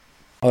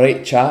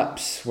Alright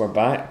chaps, we're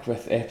back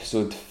with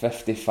episode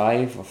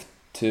 55 of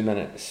 2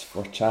 Minutes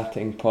for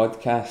Chatting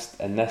podcast,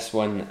 and this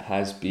one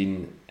has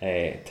been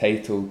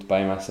titled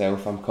by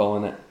myself, I'm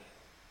calling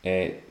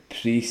it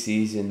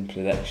Pre-Season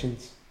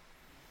Predictions.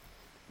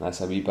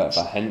 That's a wee bit of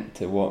a hint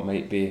to what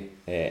might be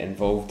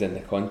involved in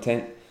the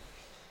content,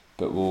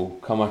 but we'll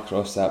come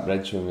across that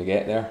bridge when we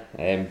get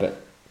there. But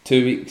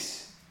 2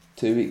 weeks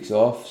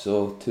off,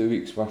 so 2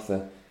 weeks worth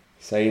of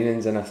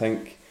signings, and I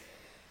think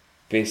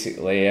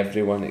basically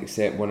everyone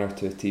except one or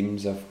two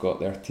teams have got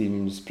their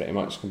teams pretty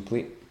much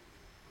complete.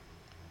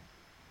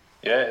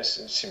 Yeah, it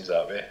seems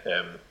that way.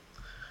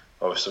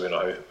 Obviously we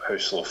know how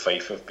slow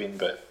Fife have been,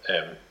 but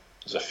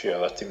there's a few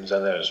other teams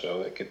in there as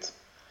well that could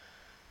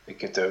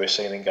do with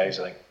signing guys.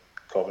 I think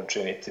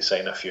Coventry need to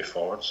sign a few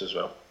forwards as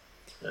well.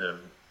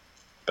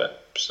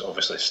 But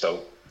obviously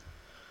still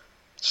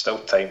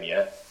time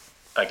yet,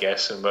 I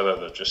guess, and whether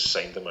they've just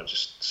signed them or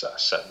just sort of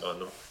sitting on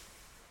them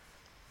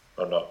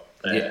or not.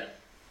 Yeah.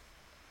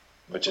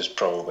 Which is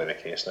probably the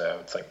case now, I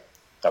would think.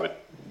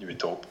 You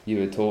would hope.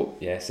 You would hope,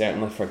 yeah,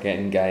 certainly for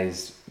getting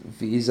guys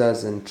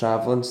visas and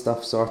travelling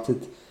stuff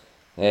sorted.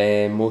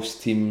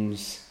 Most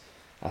teams,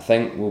 I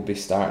think, will be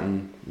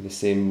starting the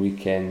same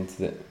weekend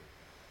that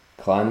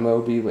Clan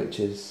will be, which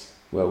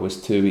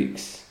was 2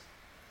 weeks.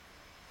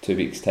 2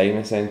 weeks time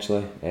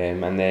essentially,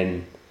 and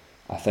then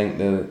I think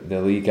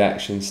the league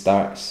action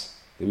starts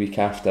the week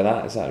after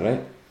that. Is that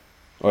right?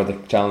 Or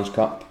the Challenge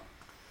Cup?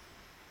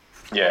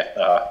 Yeah,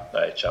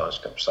 the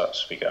Challenge Cup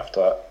starts the week after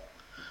that.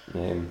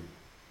 And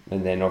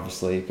then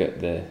obviously you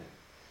get the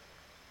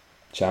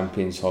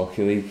Champions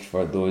Hockey League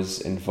for those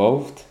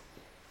involved.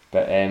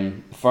 But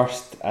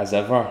first, as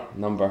ever,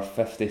 number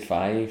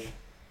 55.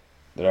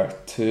 There are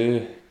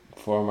two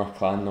former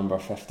Clan number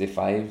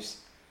 55s.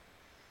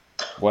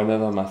 One of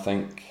them, I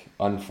think,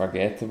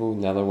 unforgettable.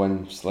 The other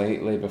one,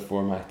 slightly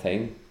before my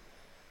time.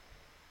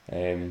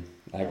 I'm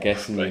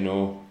guessing you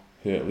know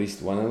who at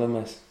least one of them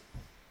is.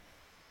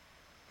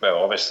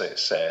 Well, obviously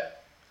it's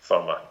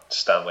former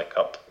Stanley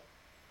Cup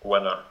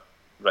winner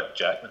Rick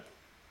Jackman.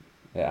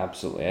 It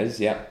absolutely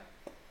is, yeah.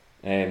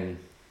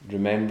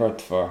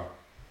 Remembered for,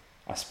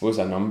 I suppose,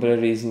 a number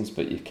of reasons,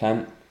 but you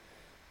can't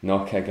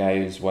knock a guy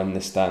who's won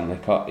the Stanley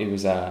Cup. He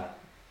was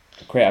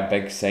quite a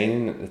big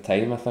signing at the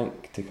time, I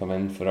think, to come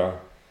in for our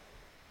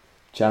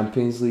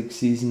Champions League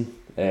season.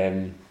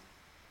 And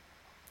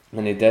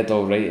he did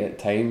alright at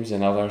times,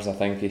 and others I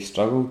think he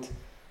struggled.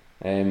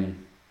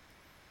 And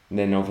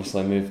then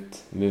obviously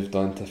moved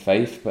on to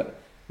Fife, but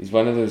he's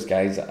one of those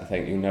guys that I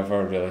think you'll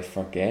never really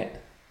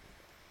forget.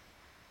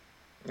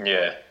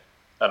 Yeah,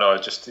 I know,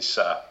 just his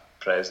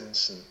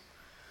presence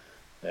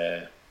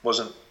and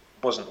wasn't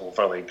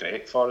overly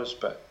great for us,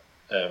 but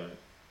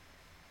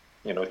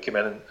he came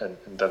in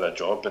and did a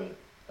job, and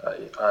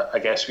I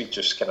guess we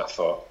just kind of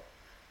thought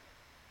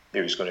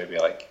he was going to be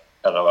like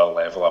another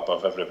level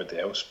above everybody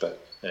else, but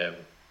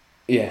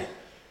yeah,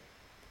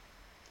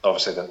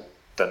 obviously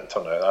didn't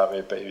turn out that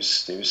way, but he was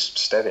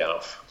steady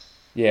enough.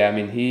 Yeah, I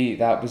mean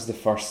that was the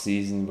first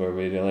season where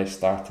we really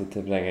started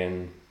to bring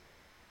in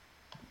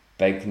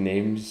big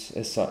names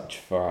as such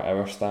for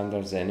our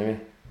standards anyway.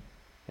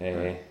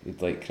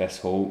 You'd like Chris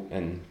Holt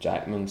and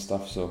Jackman and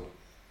stuff, so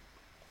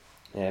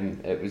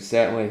it was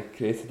certainly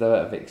created a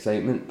bit of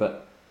excitement,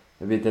 but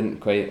maybe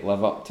didn't quite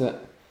live up to it.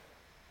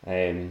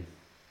 And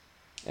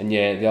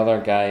yeah, the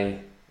other guy,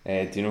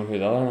 do you know who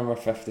the other number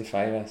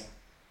 55 is?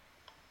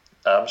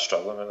 I'm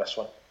struggling with this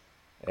one.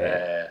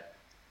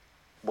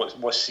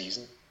 What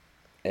season?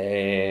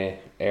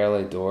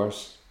 Early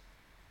doors,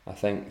 I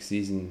think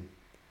season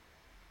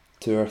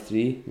 2 or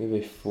 3,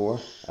 maybe 4.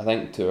 I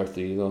think 2 or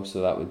 3 though,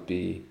 so that would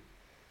be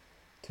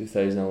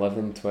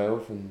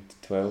 2011-12 and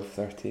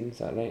 12-13. Is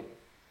that right?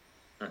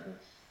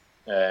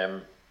 Mm-hmm.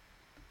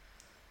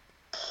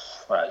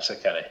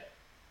 Actually,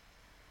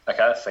 I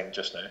can't think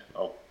just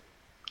now.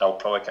 I'll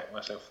probably kick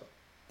myself.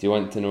 Do you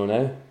want to know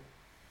now?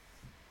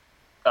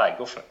 Aye,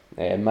 go for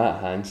it.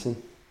 Matt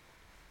Hansen.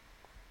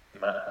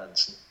 Matt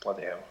Hansen,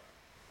 bloody hell.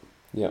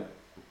 Yep.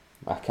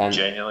 I can't.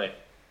 Genuinely,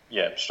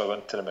 yeah, I'm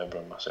struggling to remember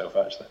him myself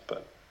actually,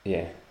 but.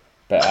 Yeah,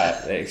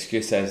 but the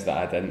excuse is that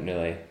I didn't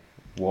really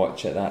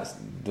watch it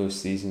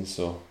those seasons,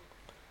 so.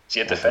 Is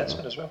he a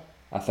defenseman as well?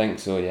 I think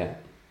so, yeah.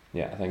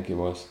 Yeah, I think he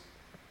was.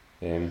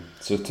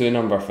 So 2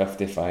 number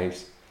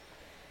 55s.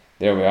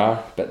 There we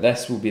are, but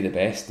this will be the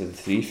best of the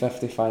 3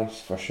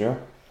 55s for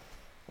sure.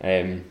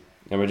 And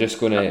we're just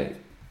going to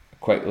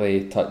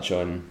quickly touch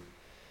on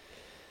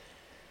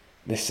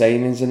the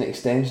signings and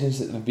extensions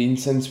that have been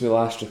since we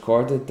last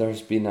recorded.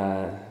 There's been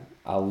a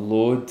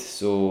load,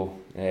 so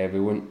we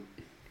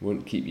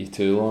won't keep you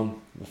too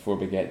long before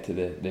we get to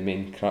the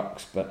main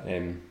crux, but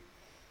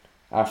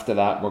after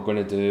that we're going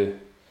to do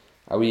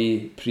a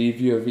wee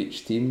preview of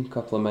each team,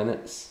 couple of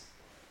minutes,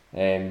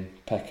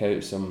 pick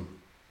out some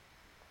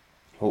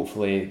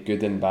hopefully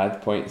good and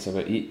bad points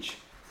about each,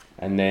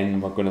 and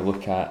then we're going to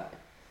look at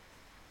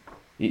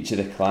each of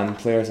the Clan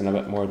players in a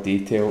bit more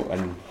detail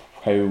and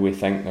how we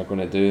think they're going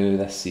to do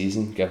this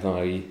season, give them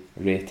a wee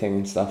rating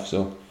and stuff.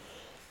 So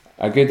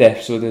a good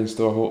episode in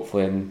store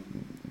hopefully, and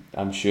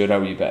I'm sure a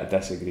wee bit of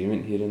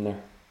disagreement here and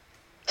there.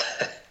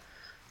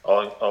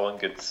 all in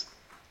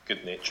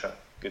good nature,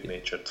 good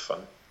natured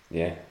fun.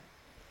 Yeah.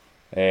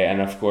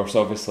 And of course,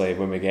 obviously,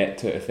 when we get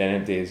to it, if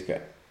anybody's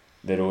got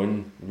their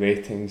own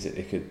ratings that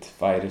they could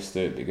fire us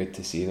through, it'd be good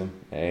to see them.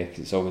 'Cause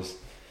it's always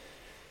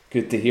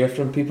good to hear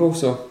from people.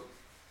 So,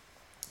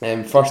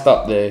 first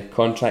up, the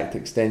contract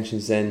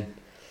extensions then.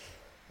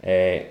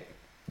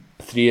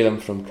 3 of them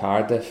from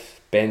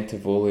Cardiff: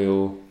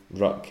 Bentivolio,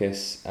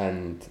 Rutkiss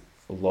and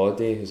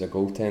Loddy, who's a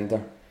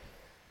goaltender.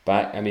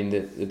 Back, I mean,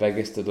 the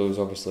biggest of those,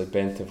 obviously,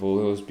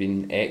 Bentivolio's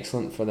been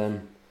excellent for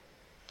them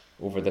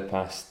over the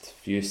past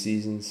few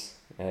seasons.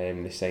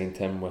 They signed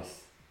him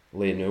with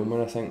Lane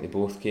Ulmer, I think. They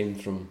both came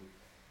from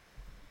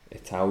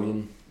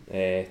Italian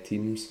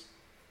teams.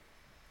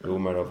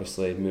 Ulmer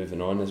obviously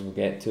moving on, as we'll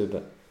get to,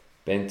 but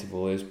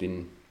Bentivolio's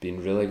been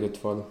really good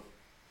for them.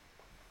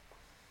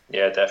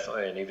 Yeah,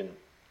 definitely, and even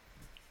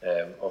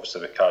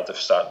obviously with Cardiff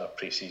starting their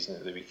pre-season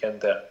at the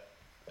weekend there,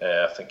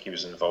 I think he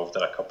was involved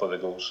in a couple of the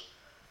goals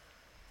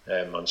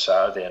on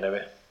Saturday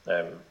anyway.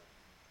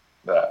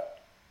 That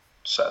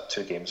sort of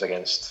 2 games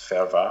against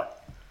Fervar.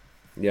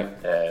 Yeah.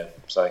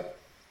 So I think,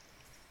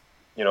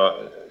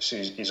 so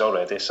he's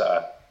already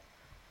sort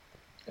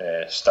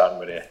of starting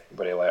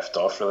where he left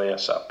off, really, a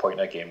sort of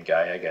point a game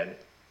guy again.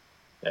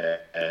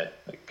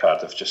 Like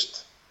Cardiff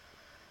just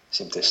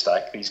seem to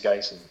stack these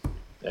guys and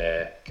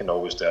can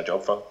always do a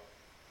job for them.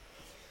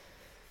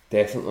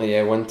 Definitely,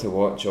 yeah, one to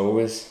watch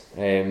always.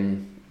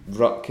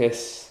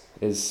 Rutkiss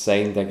is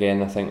signed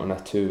again, I think, on a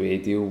 2-way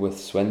deal with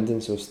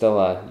Swindon, so still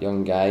a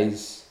young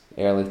guy's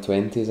early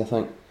 20s, I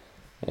think.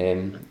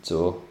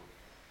 So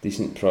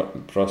decent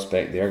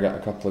prospect there. Got a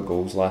couple of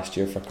goals last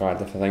year for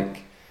Cardiff, I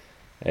think.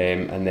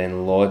 And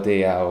then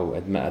Loddy, I'll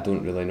admit I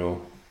don't really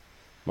know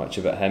much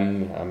about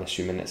him. I'm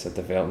assuming it's a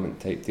development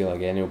type deal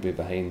again. He'll be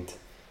behind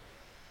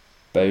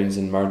Bounds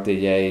and Murdy.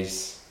 Yeah,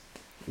 he's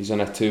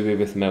on a 2-way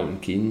with Milton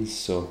Keynes,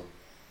 so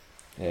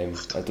I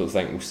don't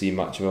think we'll see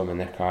much of him in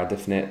the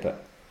Cardiff net,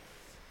 but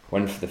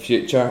one for the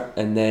future.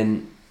 And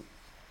then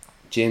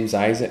James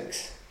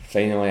Isaacs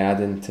finally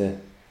adding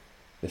to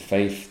the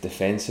Fife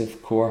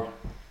defensive core.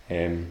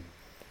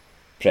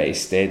 Pretty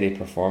steady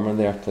performer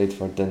there. Played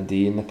for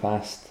Dundee in the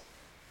past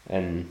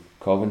and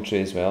Coventry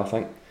as well, I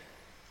think,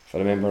 if I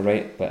remember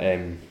right. But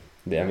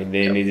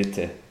they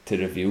needed to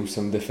reveal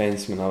some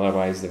defencemen,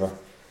 otherwise they were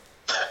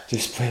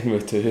just playing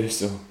with 2.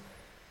 So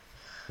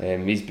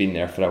he's been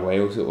there for a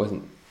while, so it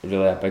wasn't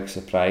really a big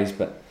surprise.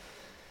 But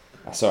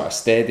a sort of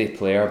steady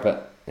player,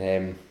 but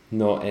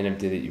not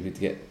anybody that you would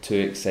get too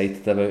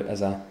excited about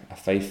as a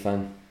Fife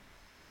fan.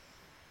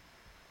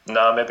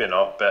 Nah, maybe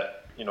not, but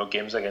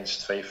games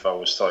against Fife I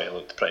always thought he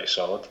looked pretty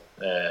solid.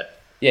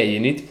 Yeah, you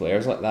need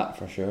players like that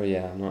for sure.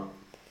 Yeah, I'm not.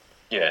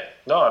 Yeah,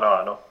 no,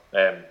 I know.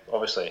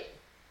 Obviously,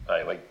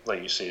 like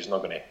you say, he's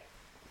not going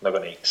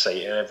to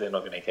excite anybody,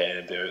 not going to get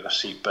anybody out of their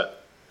seat,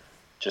 but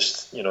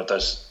just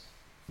does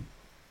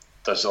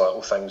the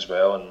little things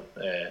well,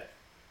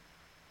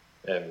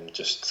 and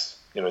just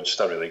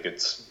a really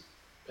good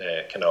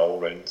kind of all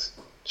round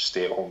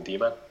stay at home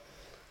D-man.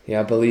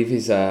 Yeah, I believe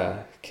he's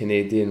a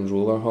Canadian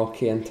roller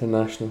hockey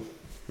international.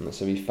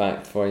 That's a wee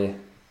fact for you.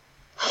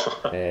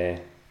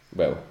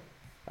 Well,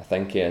 I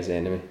think he is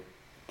anyway.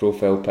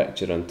 Profile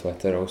picture on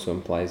Twitter also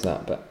implies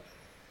that, but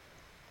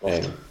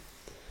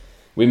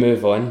we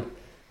move on.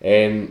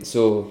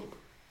 So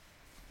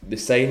the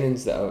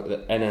signings that are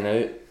in and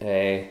out,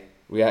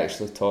 we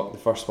actually talked, the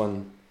first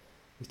one,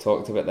 we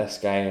talked about this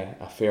guy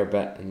a fair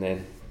bit, and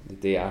then the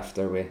day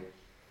after we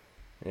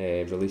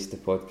released the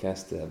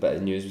podcast, a bit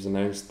of news was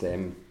announced.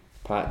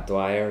 Pat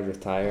Dwyer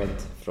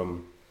retired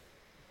from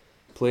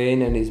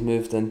playing and he's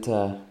moved into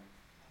a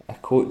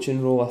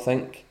coaching role, I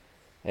think.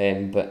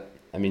 But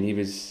I mean, he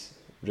was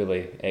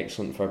really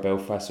excellent for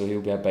Belfast, so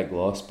he'll be a big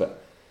loss.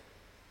 But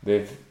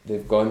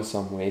they've gone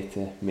some way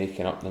to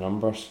making up the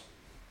numbers.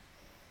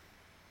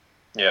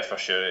 Yeah, for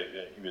sure.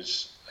 He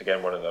was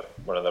again one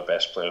of the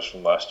best players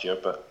from last year.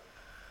 But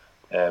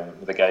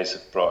the guys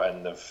they've brought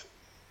in, they've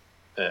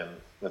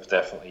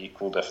definitely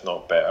equalled, if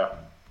not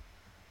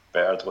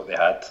bettered what they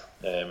had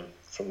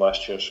from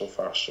last year so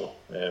far. So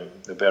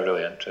they'll be a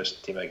really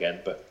interesting team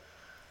again. But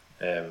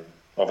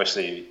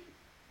obviously,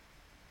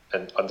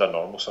 under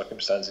normal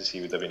circumstances,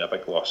 he would have been a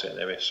big loss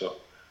anyway. So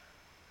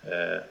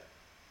but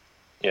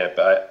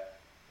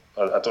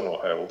I don't know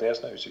how old he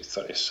is now. Is he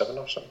 37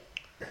 or something?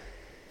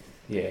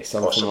 Yeah,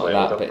 something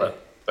like that.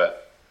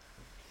 But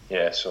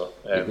yeah, so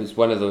it was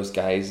one of those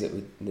guys that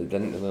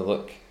didn't really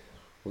look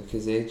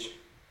his age.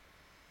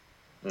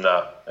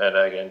 Nah, and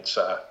again,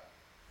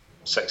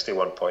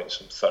 61 points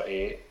in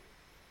 38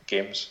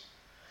 games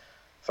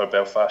for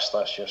Belfast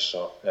last year.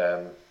 So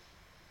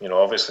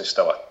obviously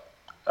still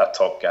a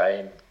top guy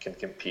and can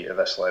compete at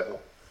this level.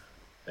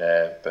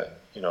 But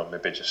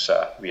maybe just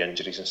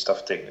re-injuries and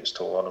stuff taking its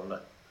toll on him now.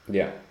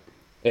 Yeah.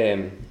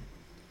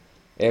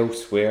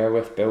 Elsewhere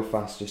with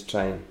Belfast, just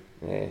try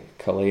and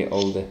collate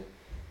all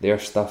their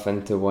stuff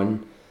into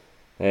one.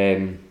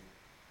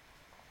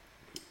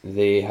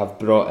 They have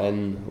brought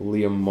in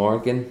Liam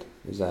Morgan,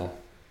 who's a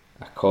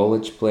a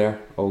college player.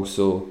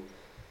 Also,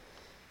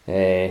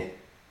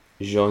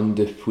 Jean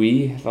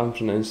Dupuis, if I'm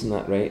pronouncing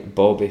that right,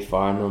 Bobby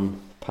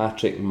Farnham,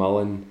 Patrick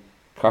Mullen,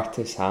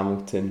 Curtis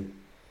Hamilton,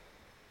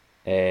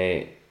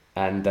 and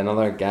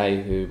another guy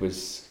who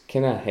was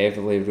kind of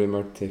heavily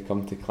rumoured to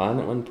come to Clan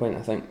at one point,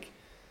 I think,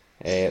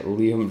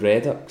 Liam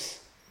Reddux,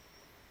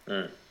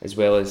 as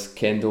well as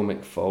Kendall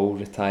McFall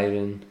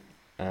retiring,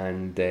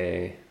 and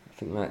I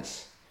think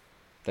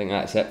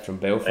that's it from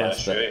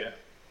Belfast. Yeah, sure,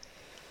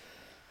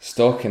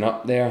 Stocking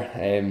up there,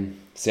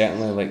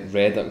 certainly like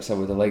Reddux I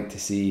would have liked to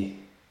see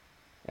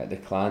at the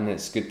Clan.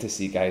 It's good to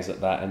see guys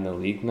like that in the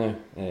league now,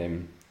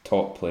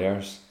 top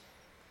players,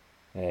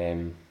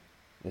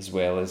 as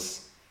well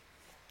as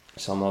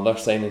some other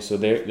signings. So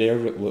they're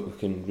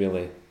looking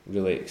really,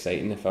 really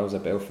exciting if I was a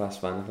Belfast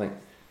fan, I think.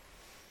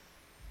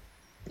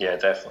 Yeah,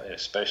 definitely,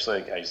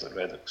 especially guys like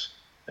Reddux,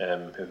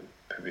 who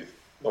we've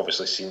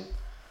obviously seen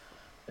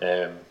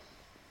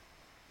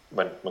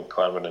when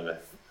Clan were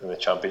in the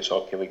Champions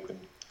Hockey League when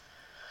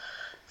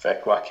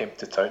Vekwa came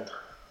to town.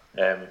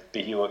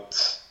 But he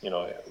looked,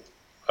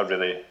 a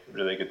really,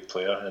 really good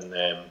player, and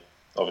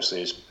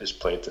obviously he's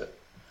played at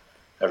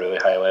a really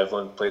high level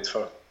and played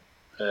for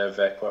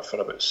Vekwa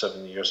for about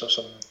 7 years or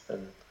something,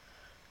 and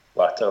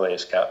latterly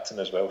as captain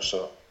as well.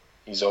 So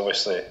he's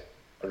obviously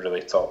a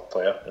really top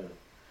player, and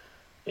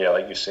yeah,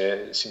 like you say,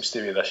 it seems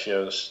to be this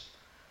year there's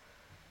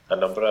a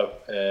number of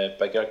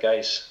bigger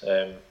guys,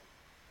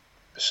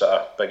 sort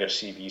of bigger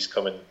CVs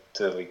coming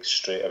to the league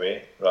straight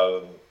away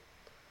rather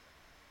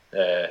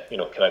than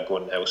kind of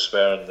going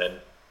elsewhere and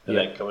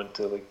then coming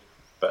to the league.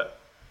 But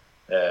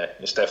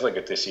it's definitely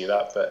good to see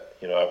that. But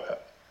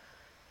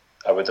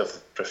I would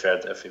have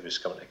preferred it if he was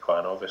coming to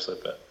Clan, obviously.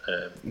 But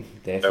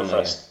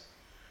Belfast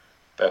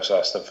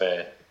have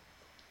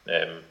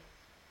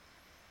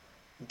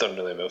done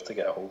really well to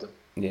get a hold of him.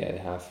 Yeah, they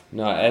have.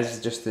 No, it is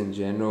just in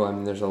general. I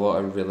mean, there's a lot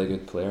of really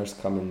good players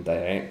coming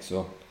direct,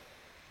 so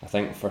I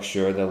think for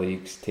sure the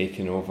league's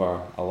taken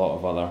over a lot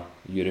of other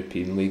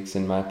European leagues,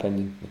 in my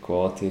opinion. The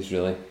quality has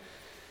really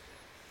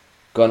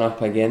gone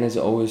up again, as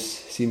it always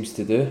seems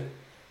to do.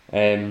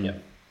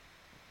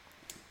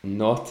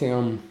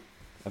 Nottingham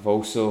have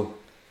also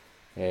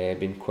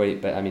been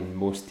quite bit. I mean,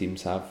 most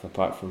teams have,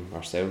 apart from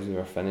ourselves who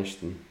are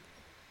finished and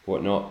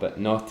whatnot, but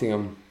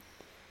Nottingham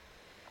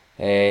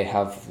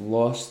have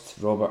lost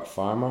Robert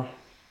Farmer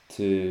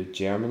to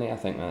Germany. I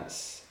think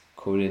that's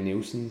Corey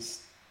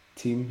Nielsen's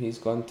team he's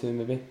gone to,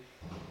 maybe.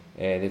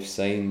 They've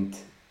signed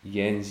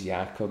Jens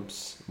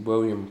Jacobs,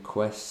 William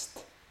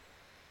Quist,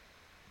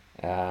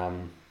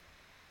 Brett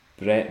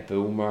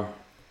Bulmer,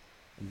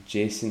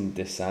 Jason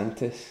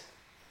DeSantis,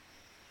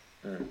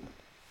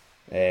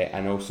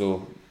 and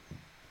also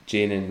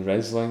Janen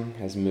Risling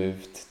has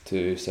moved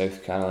to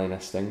South Carolina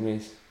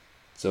Stingrays.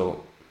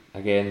 So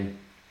again,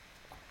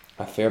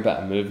 a fair bit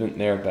of movement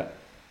there, but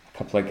a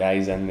couple of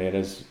guys in there,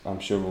 as I'm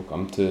sure we'll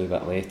come to a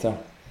bit later,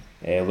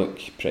 look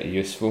pretty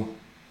useful.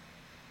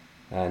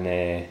 And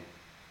I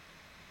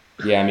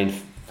mean,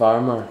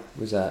 Farmer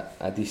was a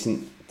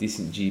decent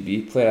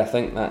GB player. I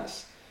think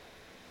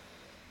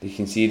you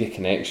can see the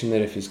connection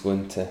there if he's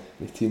going to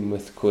the team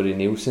with Corey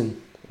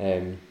Nielsen.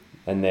 And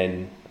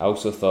then I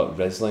also thought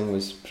Risling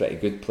was a pretty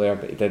good player,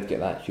 but he did get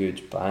that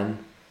huge ban.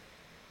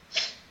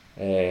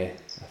 I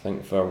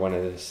think for one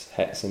of his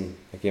hits in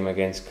a game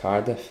against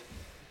Cardiff.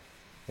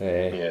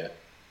 But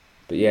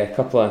yeah, a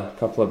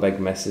couple of big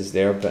misses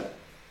there, but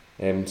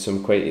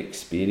some quite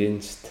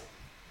experienced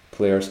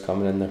players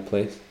coming in their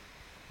place.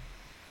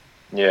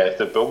 Yeah,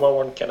 the Bulmer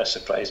one kind of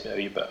surprised me a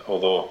wee bit,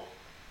 although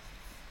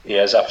he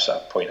is a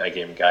sort of point a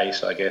game guy,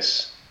 so I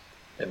guess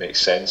it makes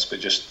sense. But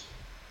just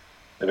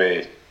the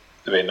way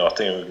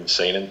Nottingham have been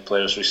signing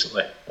players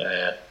recently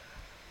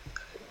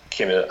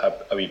came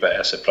a wee bit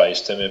of a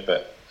surprise to me.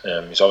 But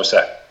he's obviously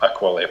a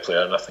quality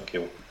player, and I think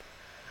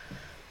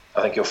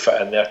he'll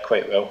fit in there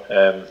quite well.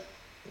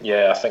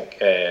 I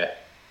think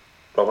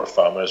Robert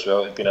Farmer as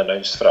well. It had been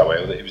announced for a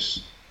while that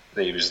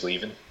he was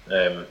leaving.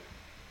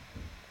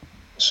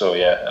 So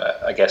yeah,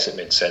 I guess it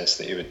made sense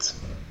that he would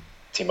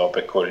team up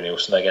with Corey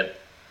Nielsen again.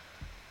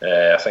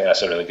 I think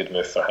that's a really good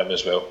move for him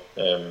as well.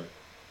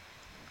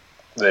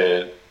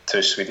 The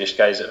two Swedish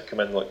guys that have come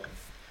in look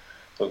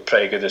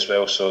pretty good as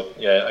well. So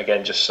yeah,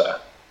 again, just sort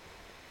of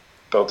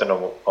building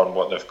on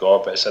what they've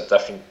got, but it's a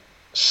different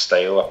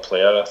style of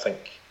player, I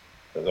think,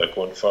 that they're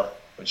going for,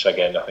 which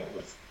again I think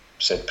we've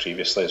said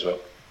previously as well.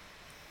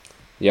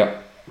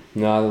 Yep.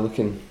 No,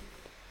 they're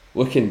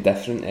looking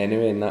different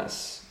anyway, and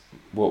that's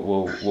what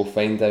we'll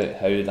find out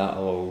how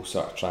that'll all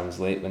sort of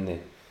translate when they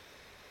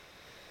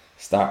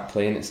start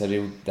playing. It's a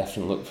real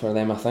different look for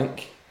them, I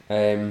think.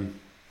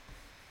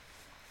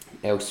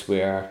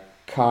 Elsewhere,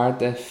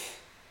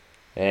 Cardiff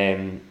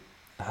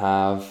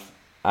have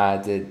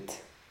added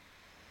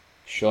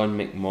Sean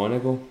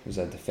McMonagle, who's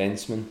a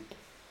defenceman,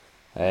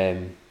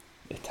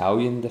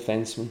 Italian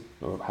defenceman,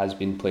 or has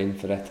been playing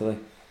for Italy.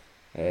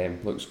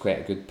 Looks quite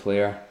a good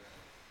player.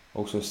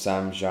 Also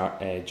Sam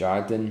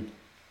Jardine,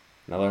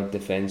 another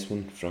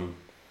defenceman from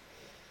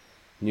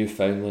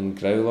Newfoundland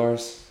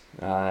Growlers,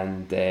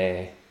 and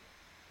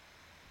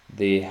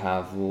they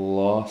have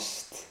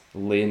lost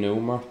Lane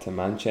Ulmer to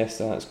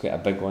Manchester. That's quite a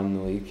big one in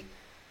the league.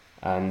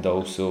 And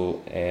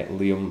also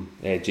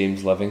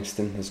James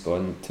Livingston has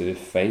gone to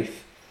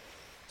Fife.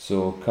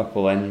 So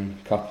couple in,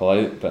 couple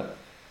out, but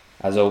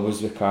as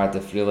always with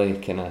Cardiff, really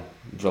kind of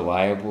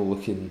reliable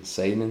looking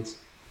signings.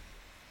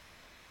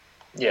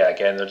 Yeah,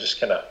 again, they're just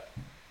kind of,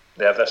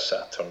 they have this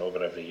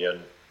turnover every year,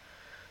 and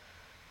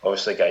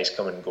obviously guys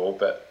come and go,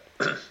 but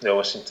they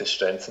always seem to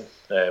strengthen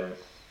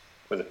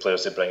with the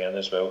players they bring in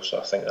as well, so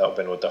I think that'll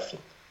be no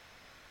different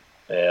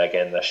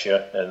again this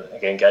year. And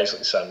again, guys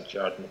like Sam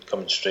Jordan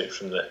coming straight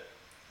from the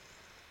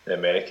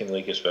American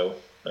League as well.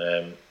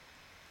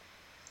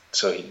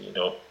 So,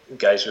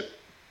 guys with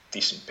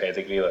decent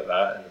pedigree like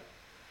that. And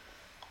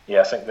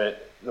yeah, I think the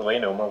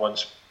Lane Ulmer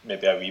one's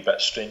maybe a wee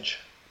bit strange.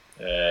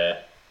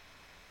 But,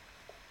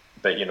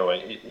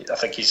 I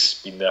think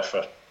he's been there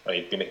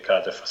he'd been at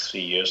Cardiff for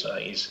 3 years, and I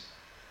think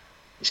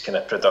his kind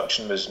of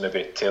production was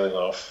maybe tailing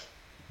off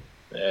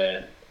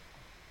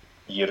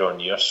year on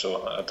year.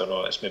 So I don't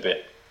know, it's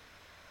maybe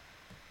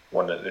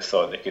one that they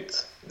thought they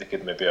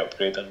could maybe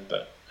upgrade in,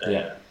 but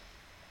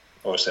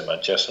obviously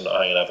Manchester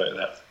not hanging about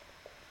there.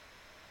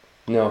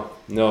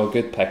 No,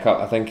 good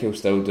pickup. I think he'll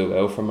still do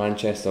well for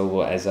Manchester,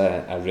 although it is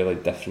a really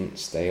different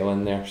style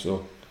in there.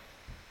 So,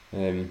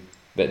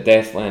 but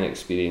definitely an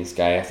experienced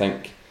guy. I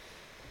think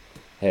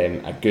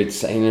a good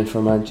signing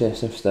for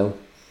Manchester still.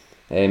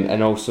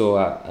 And also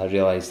I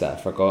realised that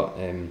I forgot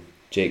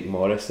Jake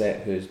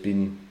Morissette, who's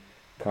been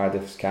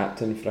Cardiff's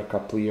captain for a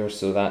couple of years.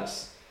 So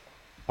that's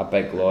a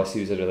big loss. He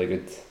was a really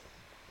good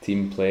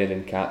team player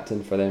and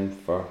captain for them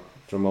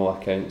from all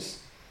accounts.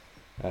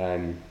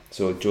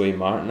 So Joey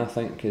Martin, I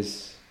think,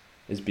 has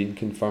been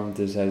confirmed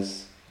as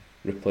his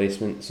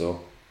replacement.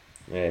 So,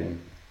 I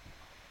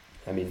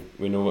mean,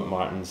 we know what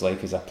Martin's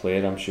like as a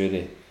player. I'm sure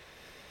he'll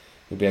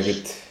be a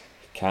good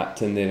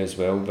captain there as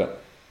well.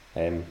 But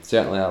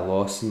certainly a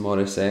loss in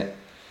Morissette.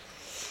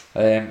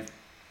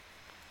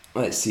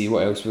 Let's see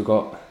what else we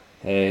got.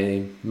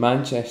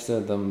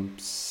 Manchester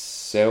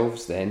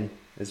themselves then,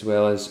 as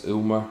well as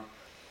Ulmer.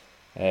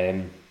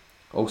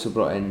 Also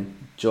brought in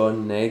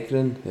John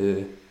Negrin,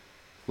 who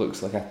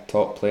looks like a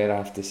top player, I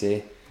have to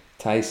say.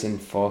 Tyson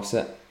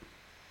Fawcett,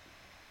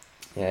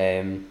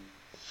 and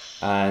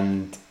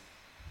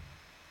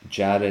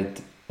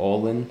Jared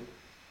Olin.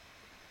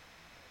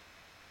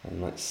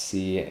 And let's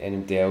see,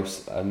 anybody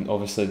else. And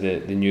obviously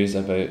the news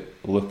about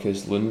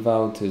Lucas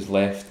Lundvald, who's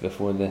left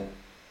before the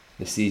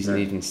season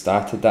even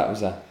started. That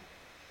was a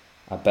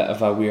bit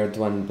of a weird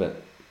one,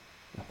 but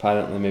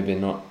apparently maybe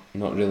not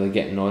really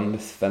getting on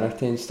with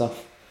Finnerty and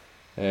stuff.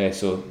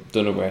 So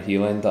don't know where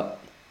he'll end up.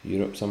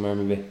 Europe somewhere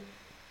maybe.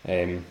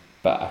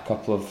 But a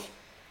couple of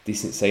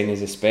decent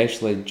signings,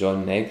 especially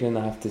John Negrin.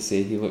 I have to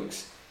say,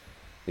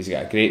 he's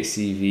got a great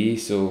CV,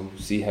 so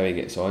see how he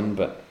gets on,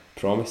 but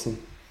promising.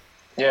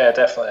 Yeah,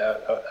 definitely.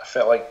 I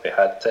felt like they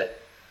had to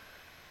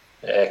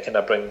kind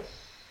of bring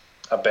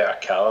a better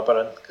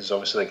calibre in, because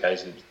obviously the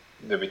guys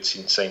that we'd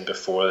seen signed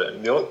before,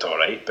 they looked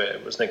alright, but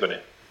it wasn't going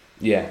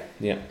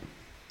to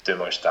do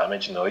much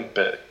damage in the league.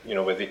 But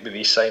with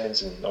these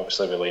signings, and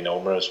obviously with Lane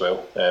Ulmer as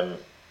well,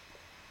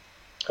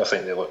 I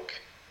think they look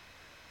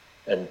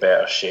in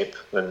better shape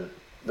than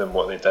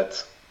what they did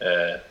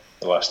the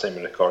last time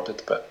we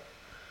recorded. But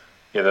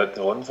yeah,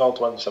 the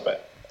Lundvald one's a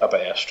bit of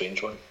a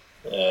strange one.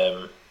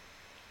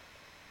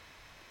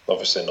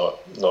 Obviously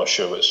not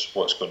sure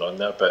what's going on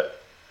there,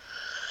 but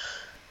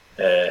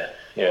I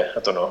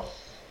don't know.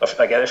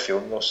 I get a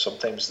feeling though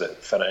sometimes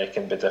that Finnerty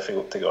can be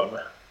difficult to get on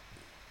with.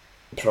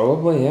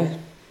 Probably, yeah.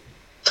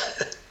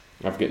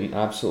 I've got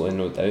absolutely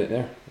no doubt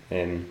there.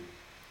 And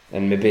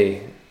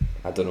maybe,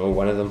 I don't know,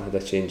 one of them had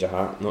a change of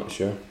heart, not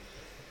sure.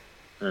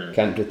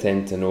 Can't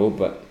pretend to know,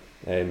 but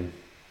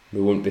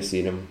we won't be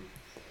seeing him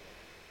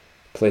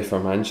play for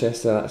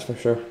Manchester, that's for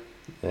sure.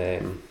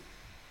 And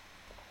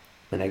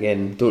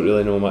again, don't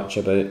really know much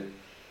about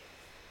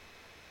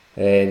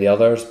the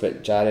others,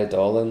 but Jared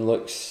Olin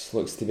looks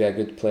to be a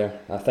good player.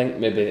 I think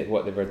maybe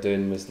what they were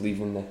doing was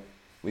leaving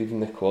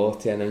the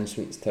quality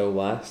announcements till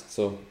last,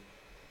 so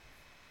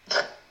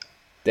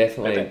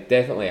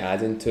definitely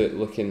adding to it,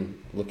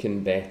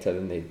 looking better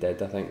than they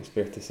did, I think it's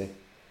fair to say.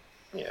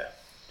 Yeah.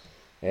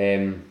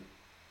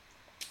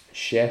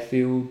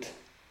 Sheffield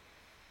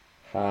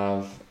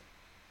have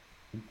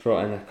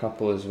brought in a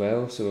couple as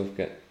well, so we've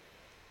got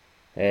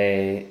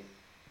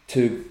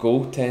 2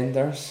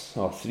 goaltenders,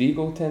 or 3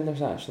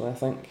 goaltenders actually, I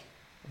think.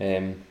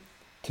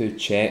 2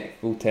 Czech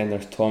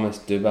goaltenders, Thomas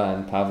Duba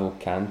and Pavel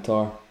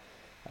Kantor,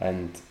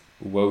 and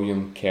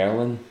William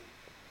Kerlin.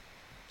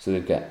 So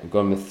they've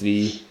gone with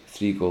three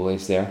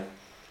goalies there.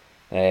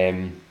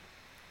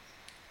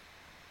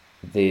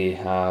 They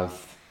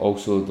have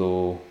also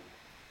though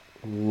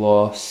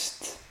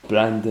lost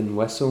Brandon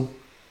Whistle,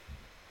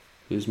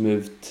 who's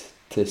moved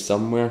to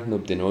somewhere,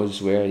 nobody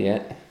knows where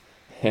yet.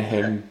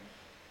 And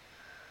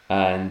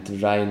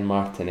Ryan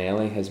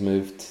Martinelli has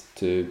moved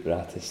to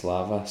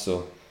Bratislava.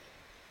 So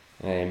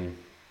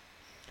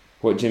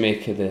what do you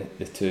make of the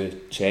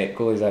 2 Czech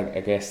goalies?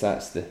 I guess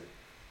that's the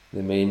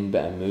main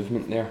bit of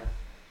movement there.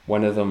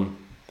 one of them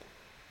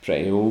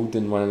pretty old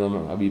and one of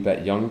them a wee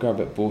bit younger,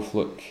 but both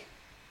look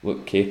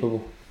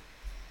capable.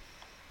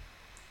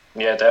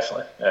 Yeah,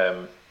 definitely.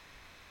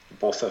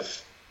 Both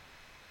have,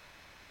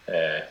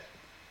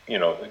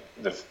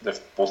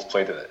 they've both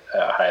played at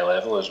a high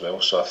level as well.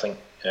 So I think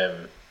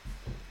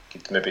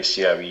could maybe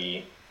see a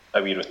wee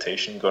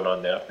rotation going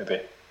on there.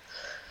 Maybe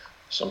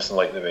something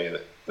like the way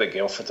that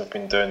Guildford have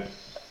been doing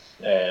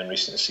in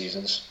recent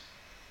seasons.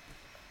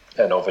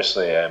 And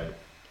obviously,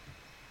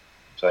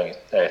 so I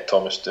think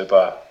Thomas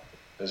Duba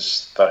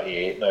is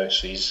 38 now,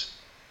 so he's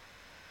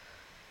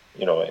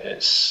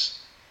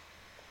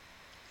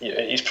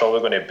probably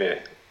going to be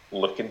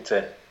looking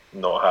to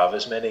not have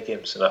as many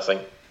games, and I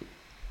think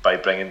by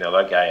bringing the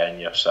other guy in,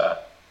 you're sort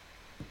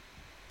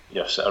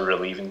of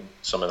relieving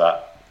some of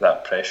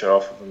that pressure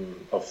off of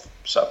him of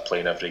sort of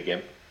playing every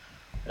game.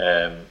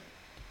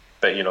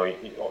 But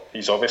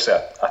he's obviously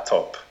a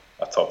top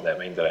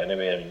netminder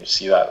anyway. I mean, you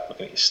see that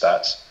looking at his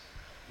stats.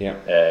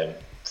 Yeah.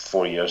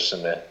 4 years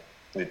in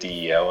the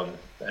DEL and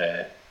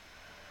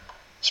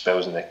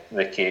spells in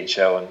the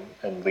KHL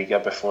and Liga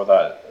before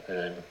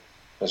that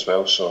as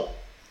well. So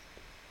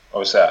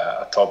obviously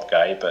a top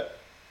guy, but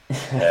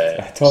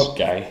a top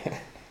guy.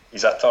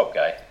 He's a top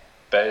guy,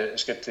 but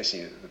it's good to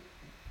see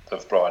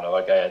they've brought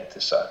another guy in to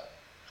sort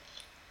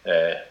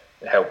of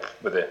help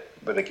with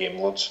the game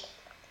loads.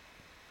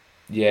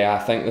 Yeah, I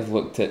think they've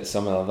looked at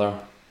some of the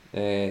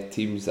other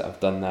teams that have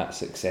done that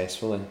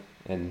successfully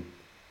and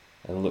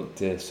looked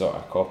to sort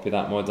of copy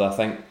that model. I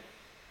think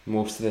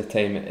most of the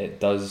time it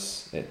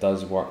does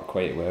work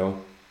quite well,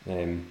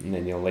 and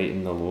then you'll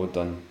lighten the load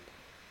on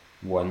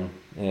one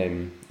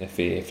if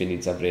he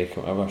needs a break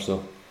or whatever.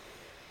 So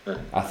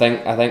I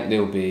think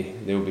they'll be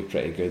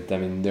pretty good. I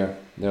mean, they're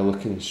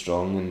looking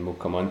strong, and we'll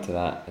come on to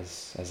that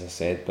as I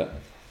said. But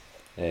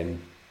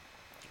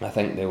I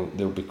think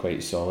they'll be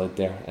quite solid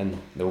there, and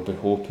they'll be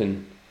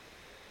hoping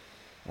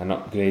an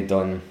upgrade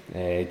on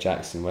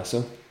Jackson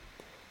Whistle.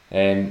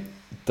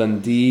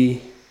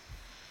 Dundee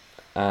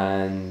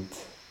and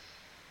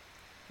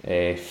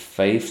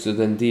Fife. So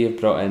Dundee have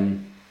brought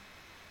in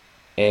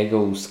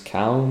Egils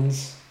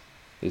Kalns,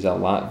 who's a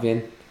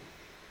Latvian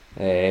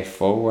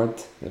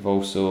forward. They've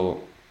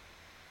also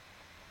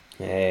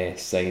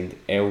signed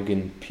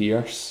Elgin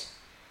Pierce,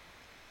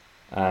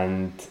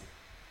 and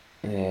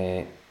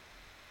have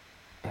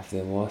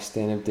they lost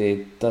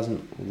anybody?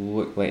 Doesn't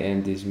look like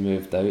anybody's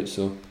moved out,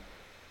 so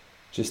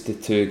just the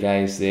two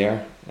guys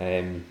there.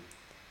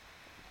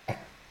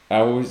 I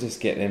always just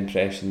get the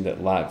impression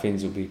that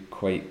Latvians will be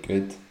quite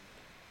good,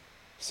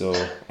 so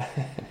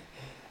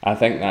I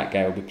think that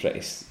guy will be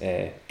pretty.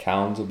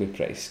 Callens will be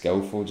pretty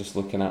skillful. Just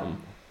looking at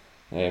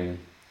him,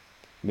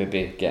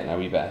 maybe getting a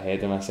wee bit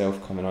ahead of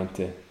myself coming on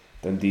to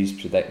Dundee's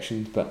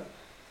predictions, but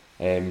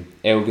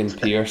Elgin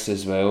Pierce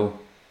as well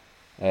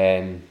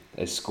has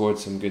scored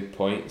some good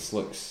points.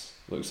 Looks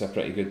a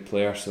pretty good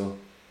player, so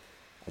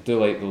I do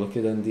like the look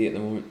of Dundee at the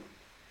moment.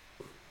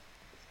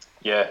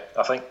 Yeah,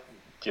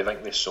 do you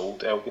think they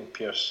sold Elgin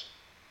Pierce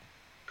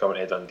coming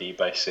to Dundee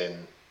by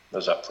saying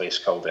there's a place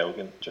called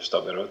Elgin just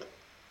up the road?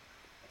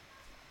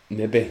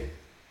 Maybe.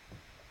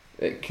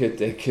 It could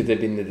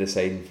have been the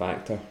deciding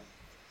factor.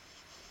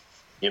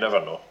 You never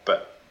know,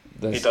 but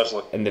he does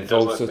look. And they've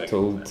also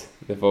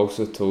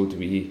told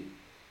we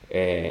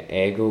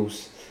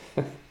Eagles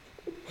that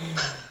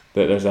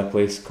there's a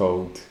place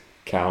called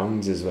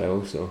Calms as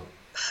well, so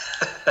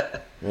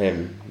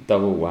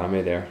double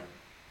whammy there.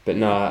 But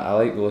no, I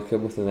like the look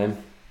of both of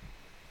them.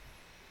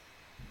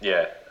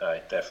 Yeah,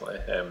 definitely.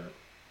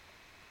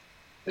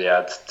 They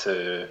add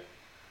to,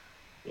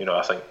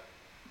 I think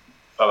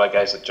other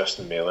guys like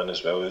Justin Malin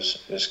as well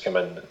has come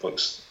in.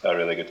 Looks a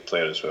really good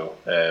player as well.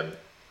 And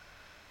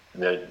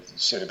they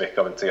seem to be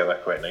coming together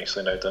quite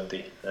nicely now,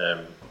 Dundee.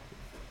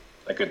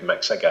 A good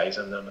mix of guys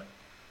in there now.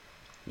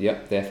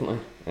 Yep, definitely.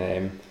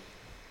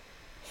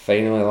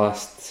 Finally,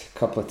 last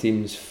couple of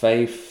teams,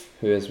 Fife,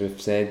 who, as we've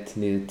said,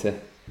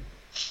 needed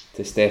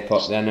to step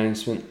up the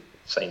announcement.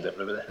 Signed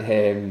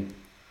everybody.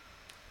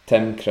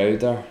 Tim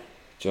Crowder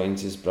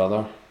joins his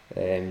brother.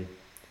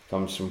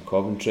 Comes from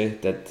Coventry.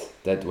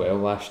 Did well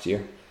last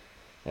year.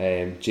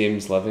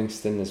 James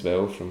Livingston as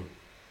well from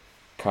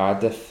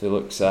Cardiff, who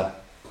looks a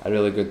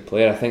really good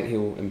player. I think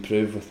he'll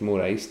improve with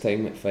more ice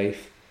time at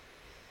Fife.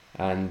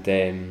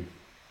 And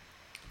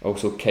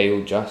also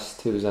Kyle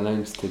Just, who was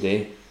announced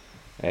today.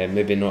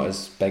 Maybe not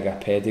as big a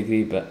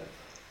pedigree, but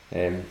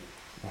a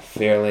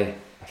fairly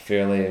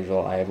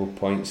reliable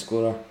point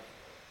scorer.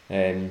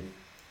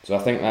 So I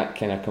think that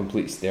kind of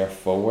completes their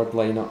forward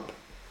lineup.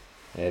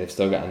 They've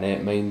still got a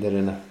netminder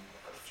and a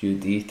few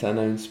D to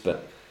announce,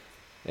 but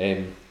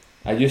a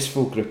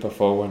useful group of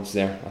forwards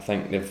there. I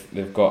think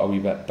they've got a wee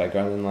bit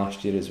bigger than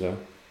last year as well.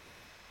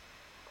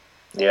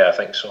 Yeah, I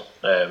think so.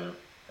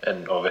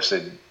 And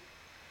obviously,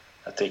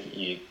 I take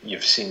it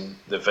you've seen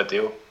the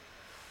video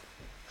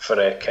for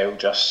Kyle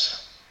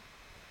Just.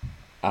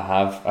 I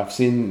have. I've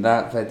seen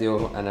that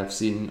video and I've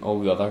seen all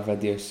the other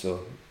videos,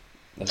 so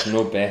there's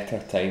no better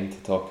time to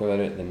talk about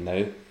it than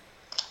now.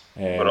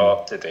 We're all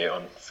up to date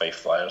on Fife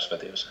Flyers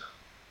videos.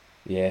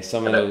 Yeah,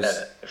 some of And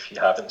those if you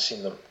haven't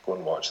seen them, go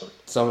and watch them.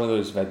 some of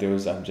those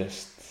videos,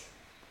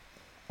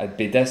 I'd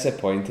be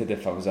disappointed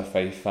if I was a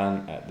Fife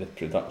fan at the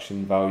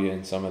production value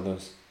in some of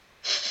those.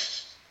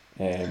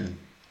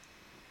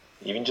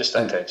 Even just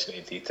And attention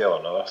to detail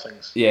on other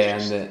things. yeah,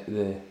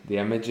 and the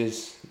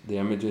images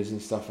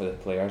and stuff of the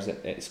players,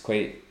 it's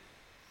quite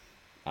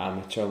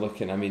amateur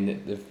looking. I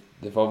mean,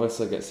 they've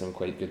obviously got some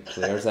quite good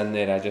players in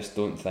there. I just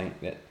don't think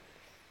that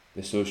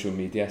the social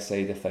media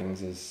side of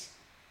things is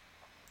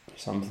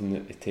something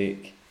that they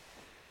take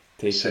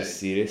as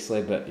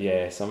seriously. But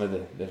yeah, some of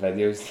the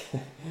videos,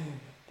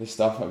 the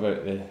stuff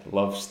about the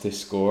loves to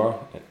score,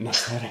 no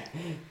sorry,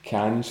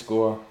 can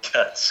score.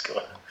 Can't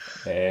score.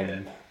 Yeah.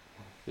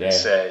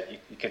 It's,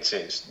 you could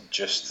say it's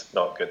just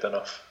not good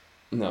enough.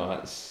 No,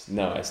 it's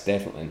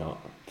definitely not.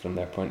 From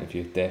their point of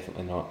view,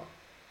 definitely not.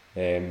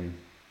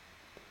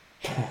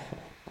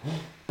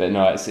 But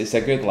no, it's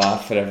a good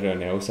laugh for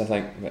everyone else. I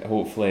think, but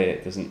hopefully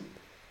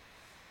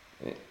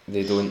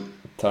they don't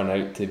turn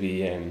out to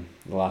be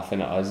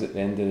laughing at us at the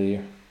end of the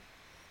year.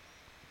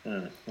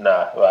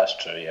 Nah, well, that's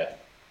true. Yeah,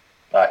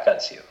 I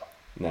can't see it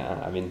though.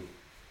 Nah, I mean,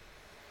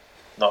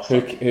 not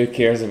who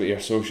cares about your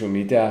social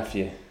media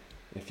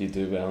if you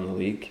do well in the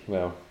league?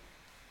 Well,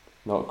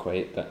 not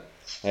quite, but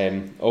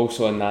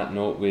also on that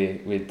note,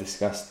 we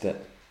discussed that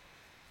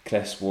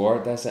Chris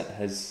Ward,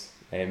 has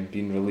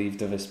been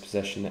relieved of his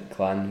position at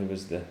Clan, who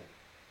was the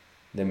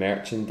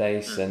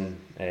merchandise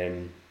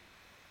and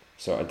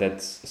sort of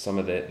did some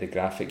of the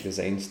graphic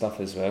design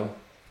stuff as well.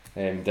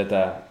 Did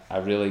a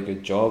really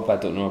good job. I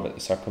don't know about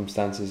the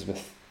circumstances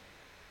with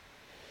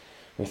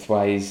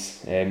why he's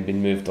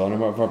been moved on or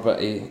whatever,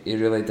 but he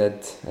really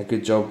did a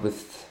good job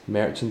with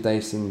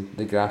merchandise and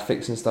the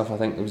graphics and stuff. I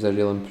think it was a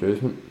real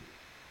improvement.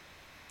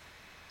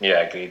 Yeah,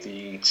 I agreed.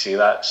 You'd see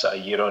that sort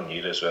of year on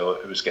year as well.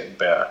 It was getting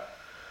better.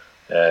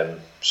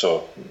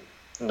 So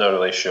not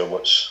really sure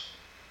what's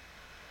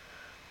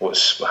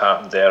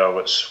happened there or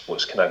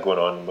what's kind of going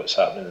on, what's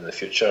happening in the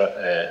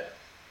future.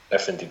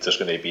 If indeed there's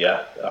going to be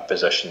a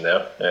position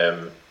there,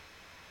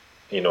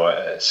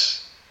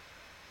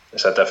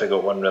 it's a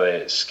difficult one really.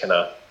 It's kind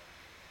of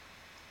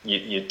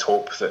you'd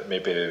hope that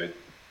maybe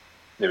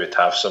they would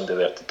have somebody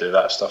there to do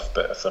that stuff,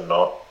 but if they're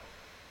not,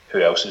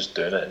 who else is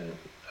doing it and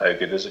how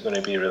good is it going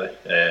to be really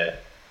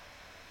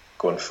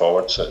going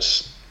forward? So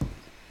it's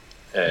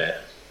I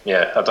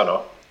don't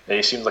know.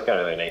 He seemed like a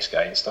really nice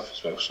guy and stuff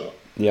as well. So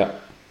yeah,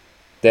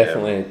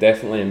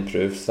 definitely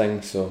improved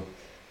things. So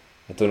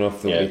I don't know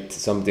if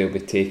somebody will be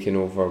taking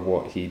over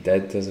what he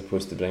did as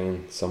opposed to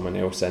bringing someone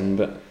else in,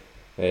 but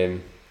I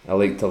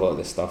liked a lot of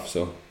the stuff,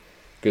 so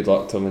good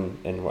luck to him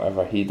in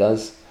whatever he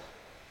does.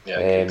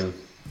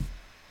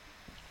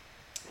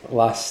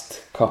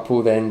 Last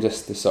couple then,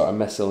 just the sort of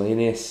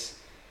miscellaneous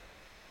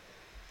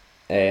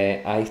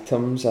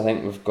items. I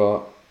think we've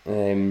got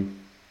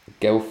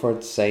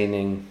Guildford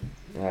signing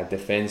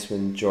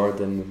defenseman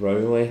Jordan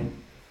Rowley,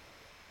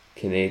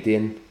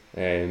 Canadian.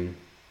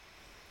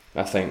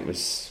 I think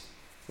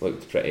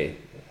looked pretty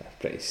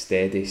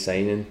steady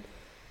signing.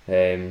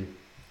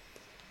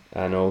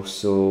 And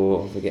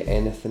also, have we got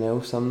anything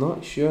else? I'm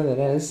not sure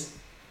there is.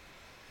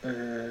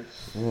 Well,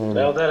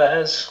 there it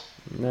is.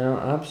 No,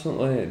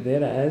 absolutely,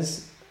 there it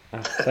is.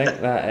 I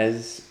think that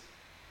is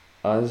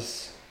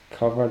us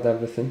covered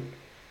everything.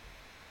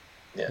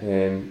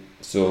 Yeah.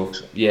 So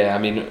yeah, I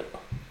mean,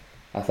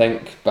 I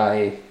think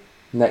by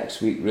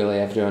next week, really,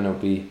 everyone will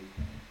be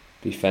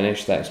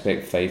finished. I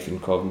expect Fife and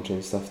Coventry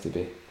and stuff to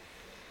be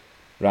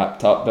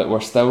wrapped up, but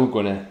we're still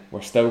gonna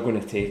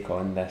take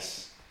on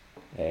this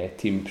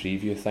team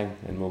preview thing,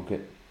 and we'll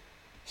get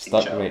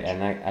stuck right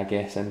in, I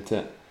guess,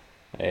 into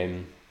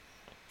it.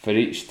 For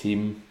each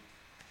team,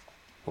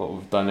 what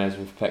we've done is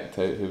we've picked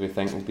out who we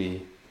think will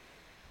be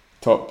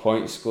top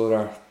point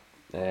scorer,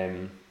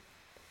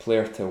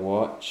 player to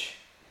watch,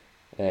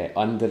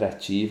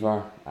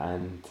 underachiever,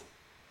 and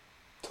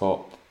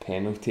top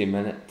penalty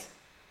minute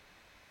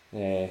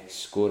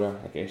scorer,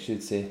 I guess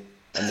you'd say,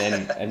 and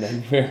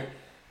then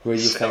where you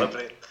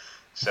celebrate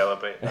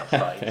a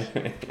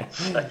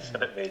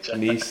 5 major.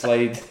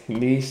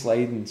 knee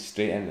sliding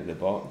straight into the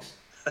box.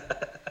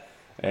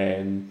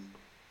 And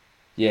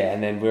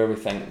then where we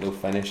think they'll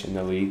finish in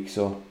the league.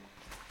 So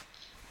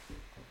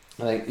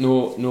I think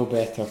no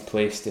better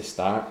place to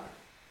start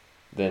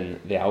than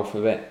the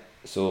alphabet.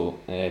 So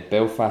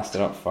Belfast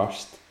are up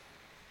first.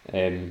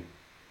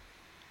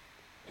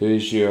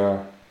 Who's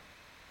your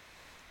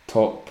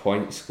top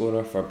point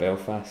scorer for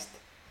Belfast?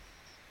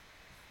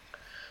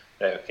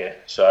 Right, okay.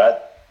 So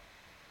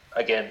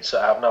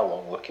having a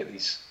long look at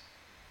these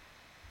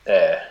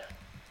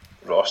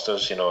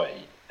rosters,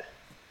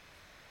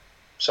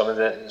 some of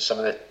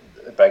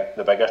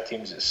the bigger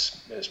teams,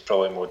 it's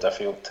probably more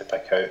difficult to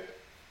pick out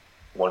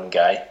one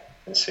guy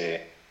and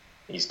say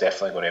he's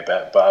definitely going to be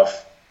it.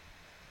 But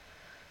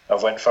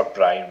I've went for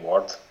Brian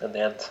Ward in the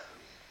end,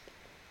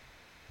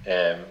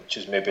 which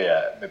is maybe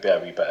a wee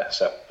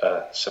bit of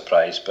a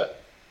surprise,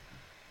 but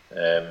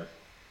I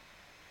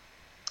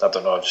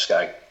don't know. I've just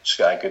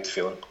got a good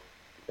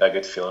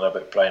feeling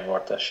about Brian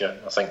Ward this year.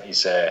 I think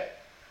he's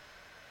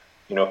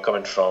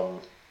coming from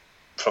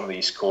the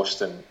East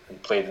Coast and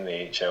played in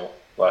the AHL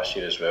last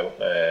year as well.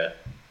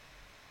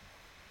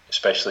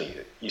 Especially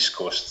East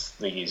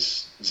Coast League,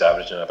 he's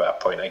averaging about a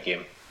point a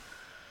game.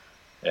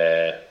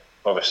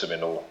 Obviously, we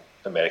know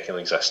the American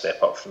League's a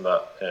step up from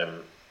that,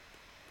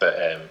 but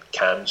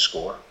can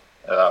score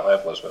at that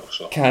level as well.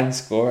 So can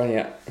score,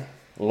 yeah.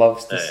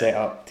 Loves to set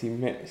up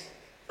teammates.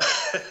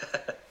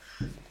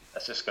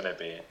 It's just going to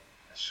be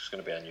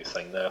a new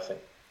thing now. I think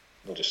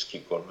we'll just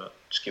keep going with it.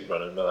 Just keep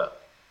running with that.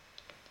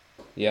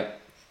 Yep.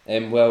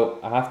 Well,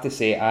 I have to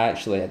say, I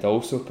actually had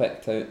also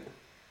picked out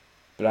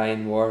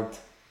Brian Ward,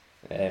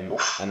 and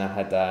I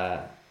had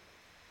I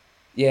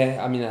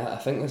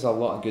think there's a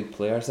lot of good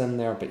players in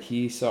there, but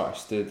he sort of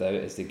stood out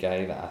as the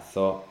guy that I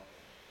thought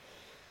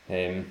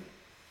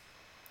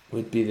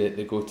would be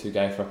the go-to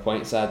guy for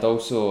points. I had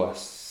also a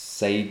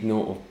side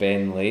note of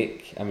Ben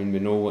Lake. I mean, we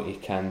know what he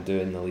can do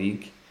in the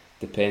league.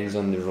 Depends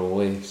on the role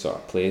he sort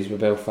of plays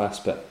with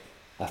Belfast, but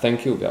I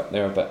think he'll be up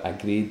there. But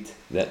agreed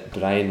that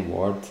Brian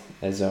Ward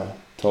is our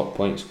top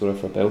point scorer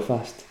for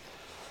Belfast.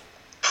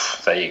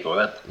 There you go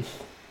then.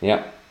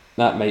 Yep,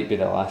 that might be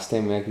the last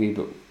time we agree,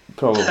 but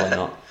probably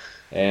not.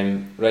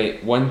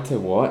 Right, one to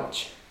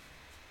watch.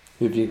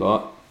 Who have you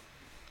got?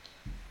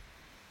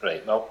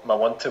 Right, my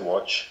one to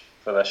watch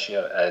for this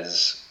year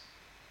is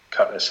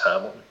Curtis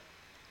Hamilton,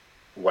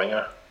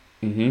 winger.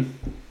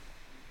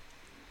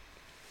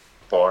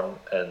 Born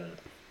in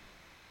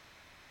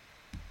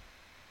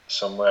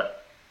somewhere,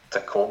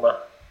 Tacoma,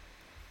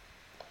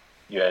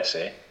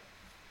 USA.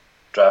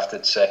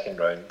 Drafted second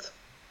round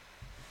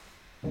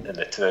in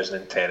the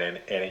 2010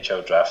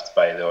 NHL draft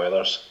by the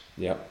Oilers.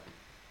 Yep.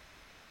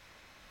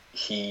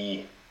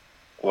 He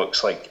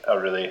looks like a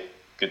really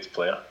good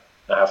player,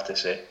 I have to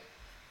say.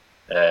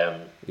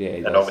 And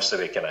obviously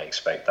we can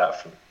expect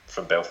that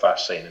from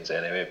Belfast signings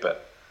anyway,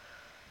 but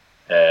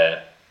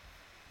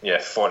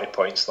 40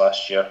 points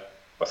last year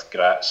with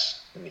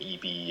Graz in the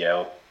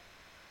EBEL,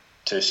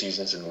 2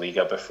 seasons in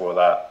Liga before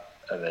that,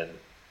 and then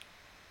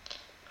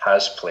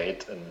has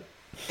played in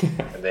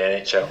the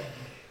NHL.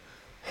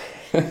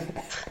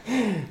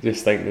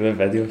 Just think of the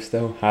video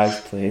still. Has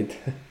played.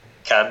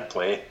 Can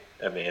play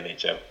in the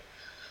NHL.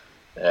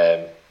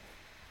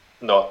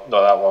 Not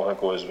that long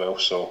ago as well,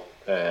 so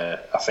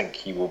I think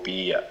he will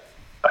be a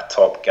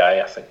top guy.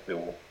 I think they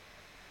will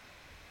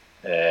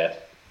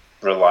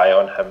rely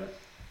on him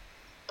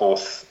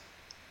both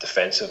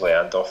defensively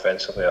and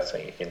offensively. I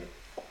think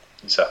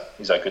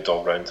he's a good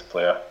all-round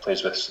player.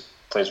 Plays with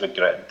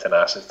grit and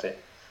tenacity.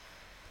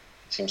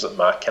 Seems like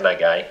my kind of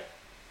guy,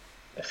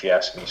 if you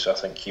ask me. So I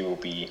think he will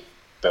be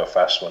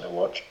Belfast's one to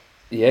watch.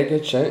 Yeah,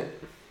 good shout.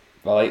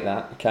 I like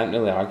that. I can't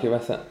really argue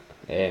with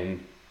it.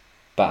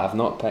 But I've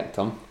not picked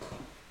him.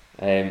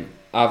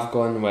 I've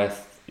gone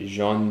with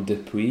Jean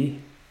Dupuis.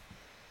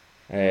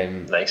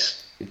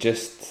 Nice.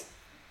 Just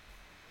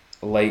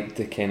like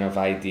the kind of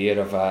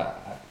idea of I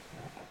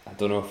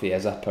don't know if he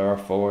is a power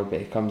forward, but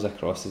he comes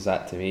across as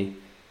that to me.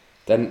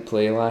 Didn't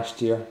play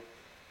last year,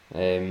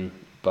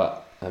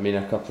 but I mean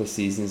a couple of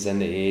seasons in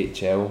the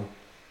AHL,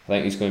 I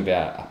think he's going to be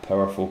a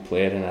powerful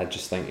player, and I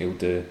just think he'll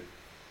do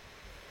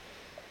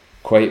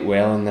quite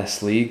well in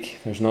this league.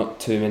 There's not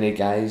too many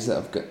guys that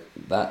have got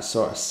that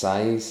sort of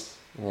size.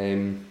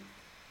 I'm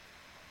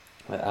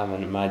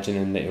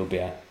imagining that he'll be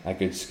a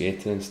good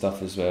skater and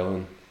stuff as well,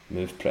 and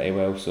move pretty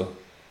well. So,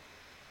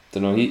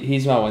 don't know.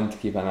 He's my one to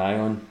keep an eye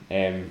on.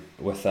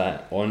 With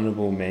that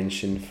honourable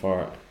mention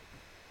for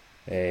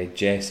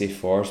Jesse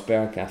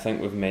Forsberg. I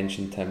think we've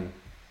mentioned him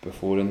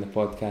before in the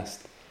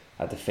podcast.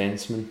 A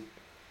defenseman.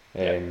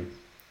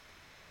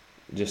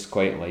 Just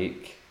quite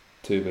like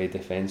two-way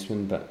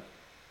defenseman, but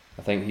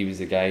I think he was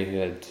the guy who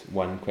had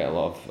won quite a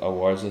lot of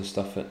awards and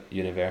stuff at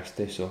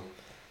university, so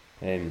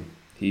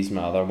he's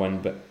my other one,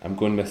 but I'm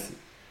going with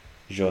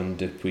Jean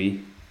Dupuis.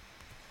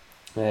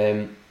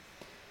 Who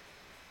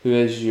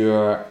is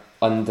your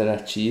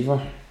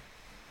underachiever?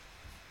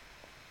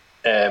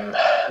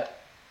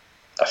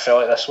 I feel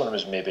like this one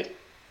was maybe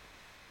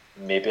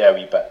a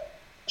wee bit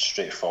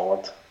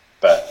straightforward,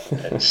 but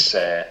it's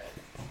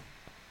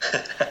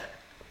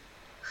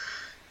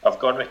I've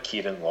gone with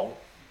Kieran Long.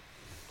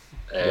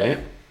 Right.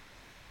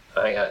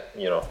 I think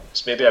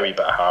it's maybe a wee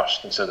bit harsh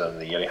considering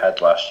the year he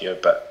had last year,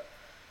 but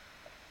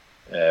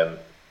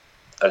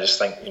I just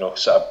think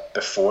sort of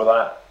before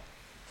that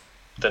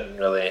didn't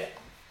really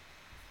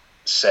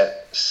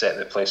set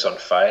the place on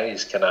fire.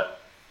 He's kind of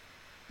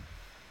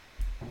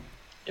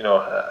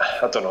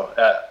I don't know,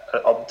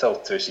 up until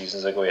 2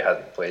 seasons ago he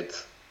hadn't played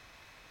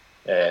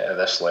at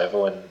this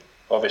level, and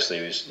obviously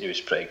he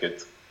was pretty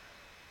good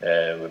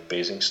with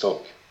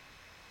Basingstoke.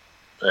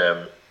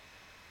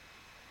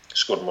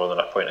 Scored more than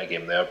a point a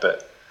game there,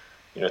 but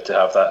to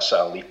have that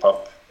sort of leap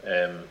up,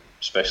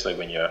 especially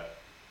when you're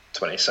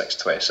 26,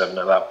 27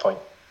 at that point,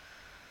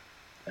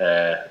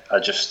 I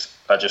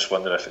just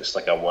wonder if it's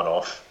like a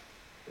one-off.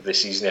 The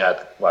season he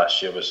had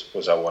last year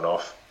was a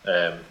one-off,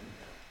 and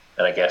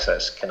I guess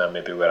that's kind of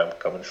maybe where I'm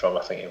coming from.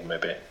 I think he'll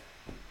maybe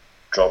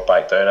drop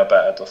back down a bit.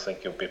 I don't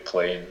think he'll be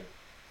playing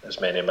as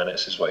many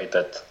minutes as what he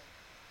did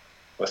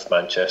with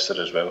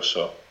Manchester as well.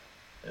 So,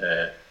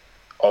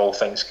 all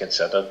things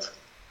considered,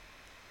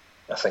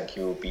 I think he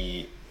will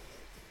be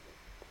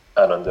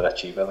an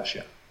underachiever this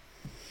year.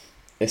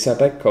 It's a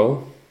big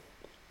call,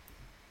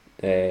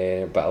 but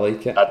I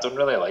like it. The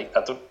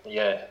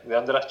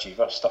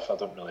underachiever stuff I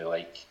don't really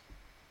like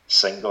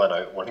singling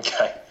out one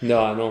guy.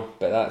 No, I know,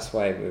 but that's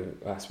why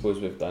I suppose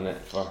we've done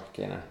it for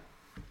kind of.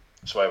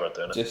 That's why we're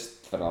doing it.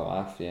 Just for a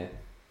laugh, yeah.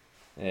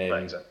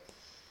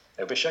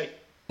 It'll be shite.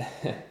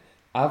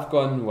 I've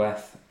gone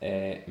with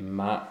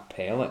Matt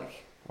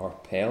Pellich or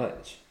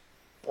Pellich.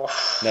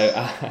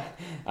 Now,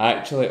 I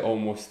actually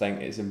almost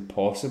think it's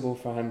impossible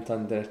for him to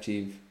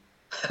underachieve,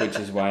 which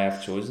is why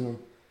I've chosen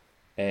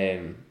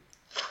him.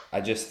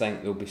 I just think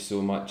there'll be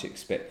so much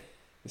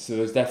So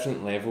there's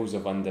different levels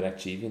of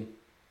underachieving.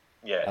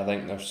 Yeah. I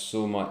think there's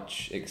so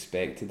much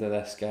expected of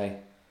this guy.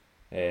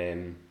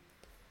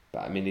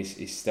 But I mean,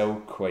 he's still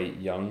quite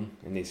young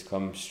and he's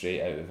come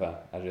straight out of a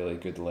really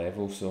good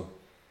level. So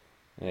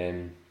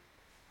I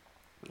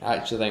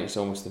actually think it's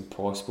almost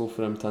impossible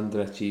for him to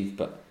underachieve,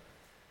 but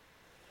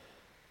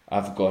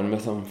I've gone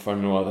with him for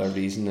no other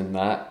reason than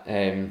that.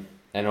 And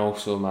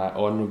also my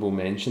honourable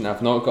mention,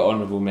 I've not got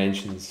honourable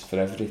mentions for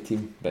every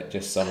team, but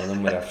just some of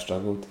them where I've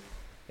struggled,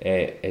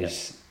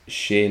 is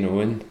Shane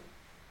Owen.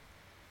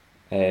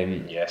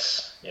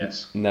 Yes.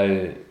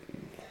 Now,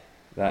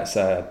 that's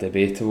a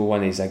debatable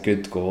one. He's a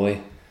good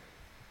goalie,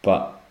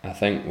 but I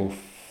think we'll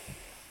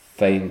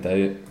find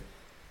out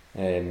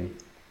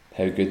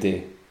how good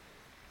he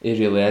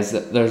really is.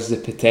 There's the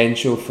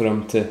potential for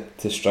him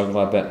to struggle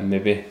a bit,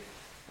 maybe,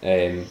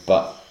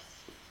 but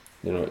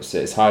you know,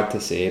 it's hard to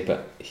say.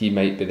 But he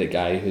might be the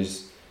guy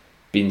who's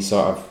been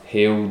sort of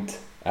hailed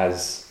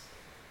as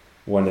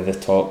one of the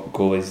top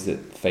goalies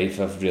that Fife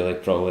have really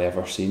probably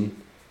ever seen.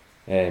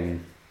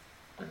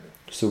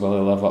 So will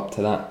he live up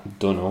to that?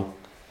 Don't know.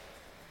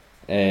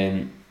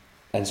 And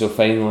so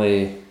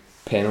finally,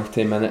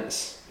 penalty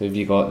minutes. Who have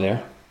you got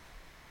there?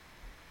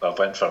 I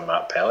went for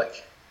Matt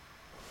Pellich.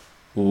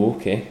 Oh,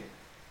 okay.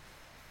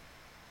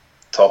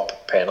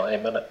 Top penalty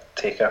minute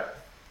taker.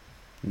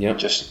 Yep.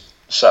 Just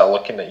sort of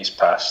looking at his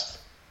past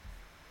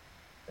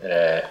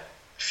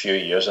few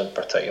years in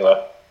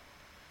particular,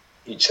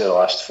 each of the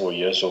last 4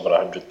 years over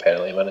 100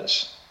 penalty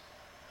minutes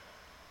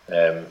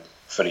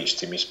for each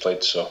team he's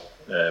played. So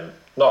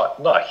not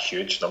a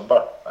huge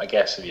number, I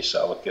guess, if you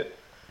sort of look at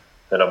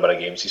the number of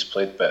games he's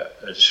played, but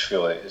I just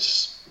feel like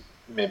it's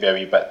maybe a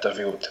wee bit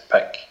difficult to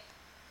pick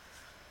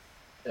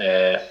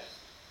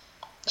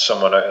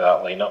someone out of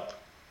that lineup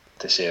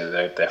to say that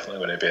they're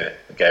definitely going to be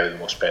the guy with the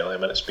most penalty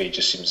minutes, but he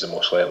just seems the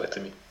most likely to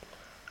me.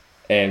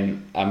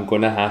 I'm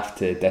going to have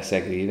to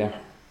disagree there.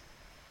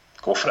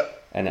 Go for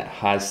it. And it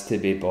has to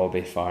be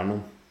Bobby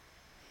Farnham.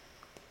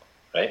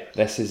 Right.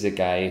 This is a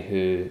guy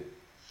who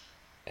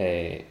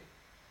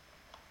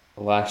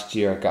last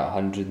year got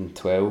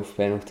 112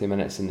 penalty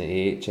minutes in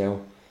the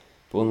AHL,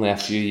 but only a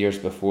few years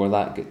before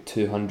that got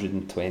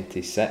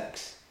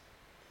 226.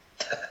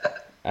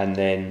 And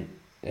then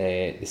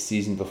the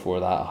season before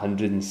that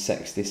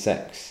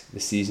 166. The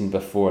season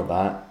before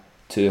that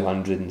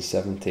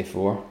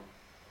 274.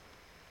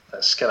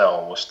 That's kind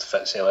of almost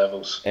Fitzy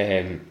levels.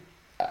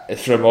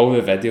 From all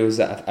the videos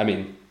that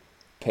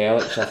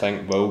Pellich I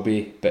think will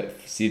be, but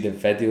see the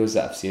videos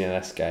that I've seen of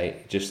this guy,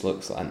 it just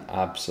looks like an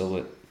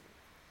absolute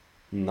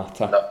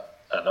nutter.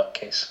 A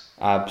nutcase.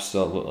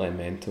 Absolutely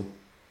mental.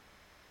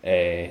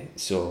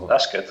 So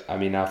that's good.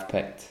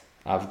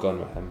 I've gone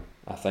with him.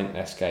 I think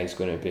this guy's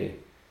going to be.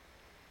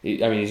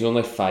 He's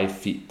only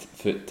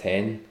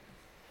 5'10",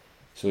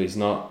 so he's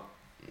not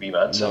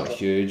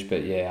huge,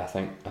 but yeah, I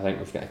think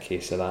we've got a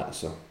case of that.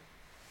 So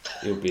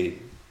he'll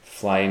be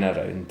flying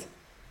around.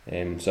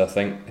 So I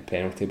think the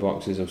penalty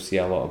boxes will see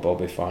a lot of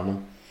Bobby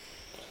Farnham.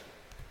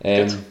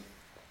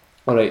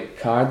 Alright,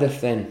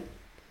 Cardiff then.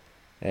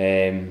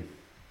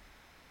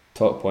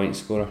 Top point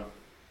scorer.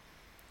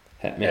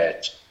 Hit me.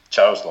 Yeah,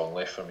 Charles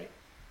Longley for me.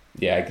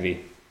 Yeah, I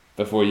agree.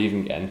 Before you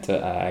even get into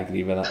it, I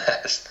agree with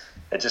that.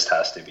 It just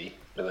has to be,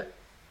 really.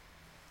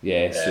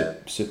 Yeah,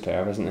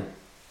 superb, isn't it?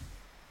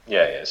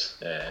 Yeah, it is.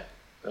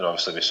 And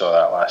obviously we saw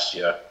that last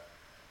year.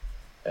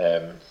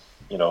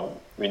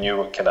 We knew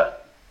what kind of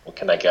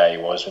guy he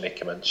was when he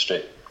came in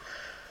straight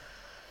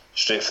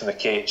from the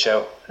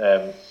KHL.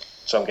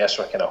 So I guess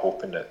we're kind of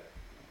hoping that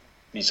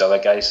these other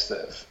guys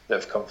that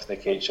have come from the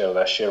KHL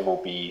this year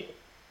will be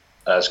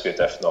as good,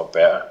 if not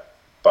better.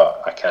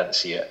 But I can't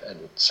see it.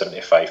 And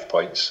 75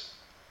 points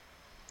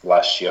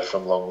last year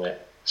from Longley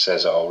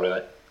says it all,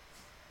 really.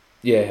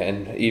 Yeah,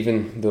 and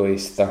even though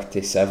he's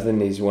 37,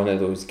 he's one of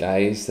those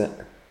guys that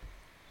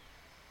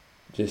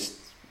just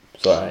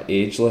sort of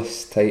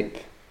ageless type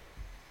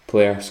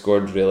player,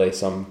 scored really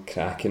some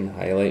cracking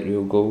highlight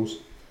reel goals.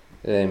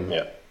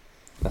 I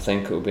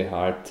think it'll be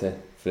hard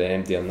for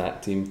anybody on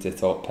that team to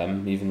top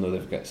him, even though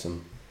they've got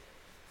some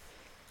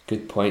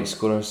good point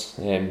scorers.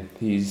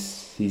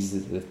 He's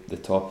the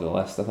top of the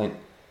list, I think.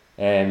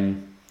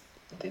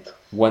 Indeed.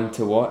 One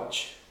to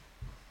watch.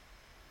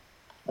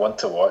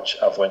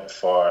 I've went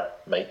for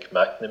Mike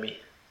McNamee.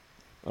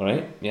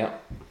 Alright, yeah.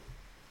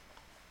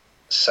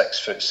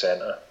 6-foot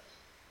centre,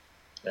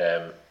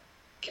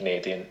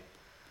 Canadian.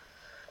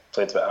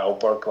 Played with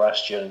Aalborg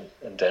last year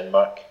in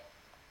Denmark.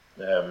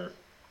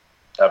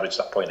 Averaged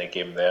a point a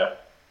game there.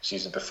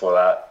 Season before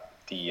that,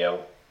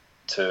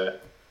 DEL2,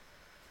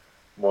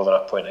 more than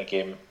a point a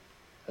game.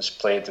 Has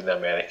played in the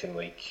American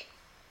League.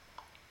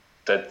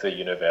 Did the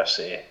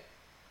university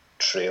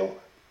trail.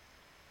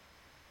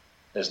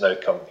 Has now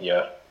come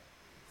here.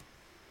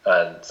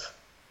 And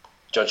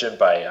judging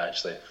by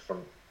actually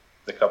from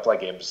the couple of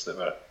games that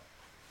were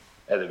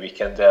at the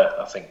weekend there,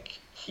 I think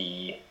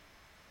he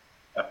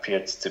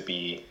appeared to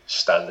be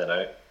standing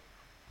out.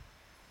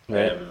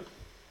 Right.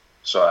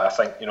 So I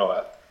think,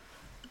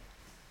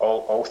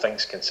 all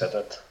things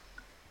considered,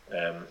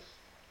 I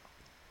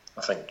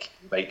think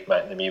Mike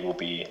McNamee will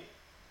be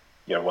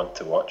your one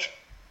to watch.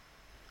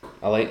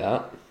 I like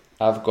that.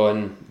 I've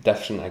gone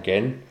different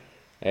again.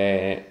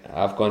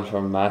 I've gone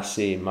for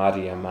Massi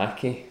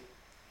Mariamaki.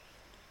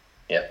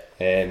 Yeah.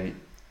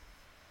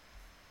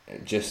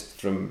 Just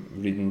from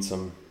reading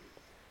some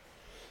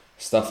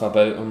stuff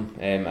about him.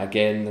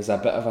 Again, there's a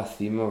bit of a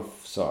theme of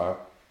sort of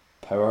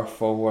power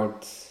forward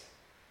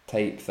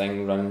type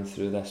thing running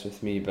through this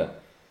with me,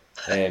 but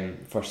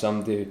for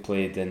somebody who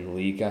played in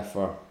Liga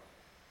for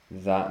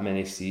that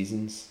many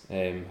seasons,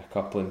 a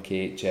couple in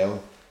KHL,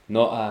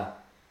 not a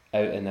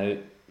out and out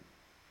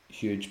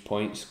huge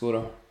point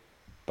scorer,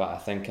 but I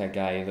think a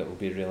guy that will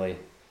be really,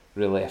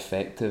 really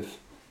effective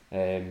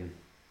and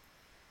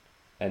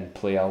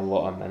play a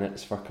lot of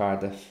minutes for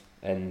Cardiff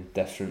in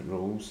different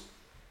roles.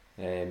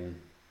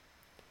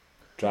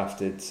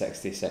 Drafted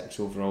 66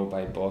 overall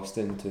by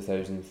Boston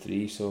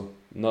 2003, so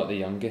not the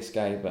youngest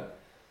guy, but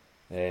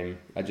I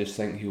just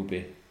think he'll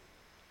be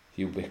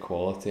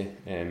quality,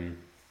 and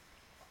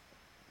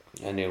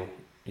he'll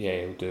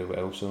do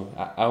well. So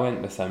I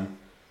went with him.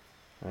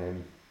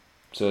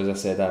 So as I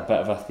said, a bit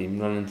of a theme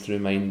running through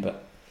mine,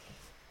 but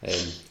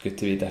good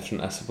to be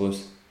different, I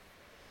suppose.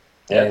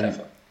 Yeah,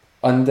 definitely.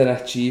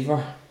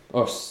 Underachiever.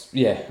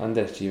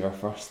 Underachiever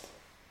first.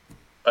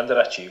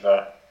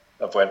 Underachiever,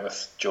 I've went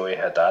with Joey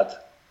Haddad.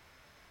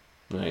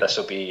 Right. This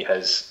will be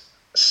his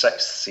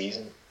 6th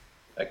season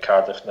at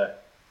Cardiff now.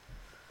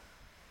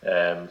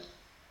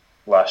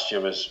 Last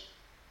year was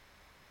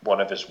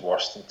one of his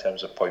worst in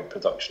terms of point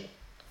production.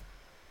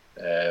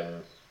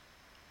 I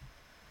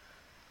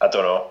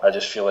don't know, I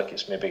just feel like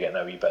it's maybe getting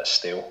a wee bit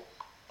stale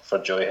for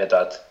Joey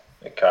Haddad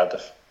at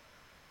Cardiff.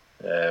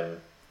 And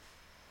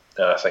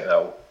I think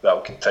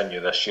that'll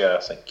continue this year.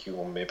 I think he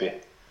will maybe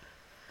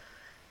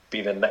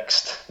be the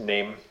next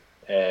name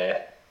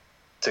to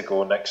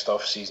go next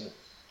off season.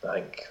 I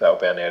think that'll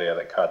be an area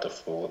that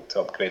Cardiff will look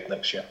to upgrade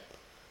next year.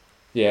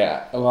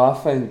 Yeah, well, I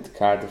found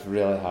Cardiff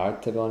really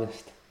hard, to be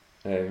honest.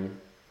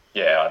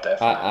 Yeah,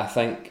 definitely. I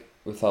think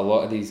with a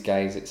lot of these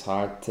guys, it's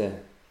hard to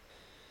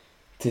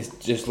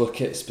just look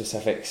at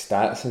specific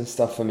stats and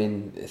stuff. I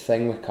mean, the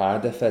thing with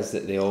Cardiff is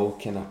that they all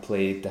kind of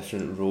play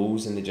different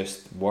roles and they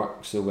just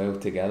work so well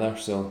together.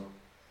 So,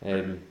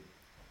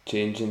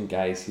 changing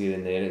guys here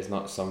and there is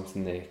not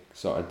something they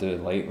sort of do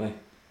lightly.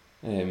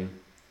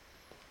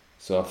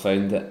 So I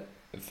found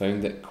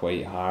it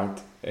quite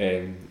hard.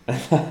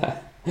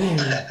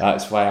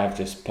 That's why I've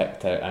just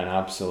picked out an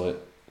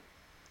absolute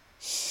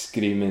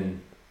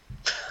screaming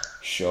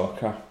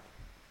shocker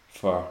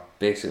for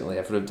basically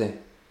everybody,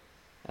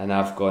 and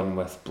I've gone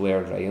with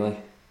Blair Riley.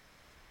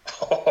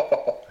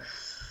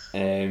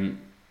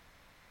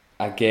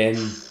 Again,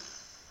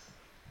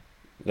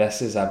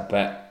 this is a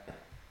bit.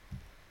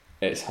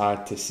 It's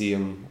hard to see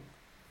him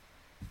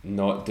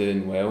not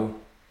doing well,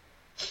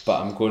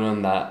 but I'm going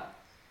on that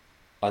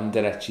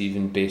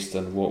underachieving based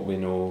on what we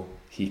know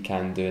he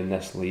can do in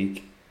this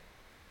league.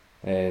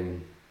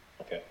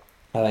 Okay.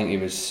 I think he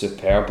was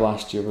superb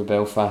last year with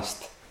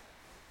Belfast,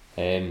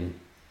 and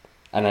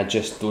I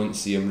just don't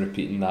see him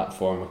repeating that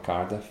form with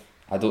Cardiff.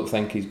 I don't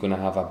think he's going to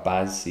have a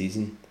bad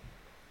season,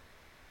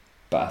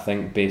 but I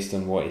think based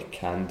on what he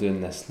can do in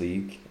this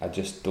league, I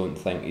just don't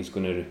think he's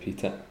going to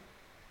repeat it.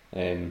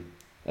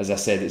 As I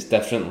said, it's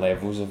different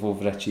levels of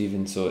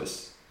overachieving,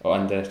 or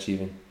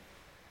underachieving,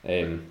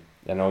 and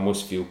I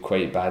almost feel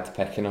quite bad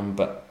picking him,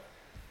 but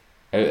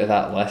out of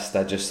that list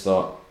I just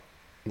thought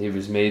he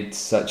was made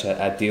such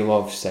a deal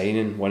of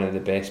signing one of the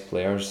best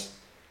players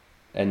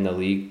in the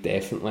league,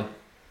 definitely.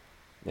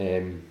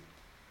 Can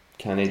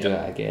he do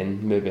it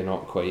again? Maybe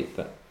not quite,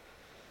 but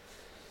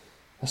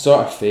a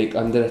sort of fake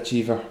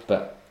underachiever,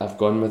 but I've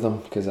gone with him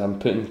because I'm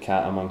putting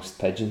cat amongst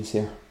pigeons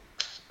here.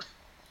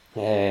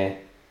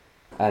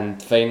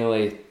 And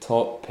finally,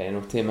 top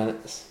penalty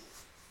minutes.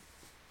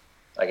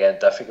 Again,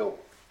 difficult.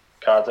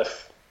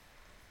 Cardiff,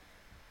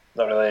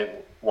 not really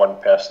one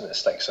person that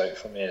sticks out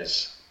for me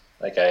is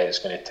a guy that's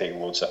going to take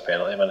loads of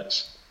penalty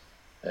minutes.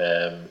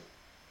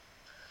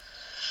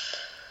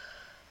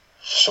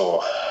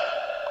 So,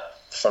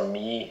 for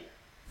me,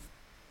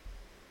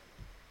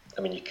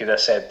 I mean, you could have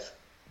said,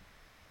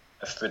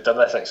 if we'd done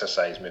this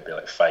exercise maybe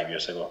like 5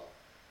 years ago,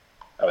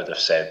 I would have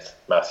said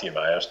Matthew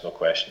Myers, no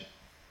question.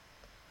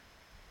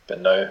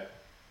 But now,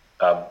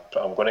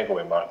 I'm going to go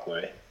with Mark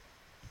Louis.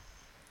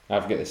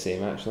 I've got the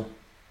same actually.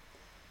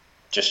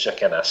 just your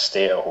kind of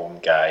stay-at-home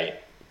guy.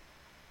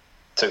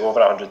 Took over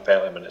 100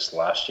 penalty minutes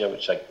last year,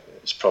 which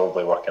is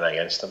probably working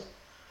against him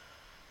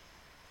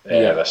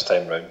this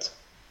time round.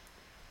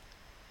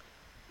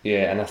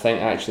 Yeah, and I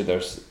think actually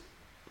there's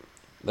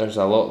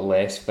a lot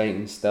less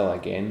fighting still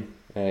again.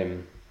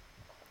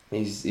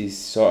 He's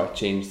sort of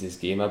changed his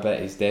game a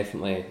bit. He's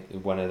definitely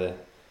one of the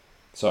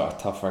sort of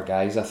tougher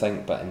guys, I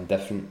think, but in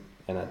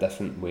a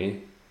different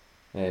way.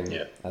 I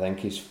think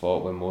he's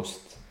fought with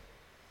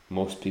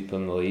most people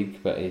in the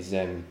league, but he's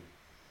a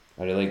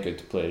really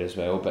good player as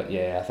well. But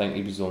yeah, I think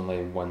he was the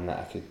only one that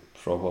I could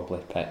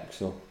probably pick,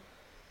 so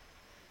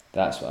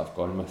that's what I've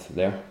gone with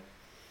there.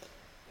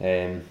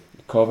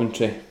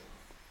 Coventry.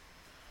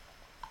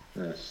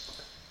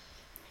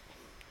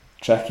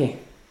 Tricky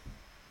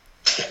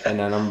in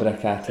a number of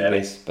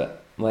categories,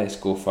 but let's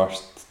go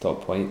first.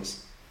 Top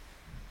points.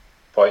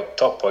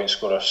 Top point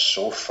scorer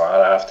so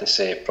far, I have to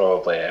say,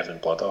 probably Evan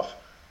Bloodoff.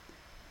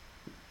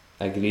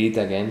 Agreed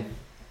again,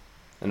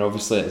 and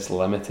obviously it's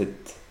limited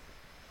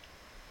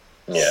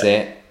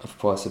set of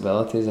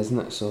possibilities, isn't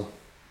it? So,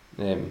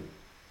 they've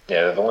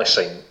only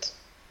signed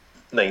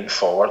 9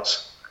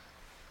 forwards.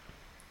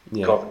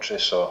 Coventry,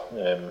 so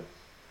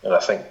and I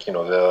think the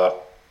other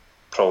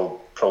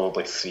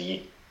probably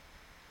 3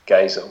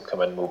 guys that will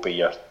come in will be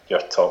your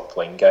top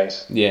line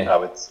guys. I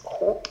would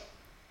hope.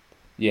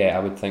 Yeah, I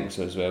would think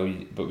so as well.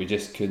 But we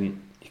just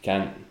couldn't. You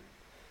can't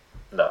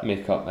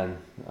make up an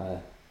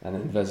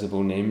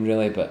invisible name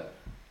really. But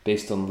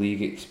based on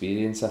league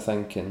experience, I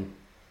think, and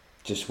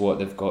just what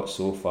they've got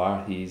so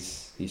far,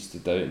 he's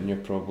stood out, and you're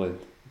probably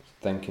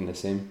thinking the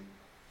same.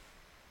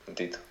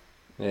 Indeed.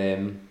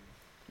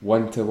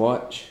 One to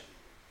watch.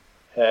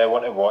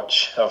 One to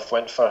watch. I've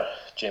went for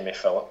Jamie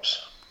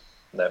Phillips,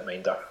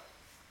 netminder.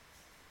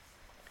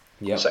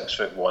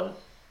 6'1".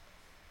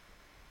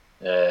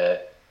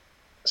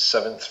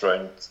 7th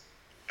round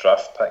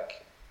draft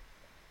pick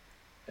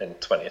in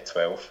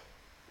 2012.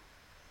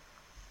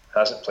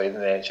 Hasn't played in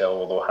the NHL,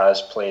 although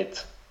has played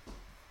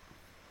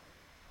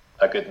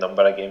a good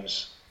number of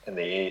games in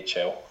the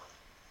AHL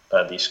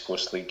and East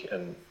Coast League,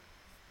 and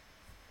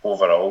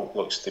overall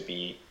looks to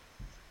be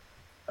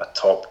a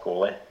top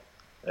goalie.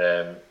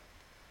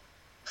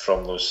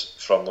 From those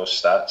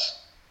stats,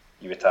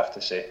 you would have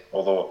to say.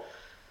 Although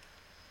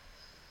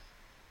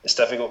it's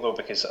difficult though,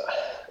 because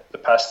the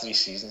past 3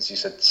 seasons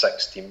he's had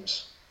 6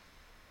 teams,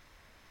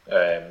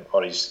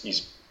 or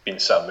he's been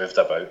sort of moved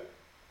about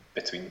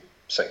between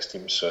 6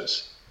 teams, so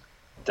it's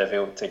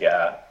difficult to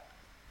get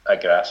a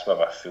grasp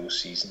of a full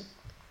season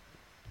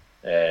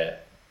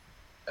at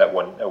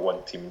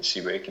one team and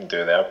see what he can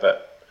do there.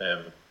 But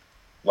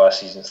last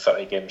season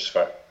 30 games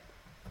for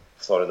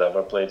Florida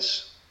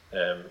Everblades,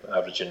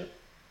 averaging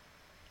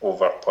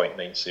over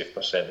 0.9 save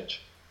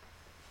percentage.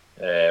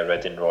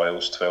 Reading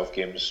Royals 12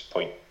 games,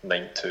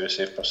 0.92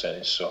 save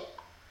percentage. So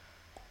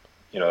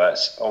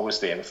that's always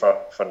the aim for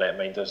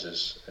netminders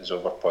is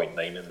over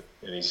 0.9,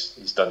 and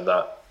he's done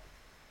that.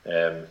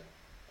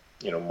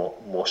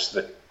 Most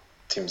of the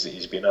teams that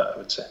he's been at, I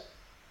would say.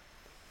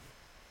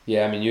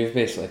 Yeah, I mean, you've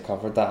basically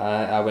covered that.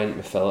 I went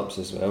with Phillips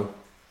as well.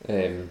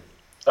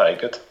 Alright,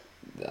 good.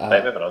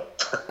 Moving on.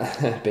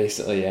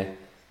 Basically, yeah.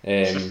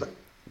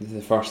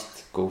 The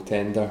first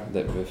goaltender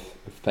that we've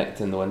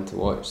picked in the one to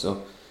watch,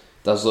 so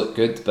does look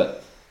good.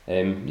 But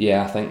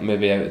I think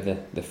maybe out of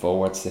the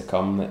forwards to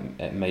come,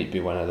 it might be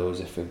one of those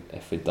if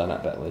we'd done it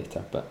a bit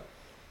later. But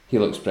he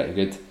looks pretty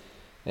good.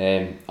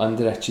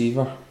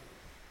 Underachiever.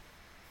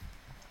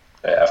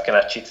 I've kind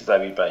of cheated a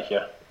wee bit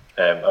here.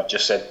 I've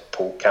just said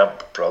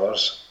Polkamp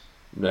brothers.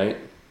 Right.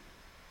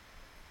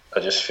 I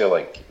just feel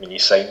like when you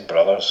sign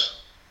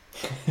brothers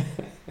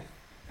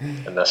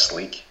in this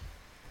league,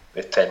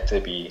 they tend to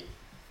be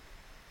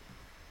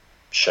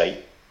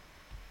shite.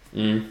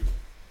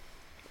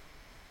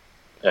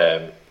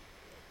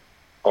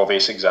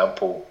 Obvious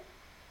example,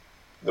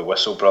 the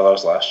Whistle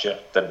brothers last year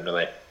didn't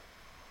really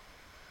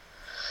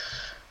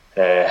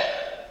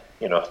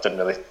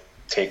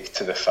take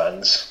to the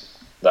fans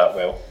that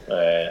well.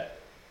 I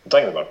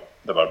don't think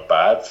they were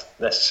bad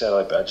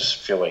necessarily, but I just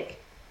feel like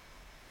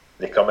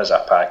they come as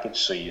a package,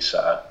 so you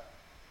sort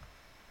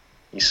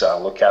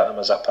of look at them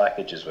as a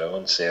package as well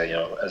and say,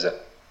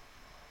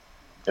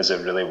 is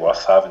it really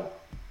worth having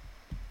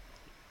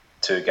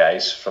 2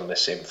 guys from the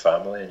same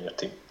family in your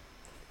team?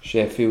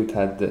 Sheffield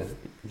had the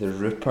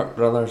Rupert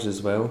brothers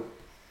as well.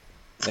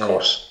 Of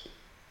course.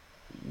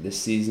 The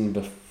season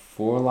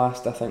before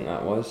last, I think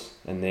that was,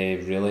 and they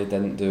really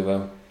didn't do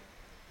well,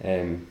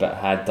 but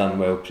had done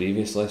well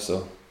previously,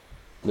 so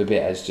maybe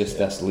it is just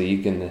this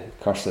league and the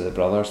curse of the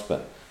brothers.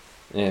 But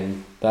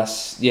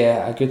that's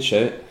a good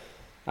shout.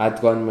 I'd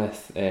gone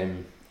with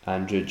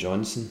Andrew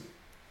Johnson.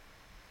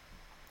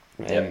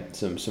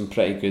 Some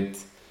pretty good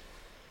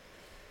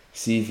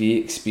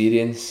CV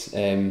experience,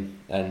 and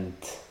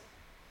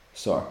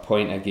sort of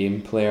point a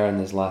game player in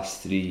his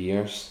last 3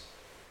 years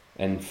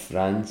in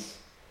France.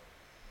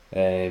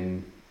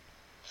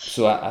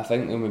 So I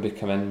think they'll maybe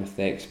come in with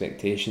the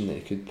expectation that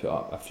he could put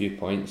up a few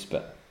points,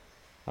 but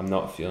I'm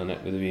not feeling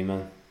it with the wee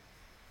man.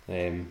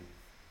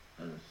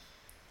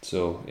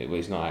 so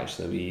he's not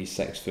actually wee, he's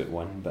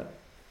 6'1", but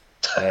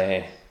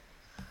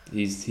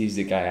he's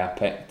the guy I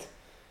picked.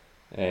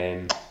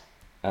 And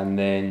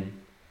then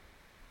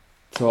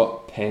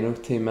top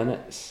penalty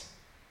minutes,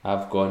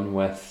 I've gone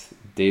with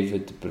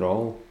David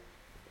Brawl.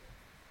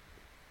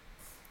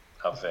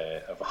 I've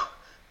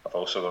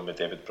also gone with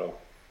David Brawl.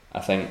 I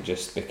think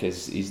just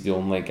because he's the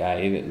only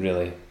guy that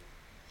really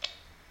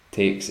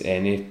takes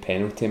any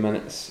penalty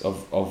minutes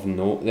of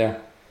note there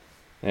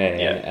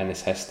in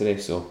his history,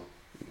 so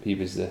he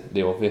was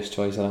the obvious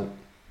choice, I think.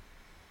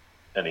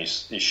 And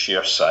his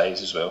sheer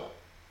size as well.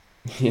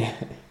 Yeah,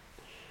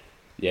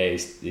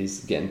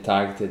 he's getting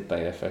targeted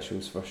by the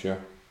officials for sure.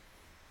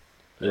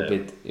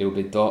 He'll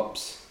be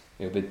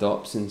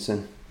Dobson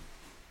soon.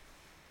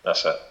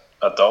 That's it.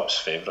 A Dobbs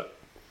favourite.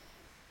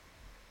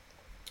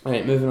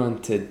 Right, moving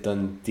on to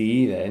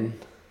Dundee then.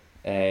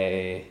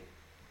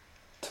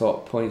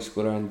 Top point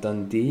scorer in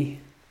Dundee.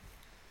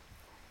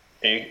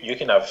 You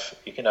can have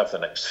the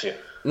next few.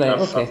 Right,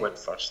 okay. I've went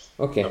first.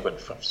 Okay. I went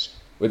first.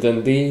 With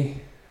Dundee,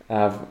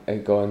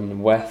 I've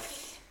gone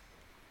with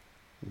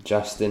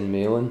Justin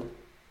Malin,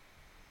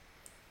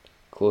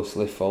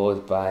 closely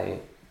followed by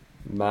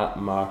Matt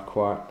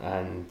Marquardt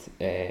and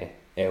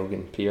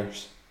Elgin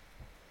Pearce.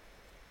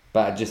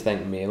 But I just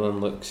think Malin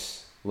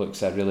looks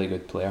a really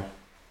good player.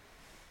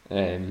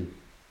 I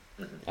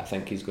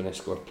think he's going to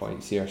score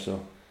points here,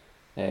 so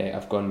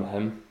I've gone with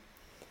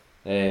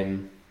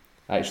him.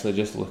 Actually,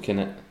 just looking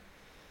at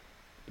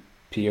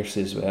Pearce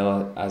as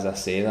well as I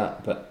say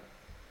that, but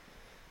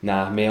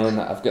Malin.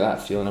 I've got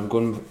that feeling. I'm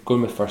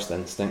going with first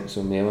instinct,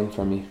 so Malin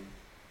for me.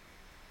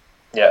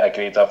 Yeah,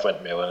 agreed. I've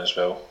went Malin as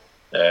well.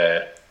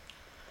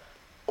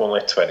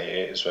 Only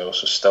 28 as well,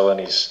 so still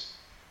in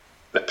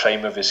the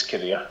prime of his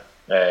career.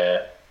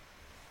 And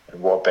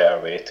what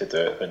better way to do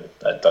it than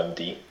at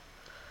Dundee?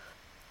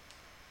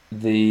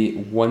 The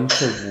one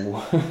to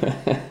well,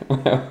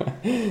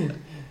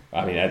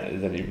 I mean, I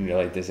didn't even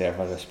really deserve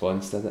a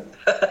response, did it?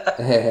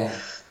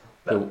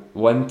 The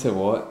one to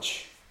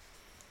watch,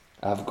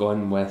 I've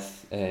gone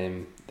with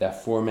the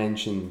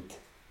aforementioned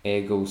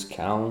Eagles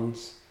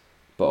Callums,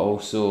 but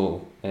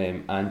also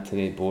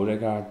Anthony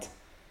Beauregard,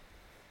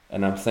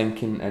 and I'm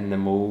thinking in the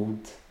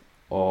mould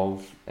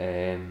of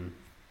Vinny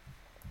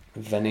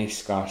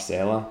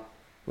Scarcella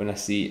when I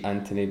see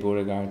Anthony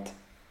Beauregard.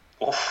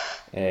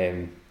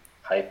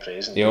 High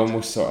praise. He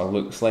almost sort of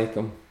looks like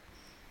him.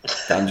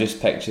 But I'm just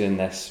picturing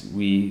this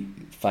wee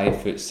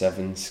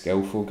 5'7"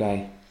 skillful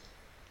guy,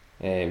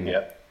 who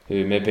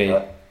maybe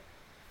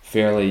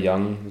fairly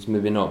young, has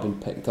maybe not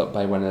been picked up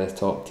by one of the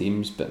top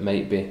teams, but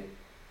might be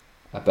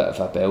a bit of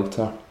a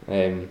belter.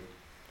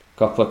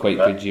 Couple of quite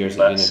good years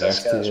at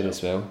university there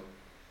as well.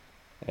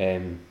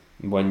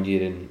 1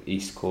 year in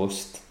East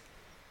Coast.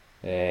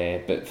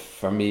 But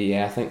for me,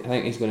 I think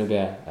he's going to be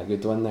a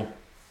good one there.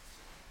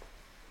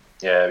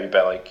 Yeah, a wee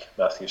bit like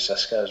Matthew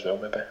Siska as well,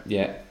 maybe.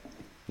 Yeah,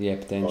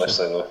 potentially.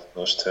 Obviously,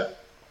 those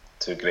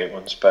two great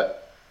ones.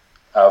 But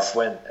I've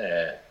went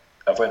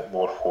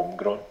more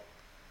homegrown,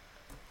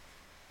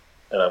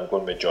 and I'm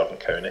going with Jordan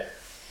Cowney.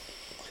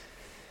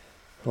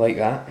 Like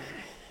that.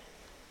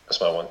 That's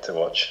my one to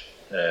watch.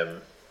 I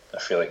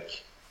feel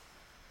like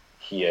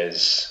he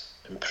is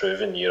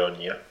improving year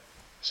on year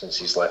since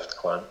he's left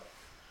Clan.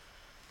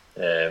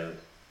 And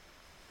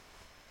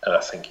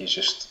I think he's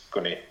just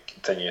going to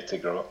continue to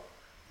grow.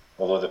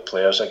 Although the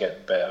players are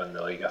getting better in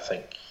the league, I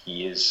think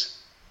he is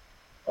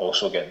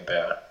also getting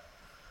better.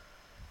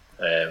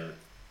 And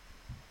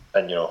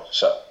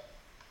so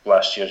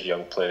last year's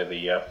Young Player of the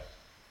Year.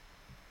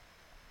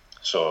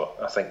 So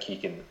I think he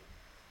can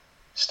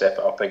step it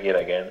up a gear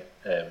again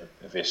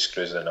if he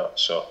screws the nut.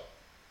 So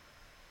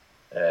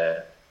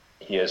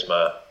he is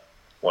my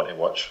one to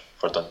watch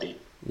for Dundee.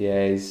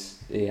 Yeah,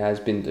 he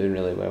has been doing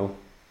really well.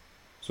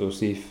 So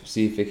see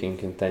if he can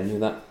continue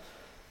that.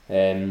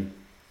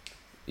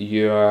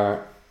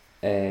 Your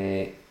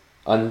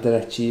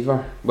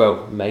underachiever,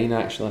 well, mine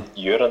actually.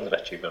 Your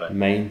underachiever, right?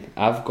 Mine.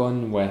 I've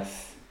gone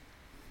with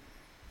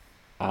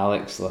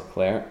Alex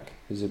Leclerc,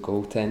 who's a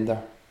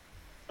goaltender.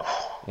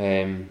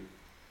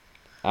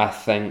 I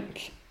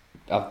think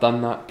I've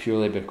done that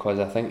purely because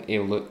I think he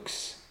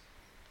looks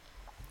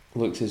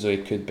as though he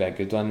could be a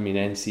good one. I mean,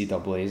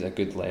 NCAA is a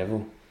good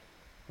level,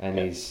 and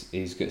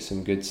he's got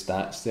some good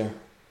stats there.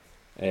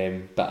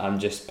 But I'm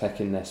just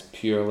picking this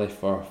purely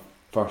for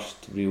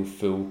first real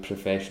full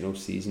professional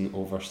season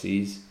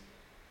overseas.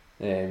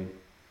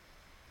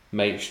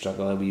 Might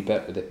struggle a wee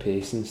bit with the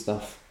pace and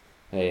stuff,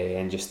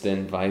 and just the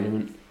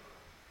environment.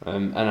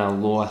 And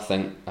although I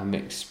think I'm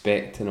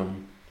expecting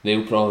him,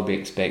 they'll probably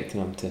be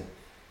expecting him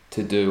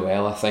to do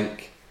well. I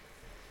think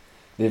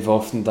they've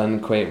often done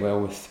quite well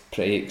with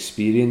pretty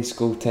experienced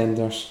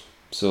goaltenders,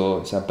 so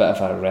it's a bit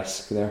of a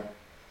risk there.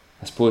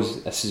 I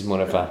suppose this is more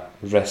of a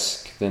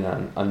risk than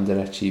an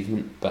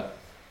underachievement, but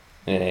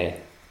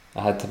I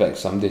had to pick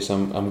somebody, so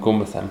I'm going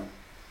with him.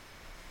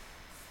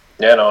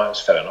 Yeah, no, that's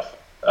fair enough.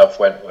 I've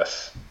went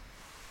with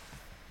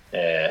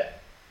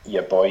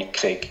your boy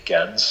Craig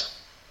Gans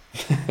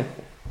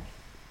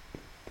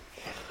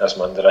as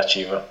my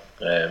underachiever.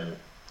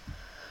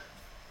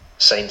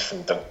 signed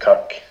from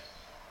Dunkirk,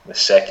 the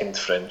second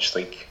French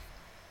league.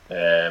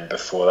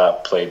 Before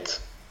that, played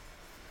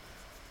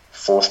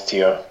fourth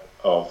tier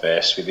of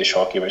Swedish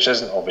hockey, which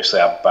isn't obviously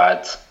a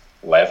bad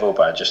level,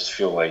 but I just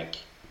feel like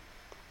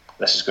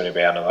this is going to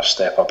be another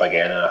step up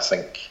again, and I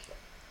think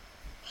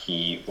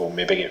he will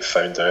maybe get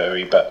found out a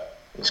wee bit.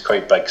 He's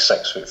quite big,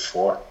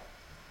 6'4",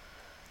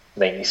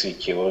 93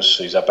 kilos,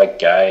 so he's a big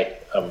guy.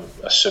 I'm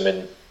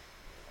assuming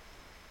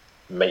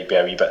might be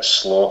a wee bit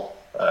slow.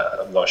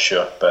 I'm not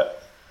sure,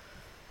 but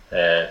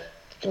you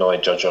can only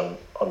judge on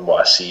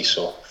what I see.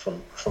 So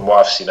from what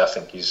I've seen, I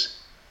think he's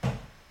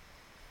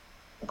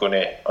going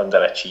to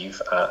underachieve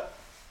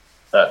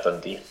at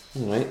Dundee.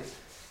 Right.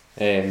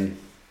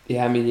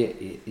 Yeah, I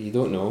mean, you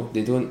don't know.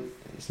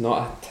 It's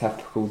not a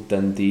typical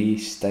Dundee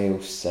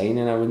style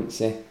signing, I wouldn't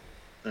say.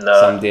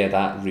 No. Somebody of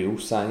that real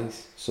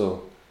size.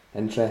 So,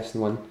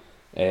 interesting one.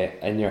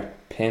 In your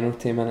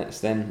penalty minutes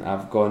then,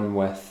 I've gone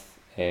with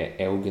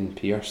Elgin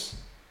Pierce.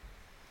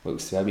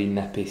 Looks to be a wee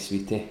nippy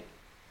sweetie.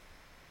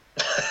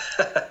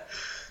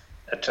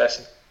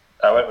 Interesting.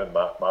 I went with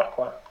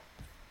Marquardt.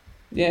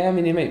 Yeah, I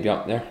mean, he might be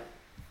up there.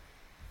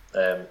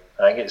 I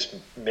think it's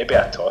maybe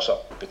a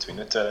toss-up between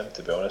the two of them,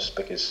 to be honest,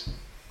 because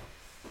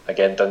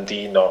again,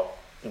 Dundee not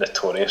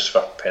notorious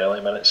for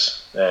penalty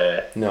minutes.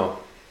 No.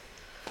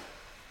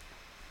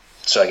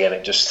 So again,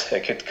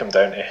 it could come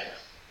down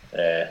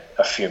to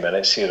a few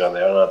minutes here or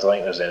there, and I don't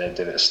think there's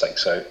anybody that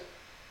sticks out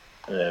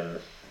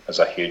as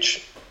a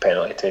huge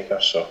penalty taker.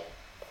 So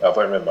I've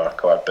went with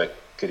Marquardt, but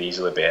could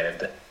easily be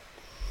anybody.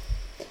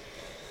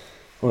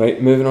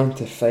 Right, moving on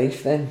to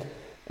Fife then.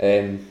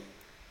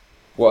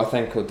 What I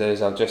think I'll do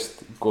is I'll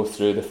just go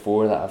through the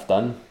 4 that I've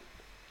done.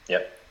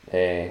 Yep.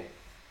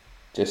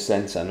 Just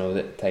since I know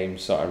that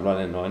time's sort of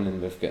running on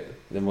and we've got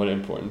the more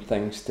important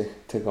things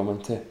to come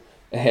into.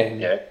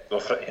 Yeah, go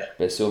for it, yeah.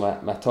 But so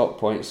my top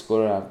point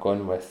scorer, I've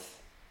gone with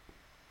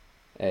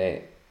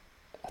a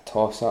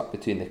toss-up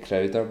between the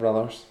Crowder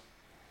brothers.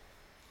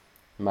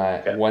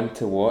 My one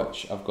to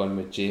watch, I've gone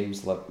with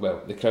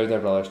the Crowder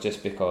brothers,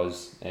 just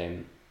because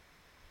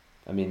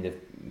I mean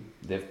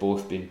they've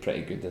both been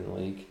pretty good in the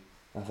league,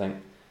 I think.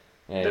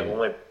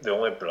 The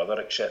only brother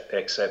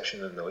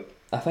exception in the league.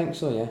 I think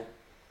so,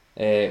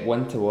 yeah.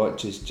 One to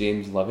watch is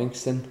James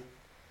Livingston,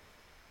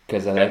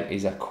 because I think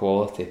he's a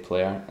quality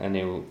player and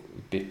he'll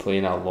be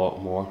playing a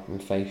lot more in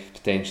Fife,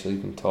 potentially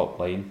even top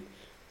line,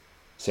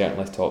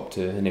 certainly top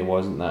 2, and he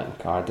wasn't that in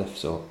Cardiff,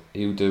 so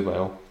he'll do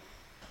well.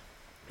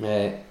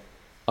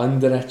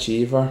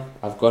 Underachiever,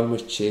 I've gone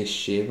with Chase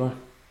Shaver,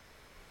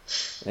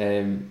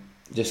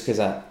 just because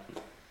I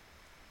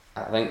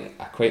think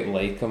I quite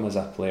like him as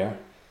a player,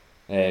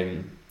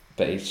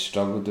 but he's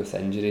struggled with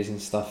injuries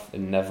and stuff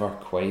and never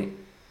quite,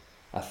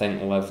 I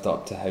think, lived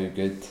up to how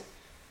good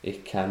he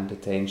can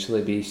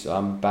potentially be, so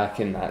I'm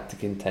backing that to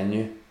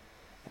continue.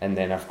 And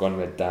then I've gone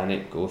with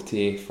Danik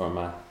Gauthier for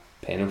my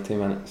penalty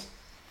minutes.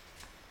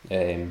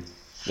 They've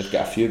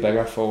got a few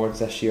bigger forwards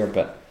this year,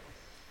 but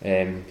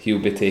he'll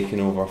be taking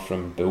over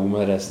from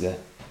Bulmer as the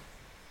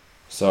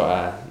sort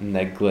of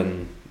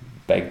niggling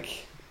big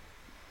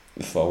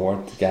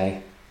forward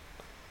guy.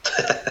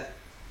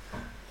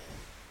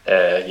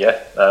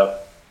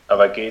 I've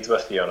agreed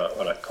with you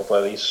on a couple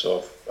of these.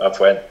 So I've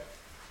went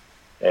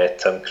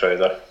Tim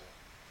Crowder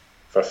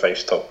for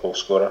Fife's top goal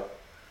scorer.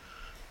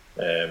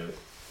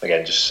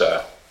 Again, just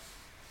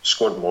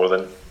scored more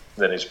than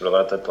his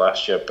brother did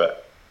last year,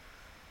 but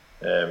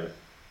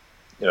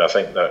I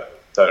think that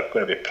they're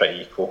going to be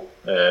pretty equal.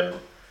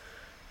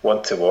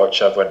 One to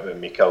watch, I've went with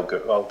Mikael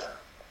Gutwald.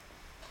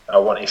 I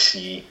want to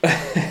see.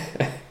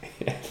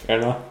 Yeah, fair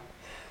enough.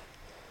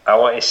 I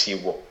want to see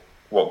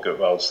what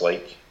Gutwald's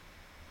like,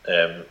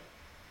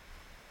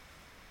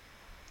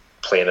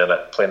 playing in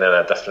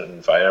a different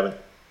environment.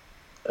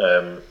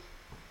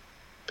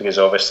 Because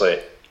obviously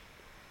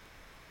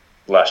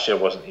last year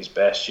wasn't his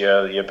best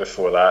year. The year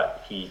before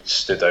that, he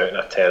stood out in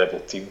a terrible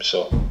team.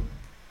 So,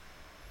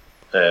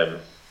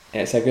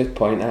 it's a good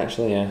point,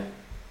 actually.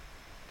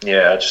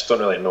 Yeah, I just don't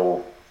really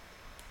know.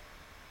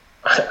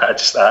 I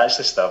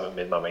actually still haven't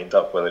made my mind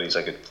up whether he's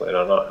a good player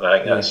or not, and I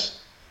think that's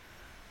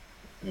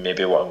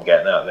maybe what I'm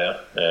getting at there.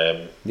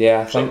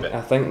 I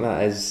think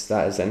that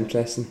is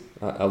interesting.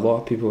 A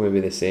lot of people may be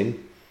the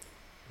same.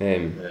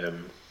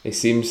 He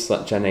seems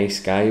such a nice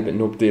guy, but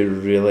nobody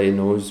really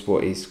knows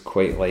what he's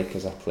quite like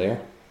as a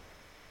player.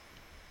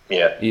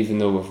 Yeah. Even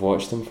though we've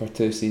watched him for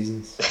 2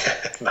 seasons.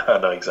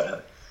 No, exactly.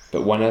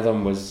 But one of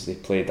them was he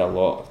played a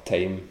lot of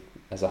time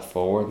as a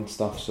forward and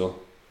stuff, so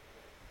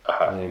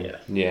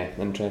yeah,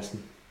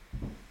 interesting.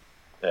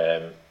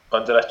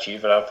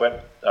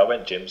 Underachiever, I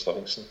went James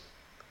Livingston.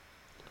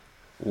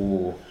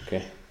 Oh,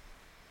 okay.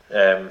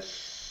 I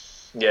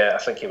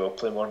think he will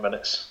play more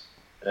minutes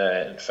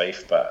in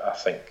Fife, but I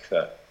think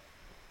that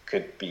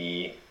could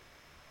be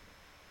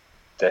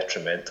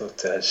detrimental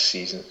to his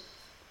season.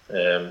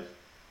 Don't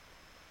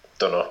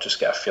know, just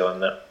get a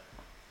feeling there.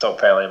 Top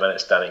penalty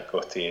minutes, Danik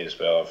Gauthier as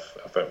well.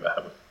 I've went with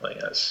him. Like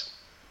that's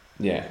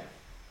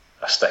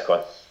a stick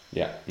on.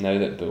 Yeah, now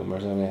that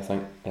Bulmer's away, I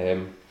think.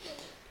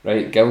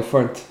 Right,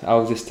 Guildford.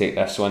 I'll just take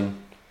this one,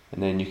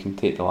 and then you can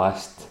take the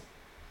last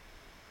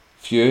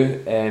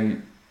few.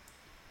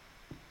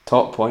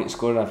 Top point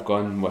scorer, I've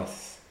gone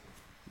with.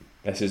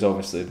 This is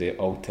obviously the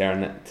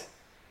alternate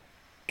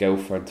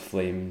Guildford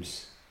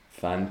Flames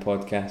fan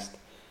podcast.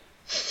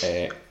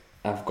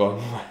 I've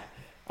gone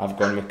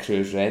with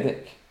Cruz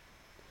Reddick,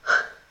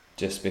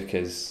 just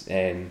because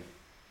I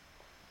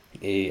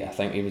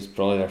think he was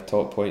probably their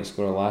top point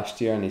scorer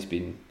last year, and he's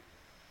been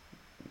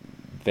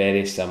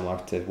very similar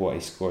to what he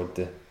scored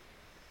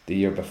the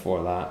year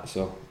before that.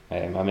 So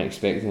I'm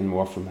expecting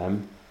more from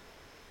him.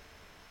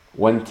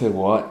 One to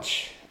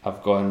watch,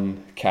 I've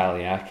gone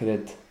Cali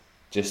Akarid,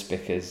 just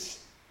because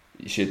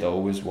you should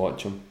always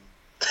watch him.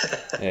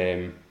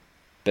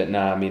 But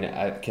nah, I mean,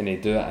 can he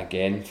do it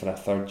again for a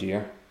third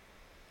year?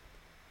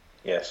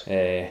 Yes.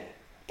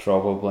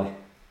 Probably.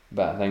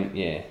 But I think,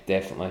 yeah,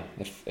 definitely.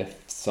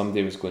 If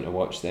somebody was going to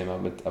watch them, I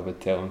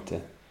would tell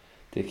them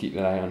to keep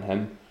their eye on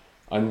him.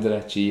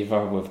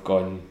 Underachiever, we've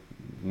gone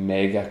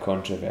mega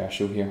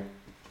controversial here.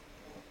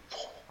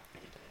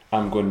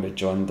 I'm going with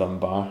John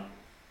Dunbar.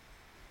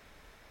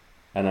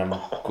 And I'm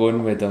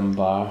going with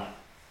Dunbar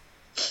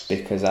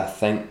because I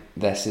think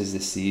this is the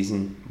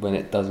season when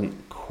it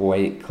doesn't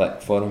quite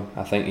click for him.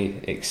 I think he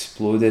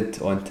exploded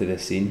onto the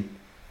scene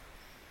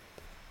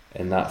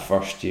in that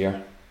first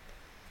year.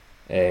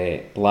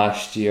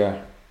 Last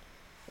year,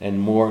 in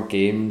more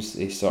games,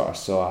 he sort of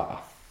saw a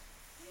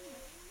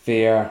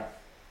fair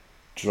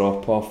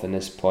drop off in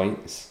his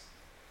points,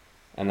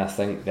 and I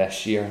think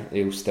this year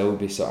he'll still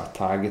be sort of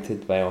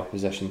targeted by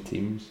opposition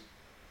teams,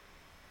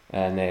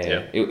 and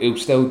he'll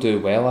still do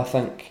well, I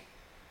think,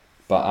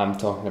 but I'm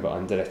talking about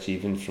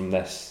underachieving from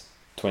this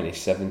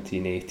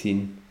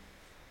 2017-18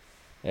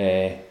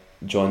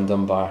 John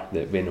Dunbar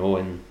that we know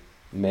and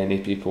many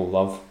people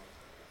love.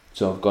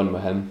 So I've gone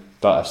with him,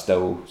 but I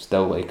still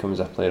like him as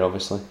a player,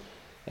 obviously.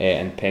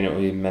 And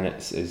penalty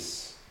minutes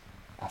is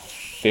a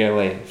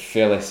fairly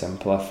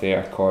simple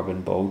affair.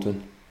 Corbin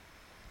Baldwin.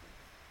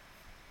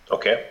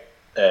 Okay.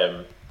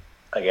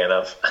 Again,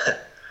 I've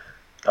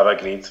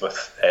agreed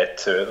with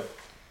two of them,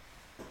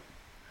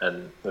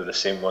 and they're the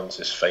same ones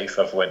as Fife.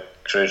 I've went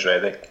Cruz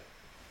Reddick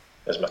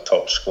as my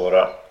top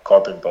scorer.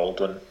 Corbin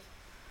Baldwin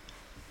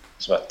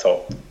is my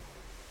top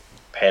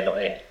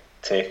penalty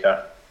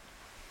taker.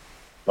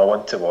 My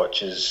one to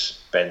watch is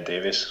Ben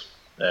Davies.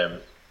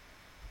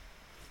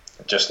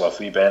 Just love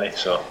wee Benny.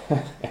 So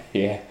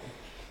yeah,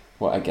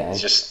 what a guy! I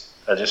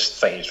just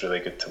think he's really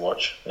good to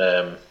watch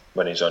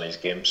when he's on his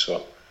game.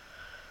 So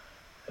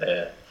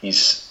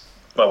he's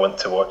my one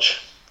to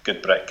watch.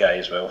 Good Brit guy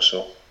as well.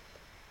 So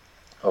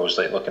I always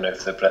like looking out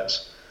for the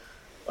Brits.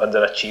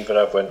 Underachiever,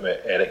 I've went with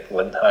Eric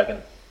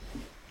Lindhagen.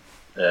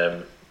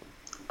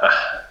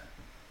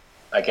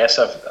 I guess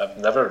I've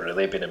never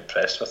really been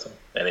impressed with him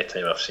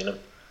anytime I've seen him.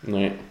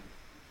 Right.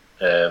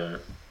 I'm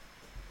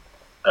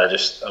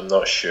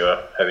not sure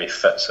how he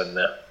fits in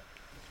there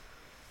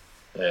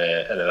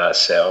into that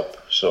setup.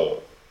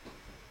 So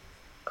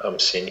I'm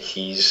saying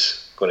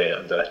he's going to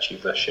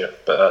underachieve this year.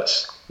 But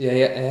that's yeah,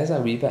 it is a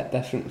wee bit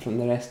different from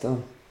the rest of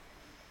them.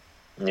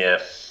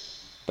 Yeah.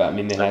 But I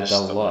mean, they had a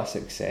lot of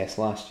success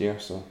last year,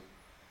 so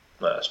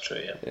that's true.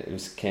 Yeah. It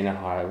was kind of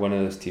hard. One of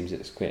those teams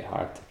it's quite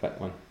hard to pick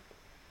one.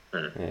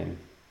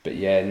 But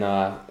yeah,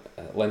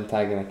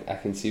 Lindhagen, I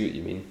can see what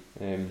you mean.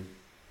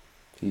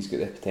 He's got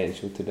the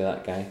potential to be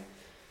that guy.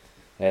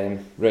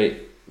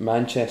 Right,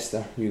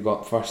 Manchester, you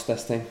got first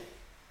this time.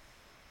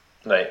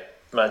 Right,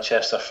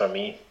 Manchester for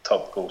me,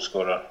 top point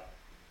scorer,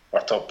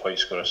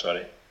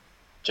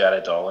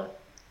 Jared Allen.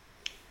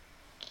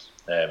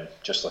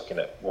 Just looking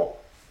at what,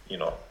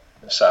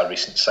 it's a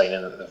recent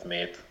signing that they've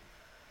made.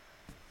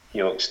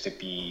 He looks to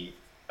be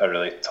a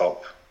really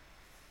top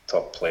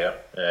player.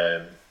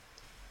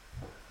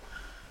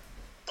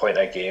 Point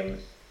a game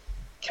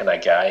kind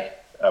of guy,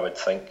 I would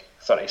think.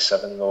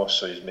 37 though,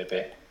 so he's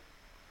maybe,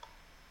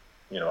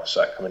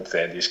 sort of coming to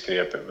the end of his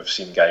career, but we've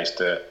seen guys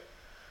do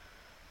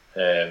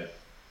it.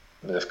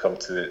 They've come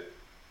to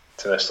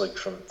this league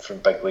from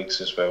big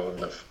leagues as well, and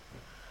they've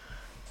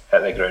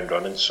hit the ground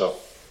running, so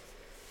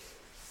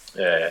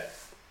I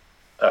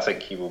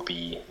think he will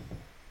be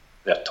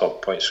their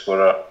top point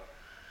scorer.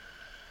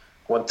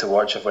 One to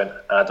watch, I've went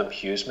Adam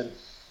Hughesman.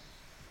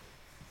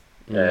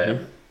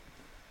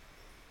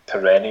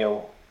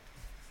 Perennial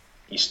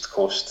East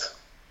Coast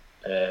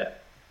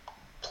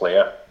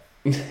player.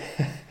 A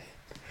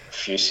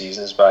few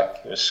seasons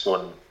back, he was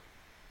scoring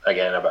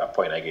again about a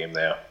point a game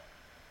there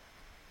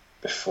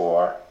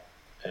before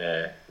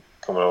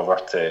coming over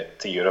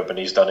to Europe, and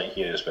he's done it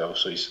here as well.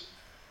 So he's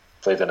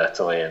played in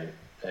Italy and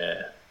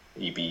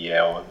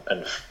EBL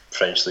and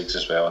French leagues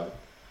as well,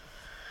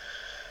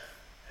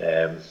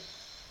 and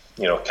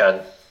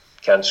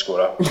can score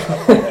a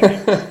point a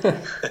game.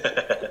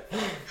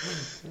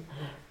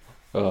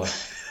 Oh,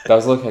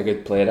 does look a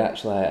good player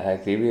actually. I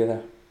agree with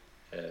you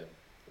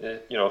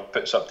there.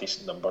 Puts up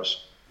decent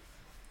numbers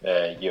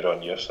year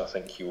on year, so I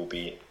think he will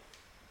be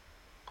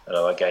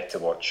another guy to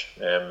watch.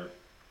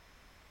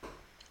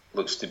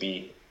 Looks to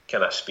be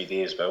kind of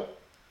speedy as well.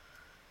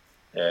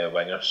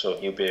 winger, so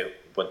he'll be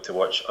one to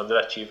watch.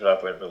 Underachiever,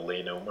 I've went with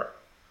Lane Elmer,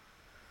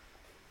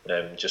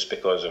 just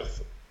because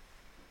of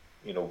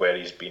where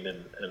he's been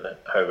and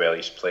how well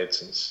he's played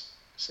since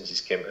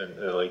he's came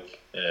into the league.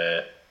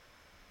 I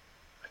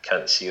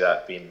can't see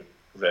that being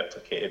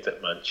replicated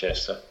at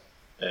Manchester.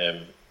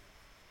 The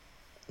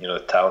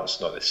talent's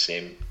not the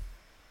same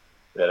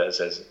there as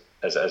it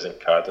is in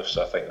Cardiff,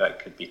 so I think that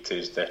could be to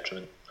his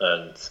detriment.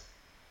 And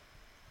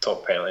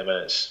top penalty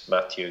minutes,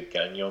 Mathieu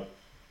Gagnon.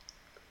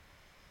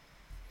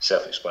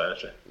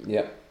 Self-explanatory.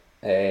 Yep.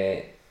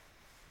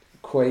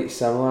 Quite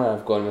similar.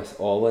 I've gone with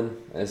Olin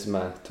as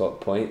my top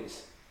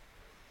points.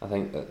 I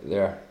think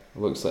that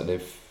looks like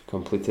they've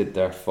completed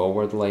their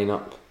forward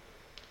lineup.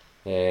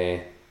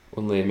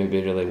 Only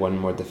maybe really one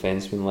more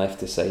defenceman left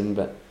to sign,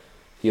 but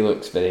he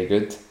looks very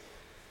good.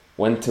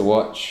 One to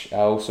watch.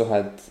 I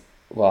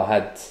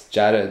had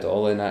Jared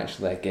Olin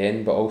actually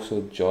again, but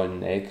also John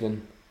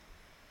Negrin.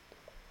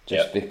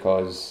 Just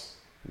because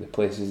the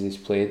places he's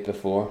played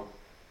before.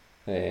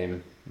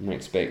 I'm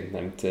expecting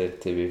him to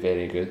be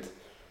very good.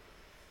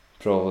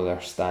 Probably their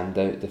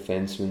standout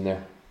defenceman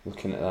there,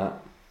 looking at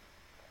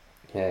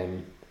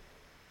that.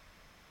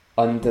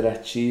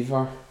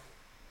 Underachiever,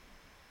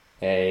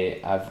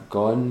 I've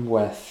gone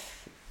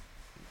with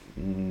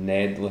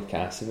Ned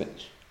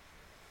Lukasevic.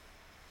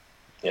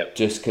 Yep.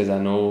 Just because I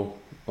know,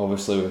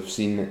 obviously we've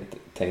seen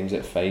at times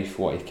at Fife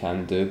what he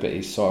can do, but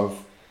he's sort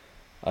of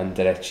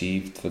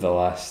underachieved for the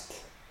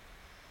last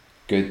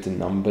good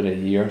number of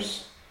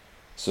years.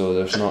 So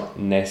there's not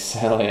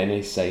necessarily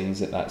any signs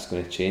that that's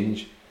going to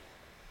change.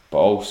 But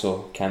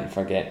also, can't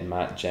forget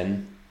Matt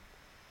Ginn,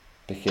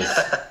 because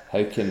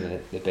how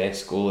can the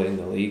best goalie in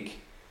the league,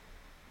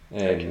 how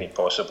can he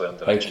possibly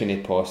underachieve? How can he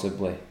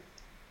possibly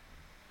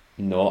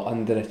not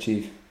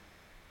underachieve?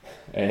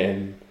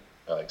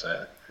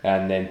 Exactly.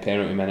 And then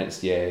penalty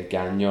minutes,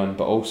 Gagnon,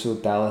 but also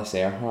Dallas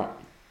Earhart.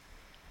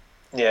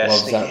 Yeah,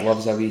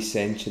 loves a wee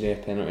century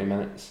of penalty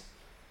minutes.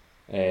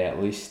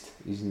 At least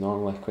he's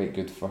normally quite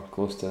good for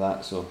close to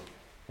that, so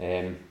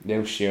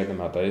they'll share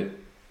them about.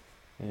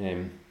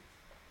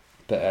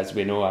 But as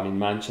we know, I mean,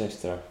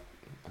 Manchester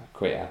are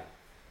quite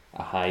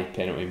a high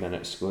penalty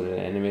minute scorer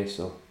anyway,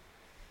 so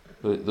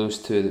those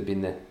two have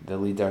been the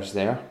leaders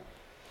there.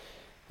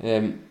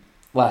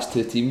 Last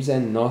two teams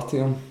then,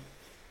 Nottingham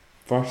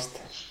first.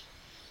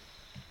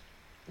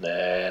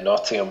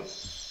 Nottingham,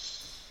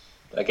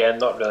 again,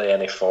 not really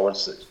any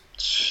forwards that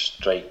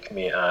strike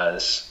me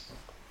as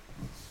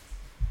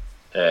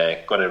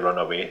going to run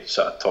away,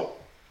 sort of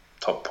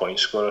top point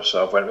scorer,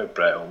 so I've went with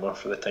Brett Ulmer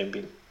for the time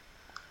being.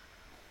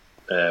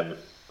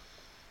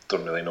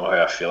 Don't really know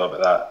how I feel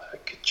about that.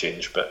 It could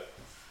change, but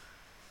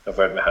I've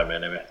went with him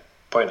anyway.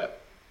 Point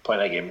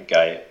a game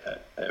guy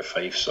at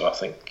Fife, so I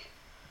think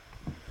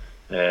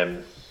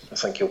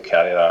he'll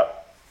carry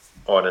that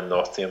on in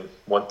Nottingham.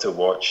 One to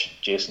watch,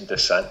 Jason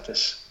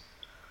DeSantis,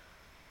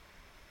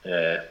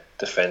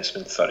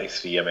 defenseman,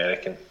 33,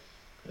 American.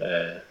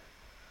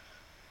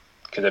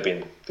 Could have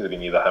been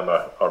either him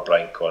or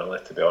Brian Connolly,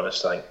 to be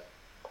honest. I think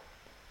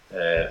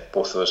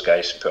both of those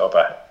guys put up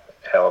a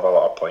hell of a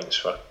lot of points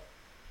for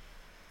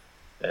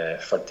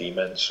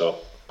D-men, so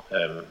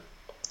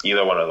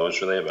either one of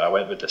those really, but I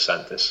went with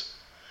DeSantis.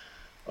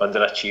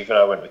 Underachiever,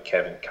 I went with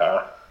Kevin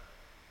Carr,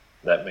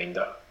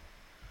 netminder.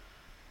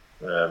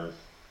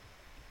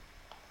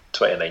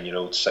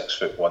 29-year-old,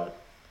 6'1".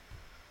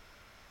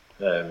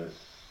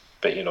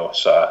 But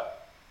sort of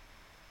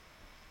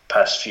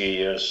past few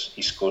years,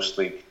 East Coast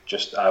League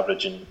just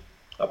averaging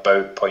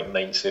about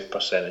 0.9 save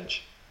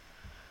percentage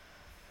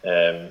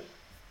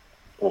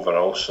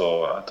overall,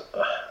 so I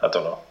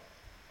don't know.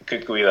 It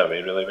could go either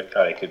way really with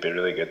Carr. He could be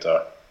really good,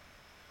 or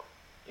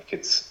he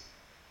could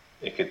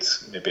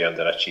maybe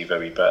underachieve a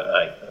wee bit.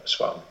 I think that's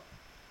what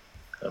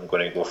I'm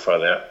going to go for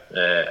there.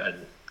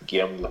 And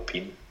Guillaume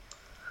Lepine,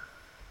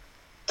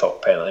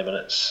 top penalty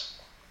minutes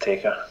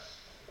taker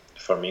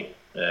for me.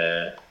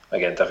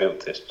 Again, difficult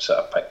to sort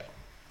of pick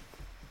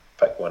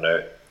one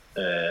out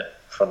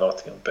for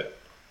Nottingham, but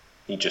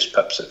he just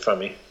pips it for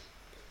me.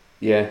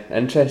 Yeah,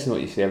 interesting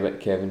what you say about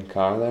Kevin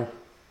Carr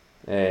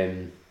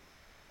there.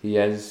 He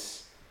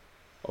is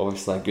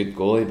obviously a good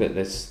goalie, but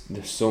there's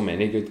so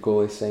many good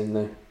goalies signed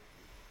now.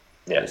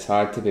 Yeah, it's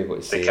hard to be able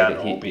to say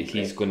that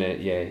he's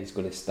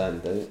gonna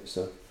stand out.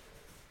 So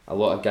a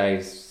lot of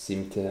guys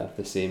seem to have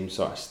the same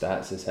sort of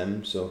stats as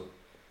him. So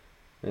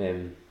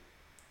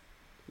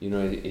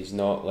he's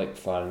not like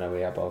far and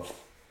away above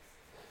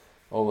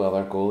all the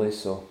other goalies.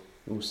 So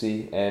we'll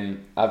see.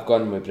 I've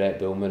gone with Brett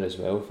Bulmer as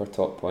well for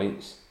top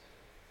points.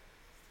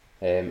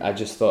 I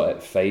just thought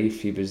at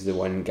Fife he was the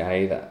one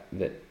guy that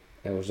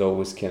I was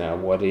always kind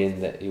of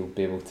worrying that he'll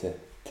be able to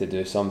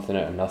do something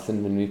out of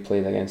nothing when we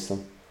played against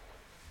him.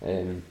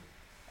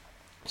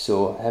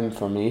 So him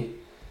for me.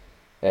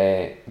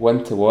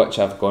 One to watch,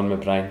 I've gone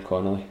with Brian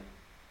Connolly.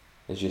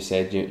 As you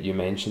said, you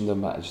mentioned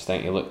him, but I just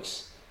think he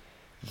looks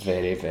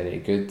very, very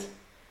good.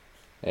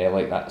 I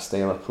like that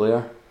style of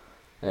player.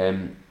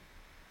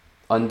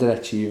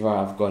 Underachiever,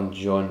 I've gone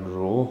John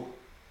Rowe,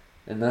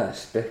 and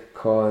that's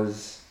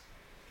because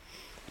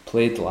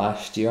played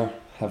last year,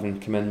 having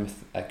come in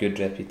with a good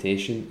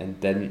reputation and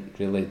didn't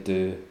really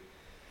do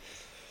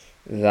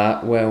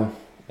that well.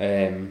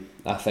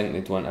 I think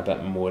they'd want a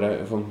bit more out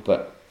of him,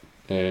 but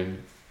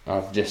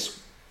I've just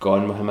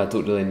gone with him. I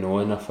don't really know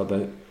enough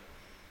about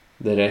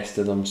the rest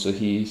of them, so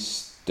he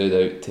stood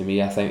out to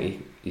me. I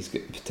think he's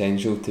got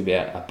potential to be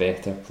a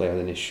better player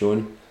than he's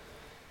shown.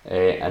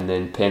 And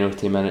then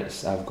penalty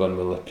minutes, I've gone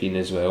with Lapine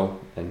as well,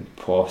 and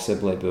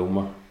possibly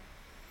Bulmer.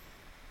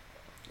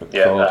 Probably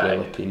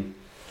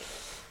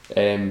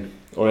Lapine.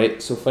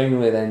 Alright, so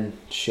finally then,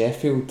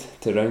 Sheffield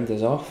to round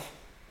us off.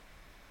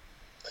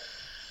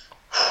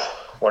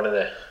 One of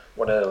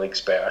the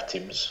league's better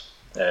teams,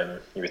 you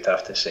would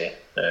have to say.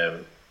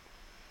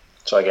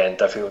 So again,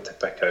 difficult to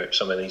pick out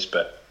some of these,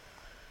 but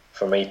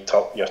for me,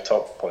 your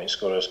top point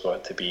scorer has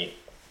got to be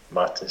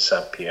Martin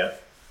St-Pierre.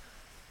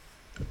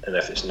 And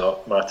if it's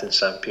not Martin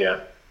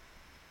St-Pierre,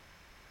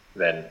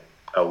 then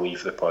I'll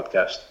leave the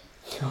podcast.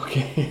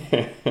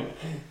 Okay.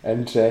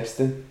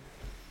 Interesting.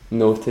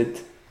 Noted.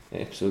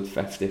 Episode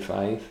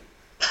 55.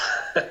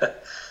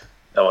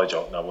 I'm only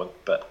joking, I won't,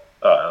 but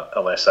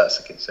unless that's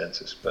the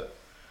consensus. But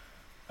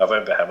I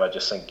went with him. I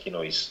just think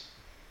his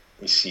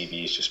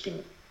CV has just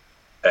been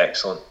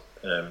excellent.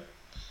 And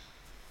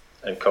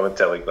coming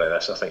to a league like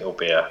this, I think it'll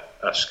be a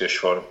scoosh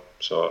for him.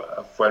 So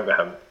I've went with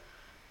him.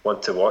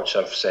 One to watch,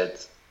 I've said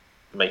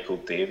Michael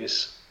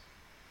Davies,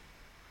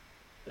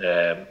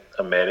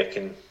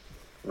 American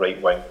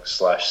right wing /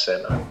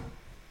 centre.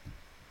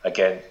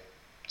 Again,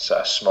 it's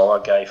a smaller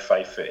guy,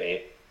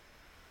 5'8",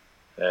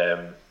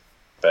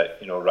 but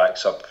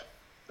racks up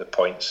the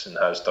points and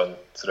has done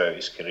throughout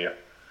his career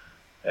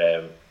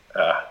at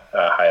a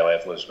high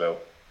level as well.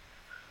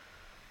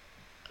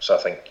 So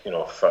I think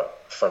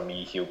for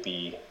me he'll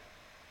be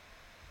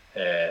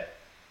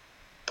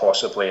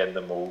possibly in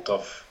the mould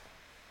of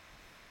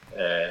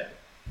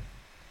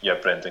your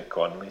Brendan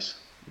Connolly's.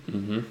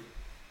 Mm-hmm.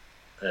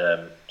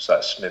 So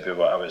that's maybe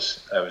what I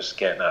was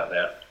getting at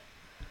there.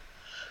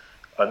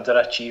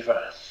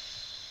 Underachiever.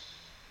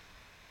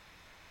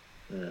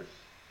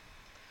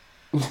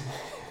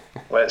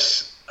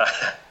 Let's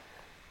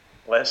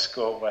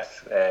go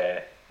with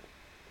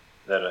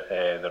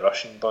the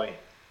Russian boy,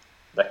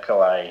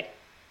 Nikolai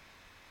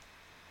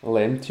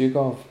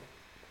Lemtyugov.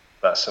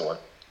 That's the one.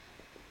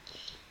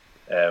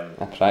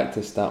 I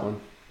practiced that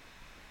one.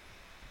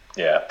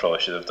 Yeah, I probably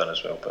should have done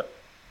as well, but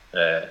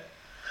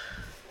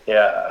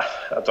yeah,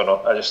 I don't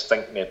know. I just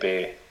think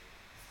maybe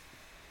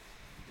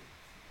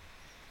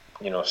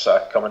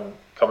sort of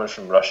coming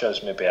from Russia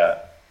is maybe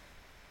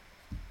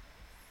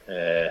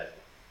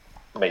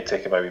might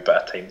take him a wee bit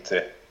of time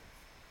to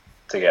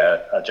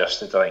get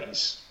adjusted. I think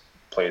he's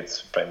played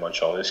pretty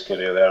much all his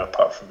career there,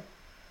 apart from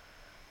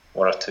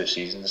 1 or 2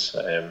 seasons.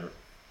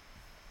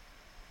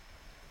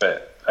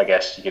 But I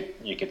guess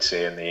you could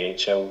say in the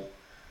AHL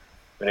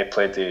when he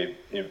played,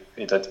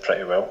 he did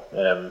pretty well.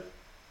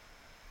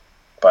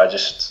 But I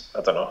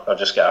don't know. I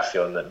just get a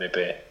feeling that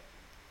maybe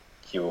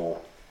he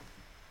will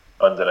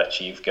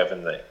underachieve,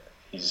 given that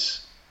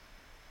he's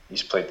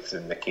played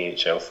in the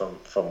KHL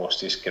for most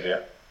of his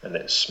career, and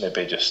it's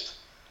maybe just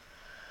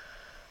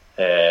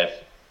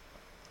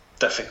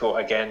difficult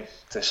again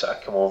to sort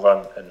of come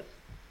over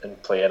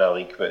and play in a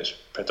league that's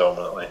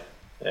predominantly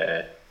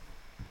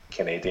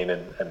Canadian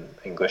and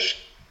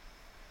English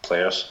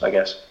players, I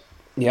guess.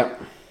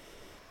 Yep.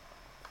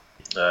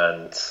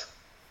 And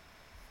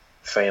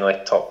finally,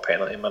 top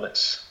penalty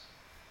minutes.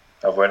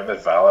 I've went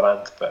with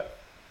Valorant, but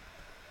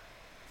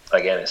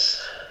again,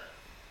 it's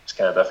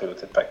kind of difficult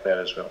to pick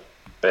there as well.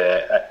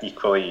 But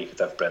equally, you could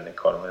have Brendan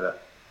Connolly there.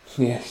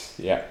 Yes,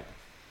 yeah.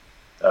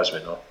 As we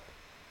know.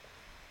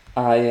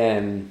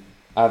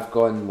 I've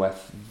gone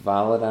with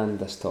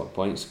Valorant as top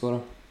point scorer.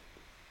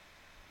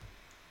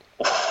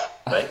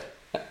 Right.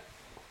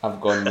 I've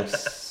gone with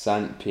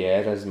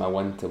St-Pierre as my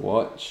one to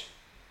watch.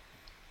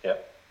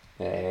 Yep.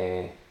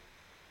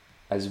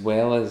 As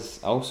well as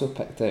I also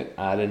picked out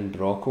Aaron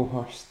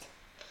Brocklehurst.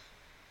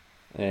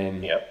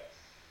 Yep.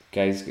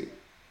 Guy's got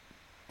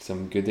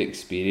some good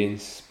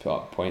experience, put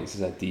up points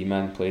as a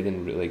D-man, played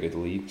in really good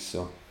leagues,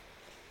 so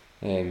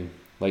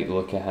like the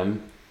look at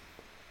him.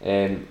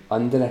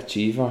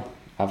 Underachiever,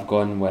 I've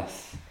gone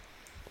with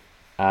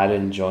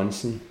Aaron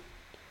Johnson,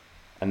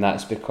 and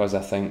that's because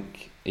I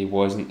think he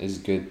wasn't as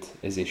good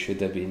as he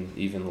should have been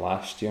even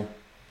last year.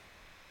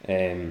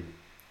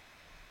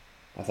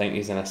 I think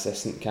he's an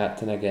assistant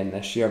captain again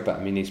this year, but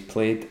I mean he's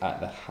played at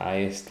the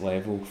highest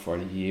level for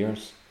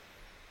years.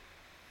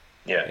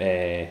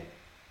 Yeah.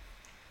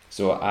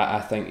 So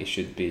I think they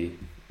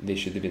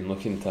should have been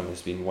looking to him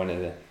as being one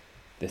of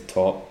the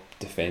top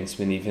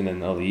defencemen even in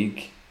the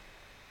league,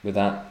 with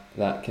that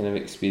kind of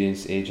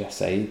experience, age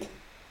aside.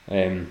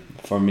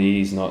 For me,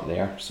 he's not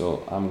there,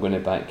 so I'm going to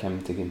back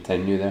him to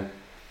continue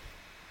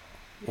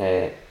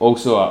there.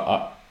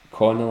 Also,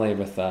 Connolly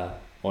with a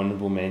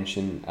honourable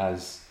mention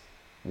as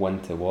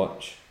one to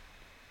watch,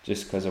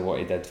 just because of what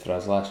he did for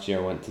us last year.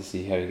 I want to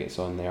see how he gets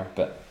on there,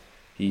 but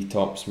he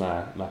tops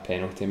my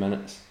penalty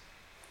minutes,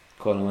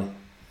 Connolly.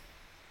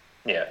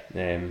 Yeah.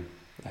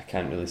 I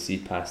can't really see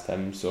past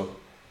him, so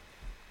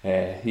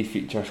he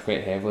features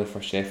quite heavily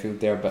for Sheffield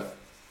there. But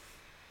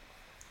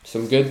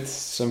some good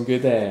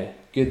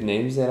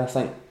names there, I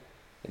think.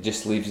 It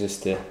just leaves us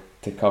to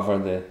cover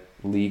the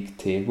league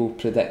table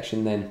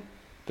prediction then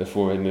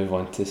before we move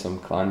on to some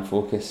clan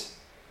focus.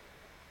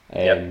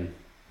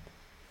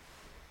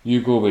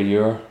 You go with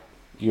your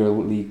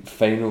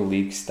final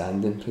league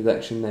standing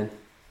prediction then,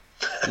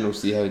 and we'll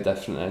see how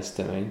different it is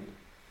to mine.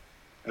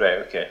 Right,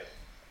 okay.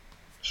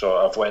 So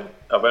I went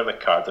with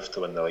Cardiff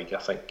to win the league, I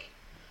think.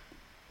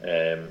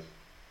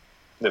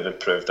 They've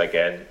improved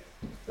again.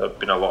 There's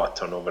been a lot of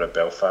turnover at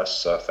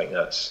Belfast, so I think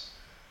that's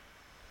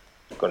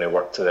going to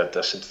work to their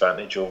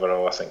disadvantage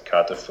overall. I think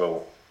Cardiff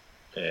will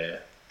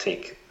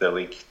take the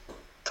league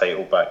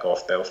title back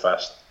off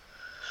Belfast.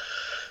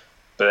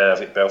 But then I've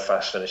got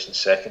Belfast finishing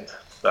second.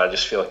 I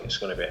just feel like it's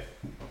going to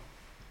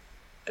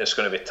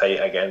be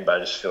tight again, but I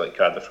just feel like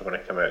Cardiff are going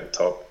to come out on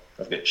top.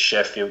 I've got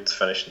Sheffield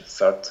finishing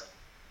third.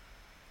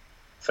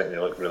 I think they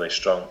look really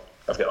strong.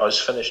 I've got us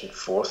finishing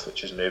fourth,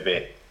 which is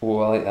maybe...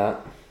 Oh, I like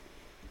that.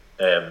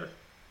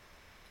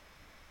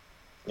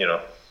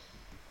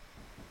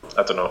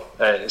 I don't know.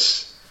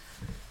 It's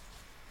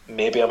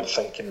maybe I'm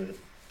thinking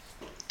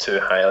too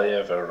highly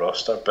of our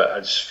roster, but I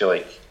just feel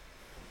like...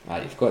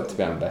 You've got to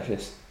be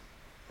ambitious.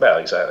 Well,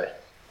 exactly.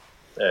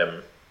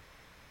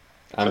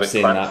 I'm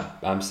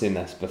saying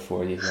this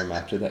before you hear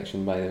my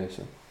prediction, by the way.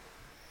 So.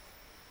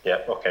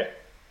 Yeah, okay.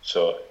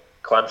 So,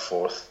 Clan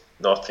 4th,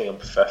 Nottingham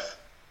 5th,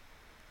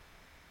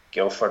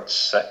 Guildford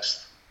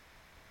 6th,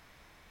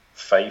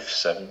 Fife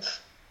 7th,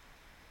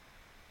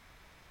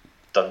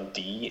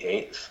 Dundee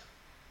 8th,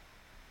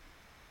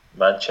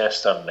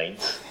 Manchester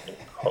 9th, and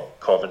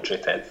Coventry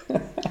 10th.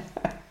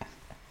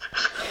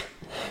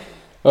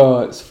 Oh,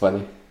 it's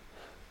funny.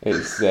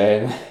 It's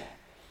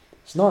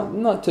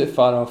not too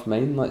far off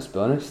mine, let's be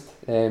honest.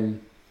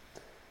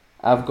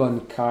 I've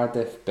gone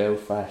Cardiff,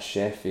 Belfast,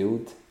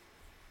 Sheffield,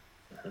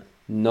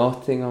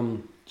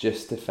 Nottingham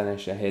just to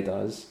finish ahead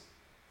of us.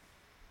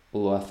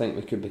 Although I think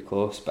we could be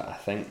close, but I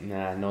think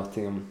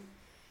Nottingham,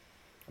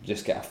 I've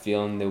just got a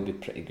feeling they'll be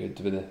pretty good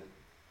with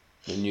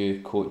the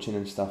new coaching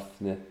and stuff,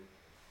 the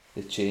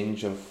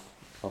change of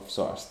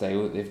sort of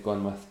style that they've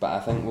gone with. But I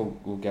think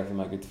we'll give them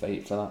a good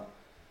fight for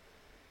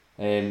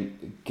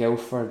that.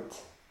 Guildford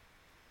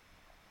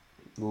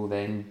will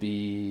then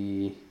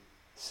be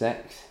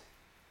 6th.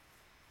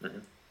 Mm-hmm.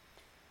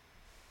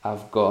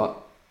 I've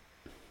got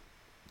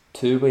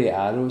two-way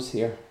arrows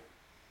here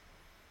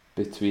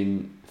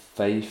between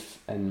Fife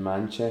and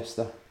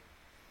Manchester.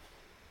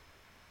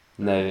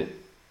 Now,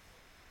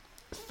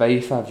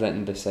 Fife I've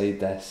written beside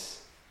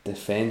this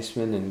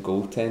defenceman and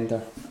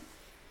goaltender,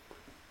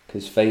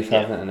 because Fife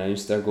haven't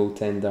announced their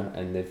goaltender,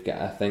 and they've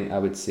got, I think I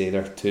would say,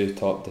 their two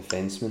top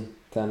defencemen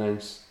to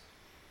announce.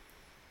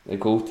 The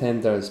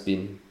goaltender has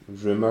been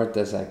rumoured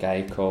as a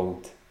guy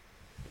called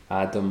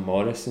Adam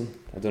Morrison.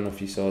 I don't know if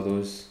you saw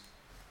those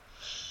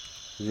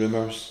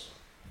rumours.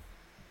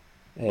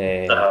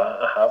 I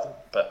haven't,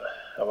 but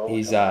I will.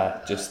 He's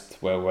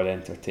we're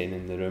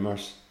entertaining the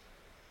rumours.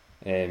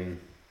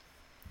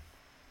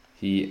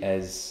 He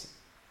is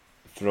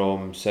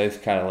from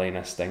South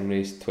Carolina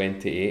Stingrays,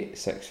 28,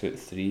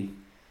 6'3",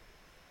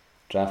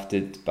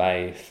 drafted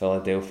by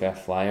Philadelphia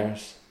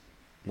Flyers,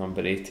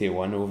 number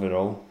 81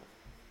 overall.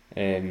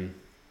 And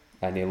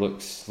he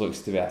looks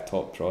to be a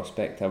top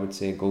prospect, I would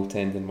say,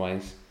 goaltending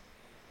wise.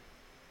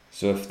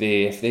 So if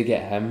they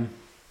get him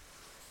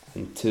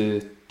and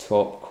two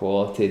top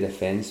quality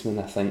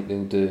defensemen, I think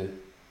they'll do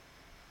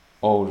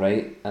all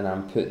right. And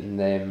I'm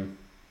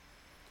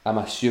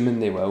assuming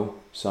they will,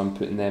 so I'm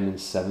putting them in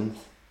 7th.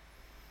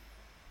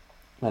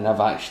 And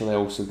I've actually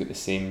also got the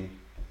same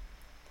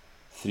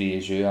 3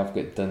 as you. I've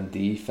got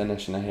Dundee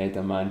finishing ahead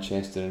of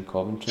Manchester and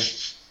Coventry,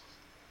 just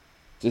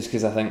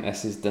because I think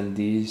this is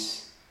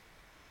Dundee's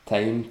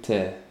time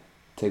to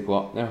go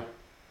up there.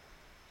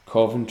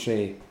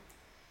 Coventry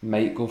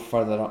might go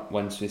further up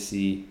once we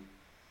see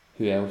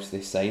who else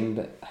they sign,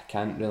 but I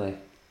can't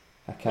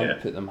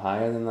put them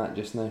higher than that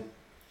just now.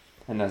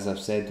 And as I've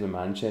said with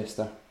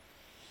Manchester,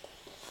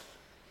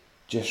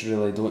 just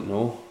really don't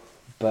know.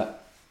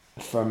 But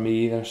for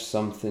me, there's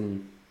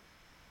something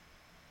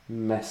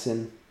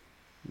missing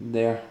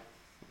there.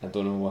 I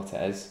don't know what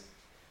it is.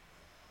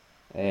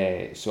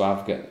 So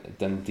I've got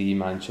Dundee,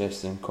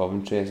 Manchester and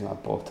Coventry as my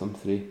bottom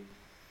 3.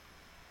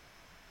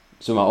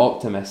 So my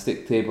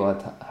optimistic table,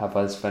 I'd have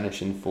us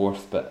finishing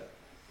 4th, but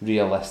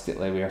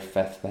realistically we're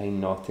 5th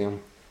behind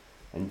Nottingham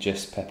and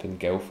just pipping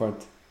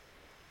Guildford.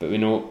 But we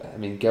know,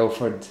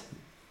 Guildford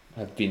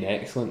have been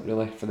excellent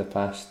really for the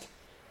past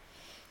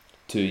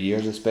 2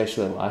 years,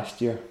 especially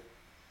last year.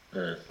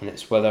 And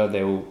it's whether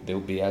they'll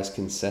be as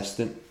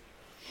consistent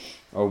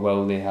or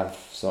will they have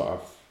sort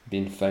of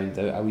been found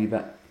out a wee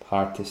bit.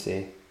 Hard to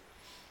say,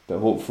 but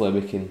hopefully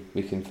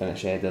we can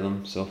finish ahead of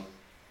them. So,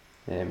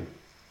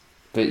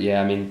 but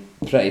yeah,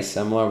 pretty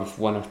similar with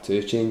 1 or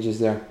 2 changes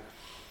there,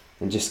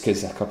 and just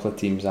because a couple of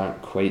teams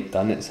aren't quite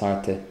done, it's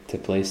hard to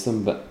place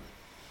them. But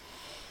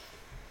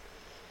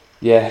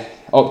yeah,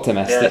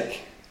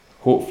 optimistic,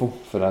 hopeful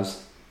for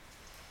us.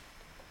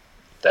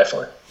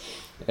 definitely.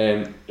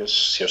 Um,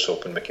 Here's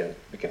hoping we can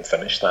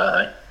finish that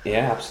high.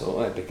 yeah,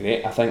 absolutely, it'd be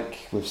great. I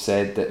think we've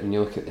said that when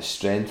you look at the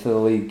strength of the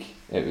league,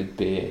 it would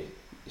be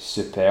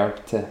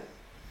superb to.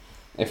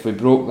 If we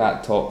broke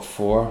that top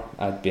 4,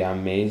 I'd be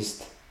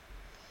amazed,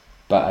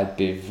 but I'd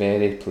be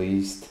very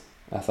pleased,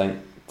 I think,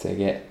 to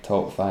get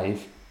top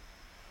 5.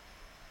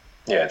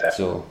 Yeah, definitely.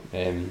 So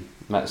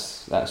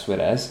that's where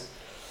it is.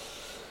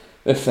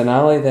 The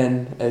finale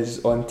then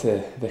is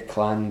onto the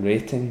clan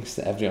ratings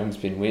that everyone's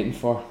been waiting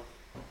for.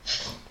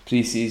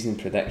 Pre-season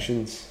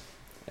predictions.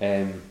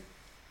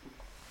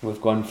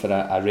 We've gone for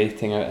a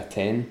rating out of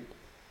 10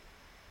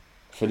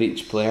 for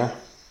each player,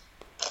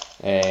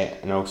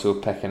 and also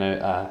picking out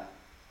a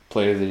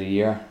player of the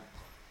year,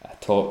 a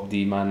top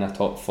D-man, a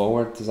top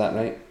forward. Is that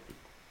right?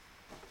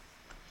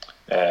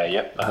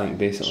 Yep. I think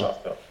basically.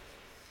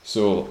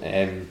 So,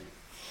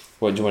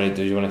 what do you want to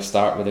do? Do you want to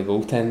start with the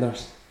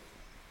goaltenders?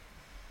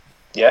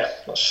 Yeah,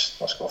 let's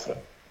go for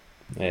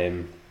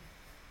it.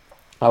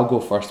 I'll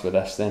go first with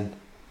this then.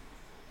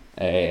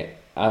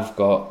 I've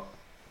got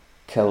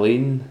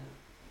Colleen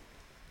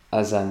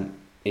as an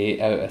 8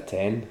 out of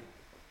 10.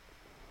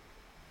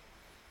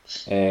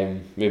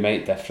 We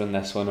might differ on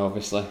this one,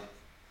 obviously,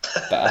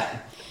 but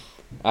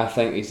I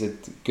think he's a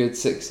good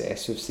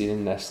success we've seen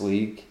in this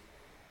league.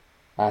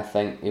 I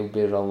think he'll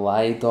be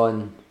relied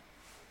on,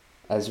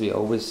 as we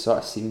always sort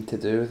of seem to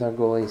do with our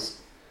goalies.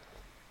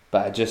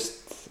 But I've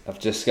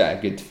just got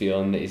a good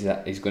feeling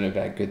that he's going to be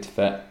a good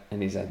fit,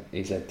 and he's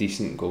a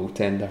decent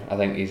goaltender. I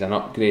think he's an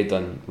upgrade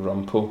on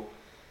Rumpel.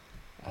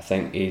 I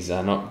think he's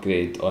an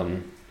upgrade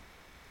on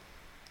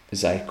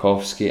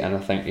Zajkowski, and I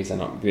think he's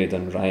an upgrade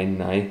on Ryan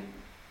Nye.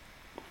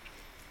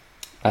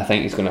 I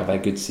think he's going to have a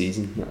good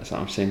season. That's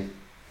what I'm saying.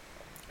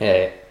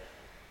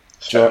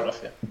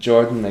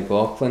 Jordan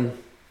McLaughlin,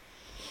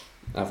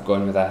 I've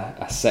gone with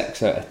a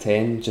 6 out of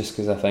 10, just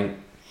because I think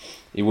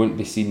he won't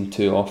be seen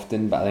too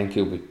often, but I think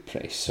he'll be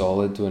pretty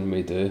solid when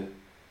we do.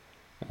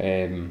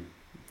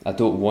 I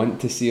don't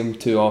want to see him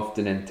too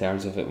often in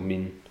terms of it will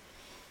mean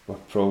we're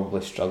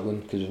probably struggling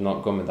because we've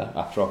not gone with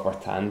a proper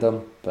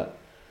tandem, but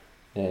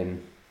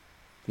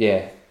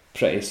yeah,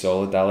 pretty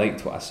solid. I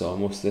liked what I saw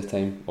most of the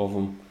time of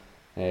him,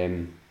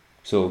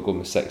 so we'll go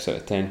with 6 out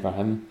of 10 for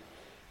him.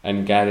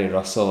 And Gary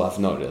Russell, I've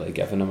not really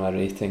given him a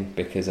rating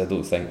because I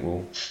don't think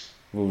we'll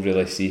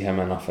really see him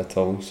enough at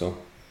all, so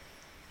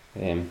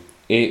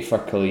 8 for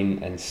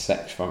Colleen and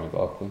 6 for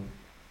McLaughlin.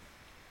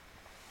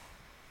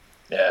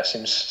 Yeah,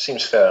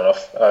 seems fair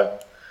enough.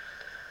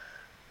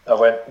 I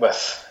went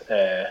with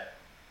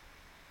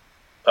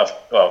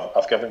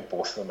I've given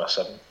both of them a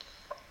 7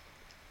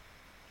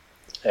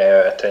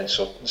 out of 10,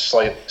 so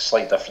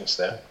slight difference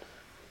there.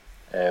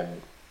 I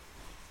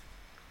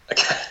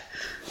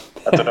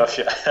don't know if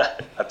you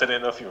I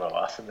didn't know if you were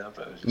laughing there,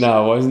 but it was just,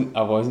 no,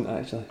 I wasn't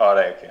actually. Oh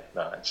right, okay.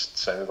 No, it just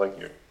sounded like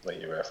you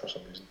were for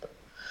some reason, but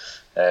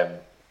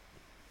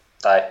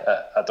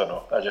I don't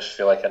know. I just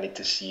feel like I need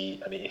to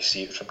see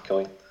it from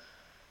Killeen.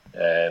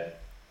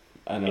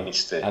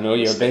 I know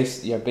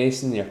you're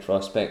basing your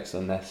prospects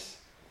on this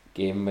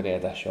game where he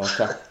had a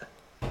shocker.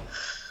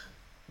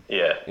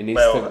 Yeah, he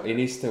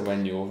needs to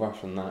win you over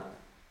from that.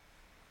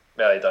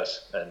 Well, he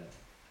does, and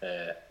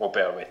what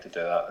better way to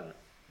do that than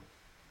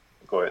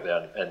go out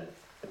there and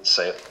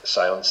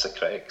silence the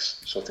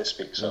critics, so to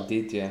speak. So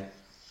indeed, yeah.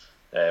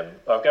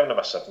 I've given him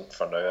a 7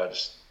 for now. I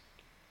just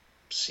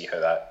see how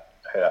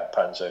that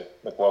pans out.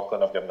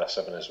 McLaughlin, I've given a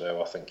 7 as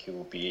well. I think he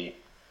will be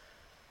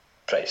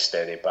pretty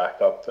steady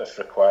backup if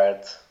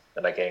required.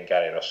 And again,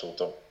 Gary Russell,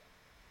 don't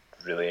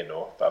really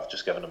know, but I've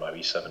just given him a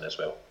wee 7 as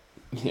well.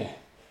 Yeah.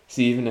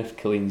 See, even if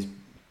Colleen's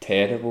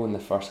terrible in the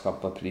first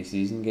couple of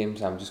pre-season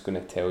games, I'm just going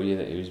to tell you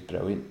that he was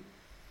brilliant.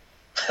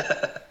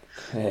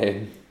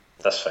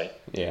 That's fine.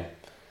 Yeah.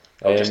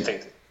 I'll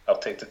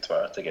take the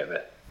Twitter to get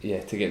the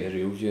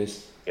real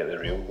views. Get the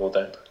real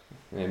lowdown.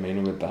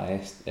 Mine will be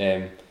biased.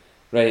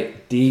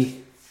 Right,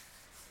 D.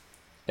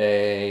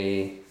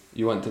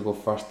 You want to go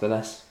first to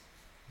this?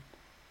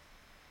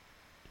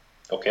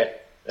 Okay.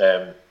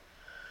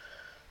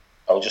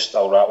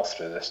 I'll rattle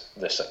through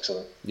the 6 of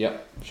them.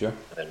 Yep, sure.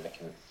 And then we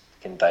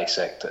can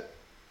dissect it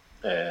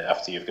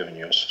after you've given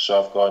yours.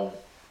 So I've gone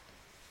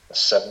a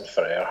 7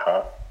 for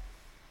Earhart,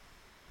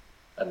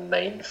 a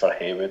 9 for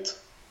Haywood,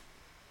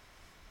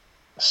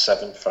 a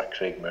 7 for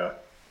Craig Moore,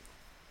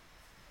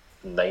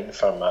 9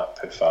 for Matt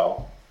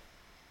Pufal,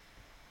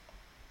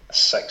 a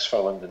 6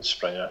 for Lyndon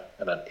Springer,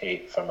 and an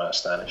 8 for Matt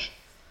Stanish.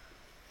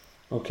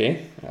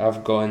 Okay,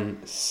 I've gone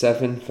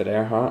 7 for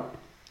Earhart,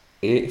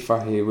 8 for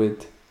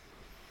Haywood.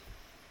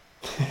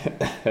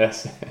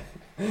 This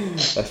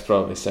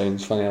probably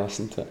sounds funny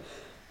listening to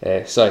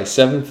it.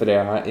 7 for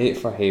Earhart, 8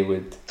 for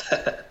Haywood.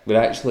 We're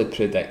actually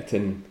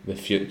predicting the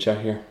future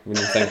here when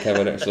you think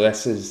about it. So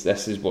this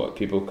is what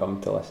people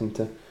come to listen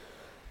to.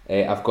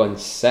 I've gone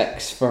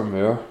 6 for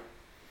Moore.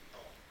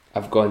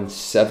 I've gone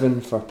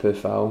 7 for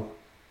Pufal.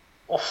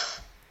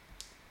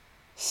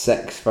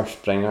 6 for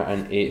Springer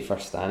and 8 for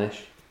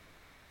Stanish.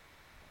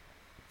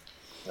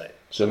 Right.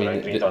 So I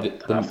mean,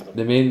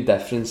 the main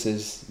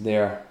differences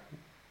there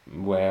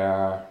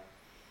were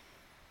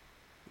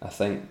I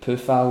think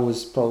Pufal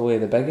was probably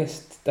the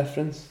biggest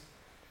difference.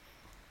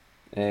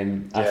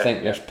 I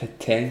think there's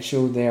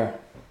potential there,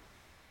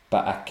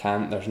 but I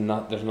can't. There's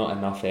not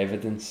enough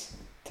evidence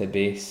to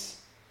base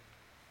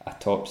a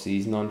top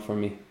season on for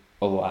me.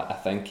 Although I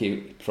think he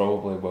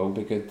probably will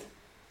be good.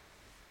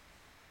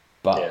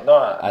 But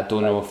I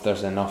don't know if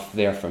there's enough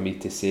there for me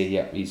to say,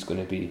 yep, he's going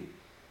to be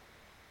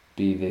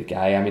the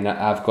guy. I mean,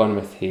 I've gone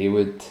with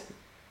Haywood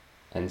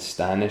and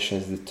Stanish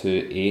as the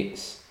 2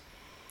 8s.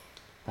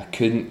 I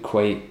couldn't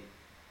quite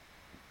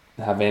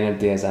have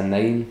anybody as a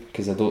 9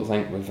 because I don't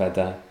think we've had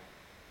a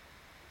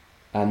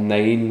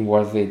 9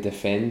 worthy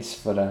defence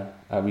for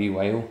a wee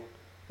while.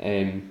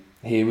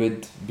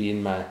 Haywood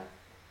being my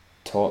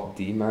top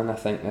D man, I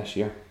think, this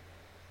year.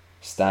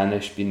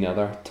 Stanish being the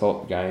other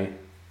top guy,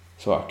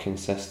 sort of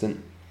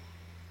consistent.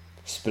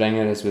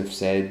 Springer, as we've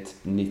said,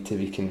 need to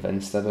be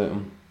convinced about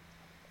him.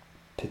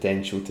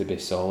 Potential to be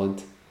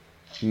solid.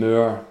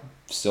 Moore,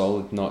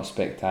 solid, not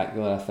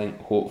spectacular, I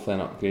think. Hopefully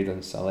an upgrade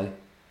on Sully.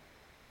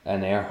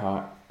 And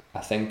Earhart,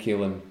 I think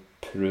he'll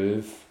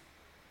improve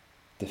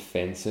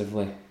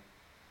defensively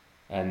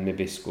and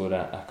maybe score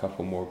a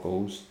couple more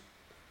goals.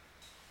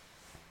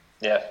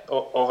 Yeah,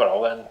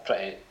 overall then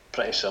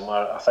pretty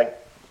similar. I think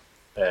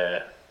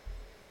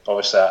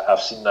obviously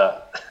I've seen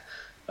that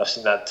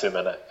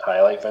 2-minute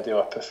highlight video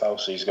of Pufal,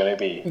 so he's going to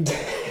be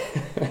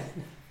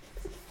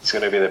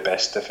the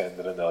best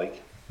defender in the league.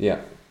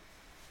 Yeah.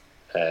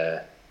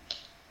 I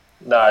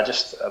don't know. I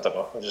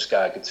just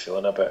got a good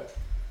feeling about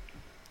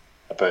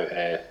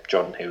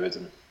Jordan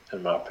Haywood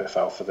and Mark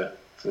Pufal for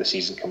the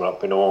season coming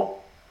up. We know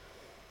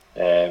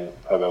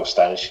how well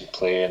Stanish can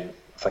play, and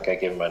I think I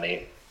gave him an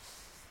 8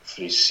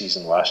 for his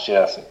season last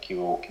year. I think he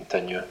will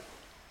continue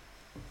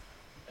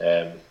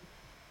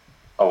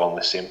along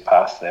the same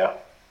path there.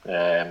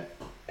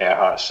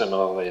 Earhart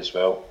similarly as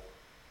well.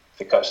 If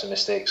he cuts the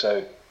mistakes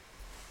out,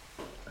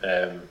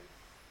 I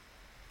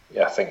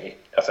think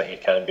he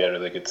can be a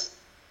really good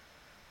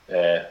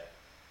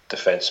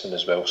defenseman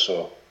as well.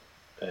 So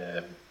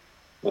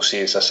we'll see.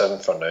 It's a 7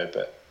 for now,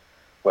 but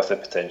with the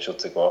potential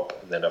to go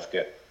up. And then I've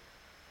got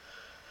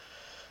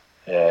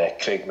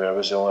Craig Moore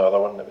was the only other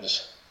one that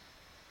was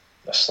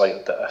a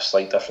slight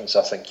difference.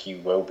 I think he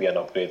will be an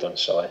upgrade on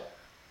Sully.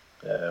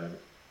 I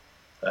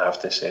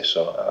have to say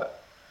so.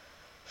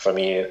 For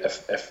me,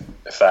 if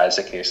that is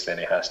the case, then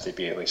it has to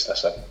be at least a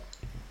 7.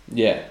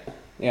 Yeah,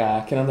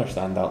 I can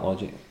understand that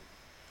logic.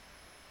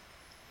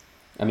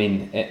 I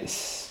mean,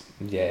 it's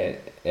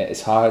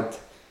hard.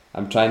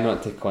 I'm trying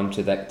not to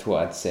contradict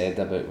what I'd said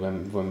about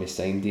when we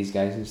signed these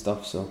guys and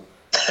stuff. So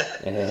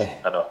I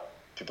know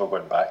people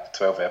going back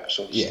 12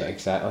 episodes. Yeah,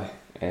 exactly.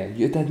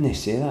 You didn't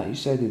say that. You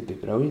said it'd be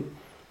brilliant.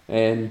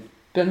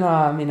 But no,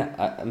 I mean,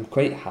 I'm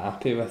quite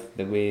happy with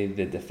the way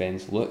the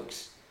defence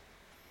looks.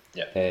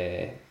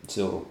 Yeah.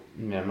 So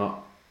I mean, I'm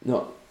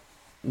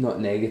not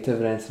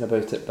negative or anything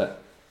about it,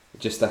 but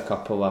just a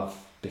couple of,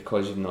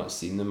 because you've not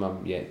seen them,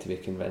 I'm yet to be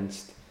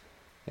convinced.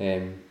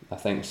 I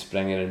think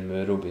Springer and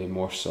Moore will be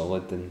more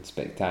solid and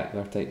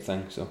spectacular type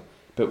thing. So,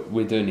 but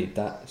we do need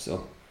that.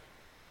 So,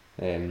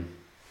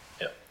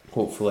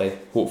 hopefully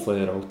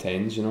they're all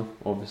 10s. You know,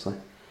 obviously.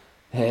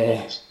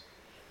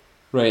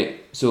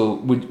 Right. So,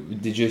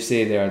 did you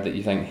say there that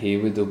you think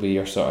Haywood will be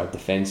your sort of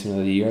defenseman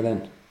of the year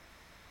then?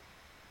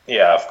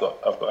 Yeah, I've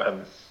got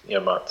him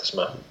earmarked as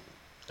my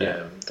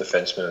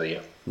defenseman of the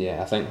year.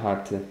 Yeah, I think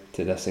hard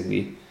to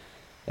disagree.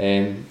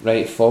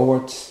 Right,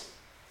 forwards.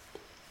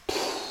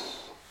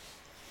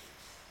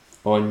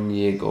 On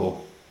you go.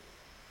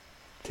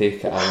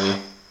 Take it away.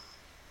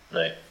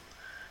 Right.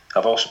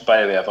 I've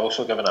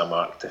also given a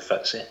mark to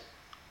Fitzy.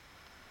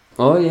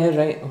 Oh yeah,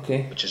 right,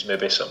 okay. Which is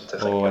maybe something to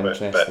think about,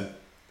 interesting. but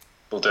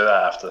we'll do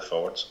that after the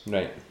forwards.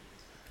 Right.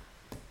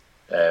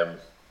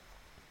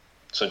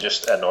 So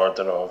just in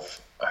order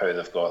of how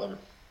they've got them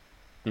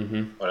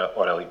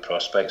on elite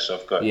prospects. So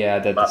I've got I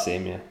did the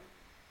same. Yeah.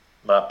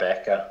 Matt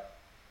Becker,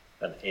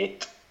 an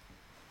 8.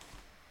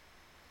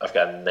 I've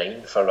got a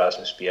 9 for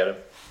Rasmus Bjerrum.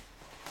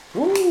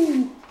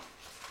 Woo!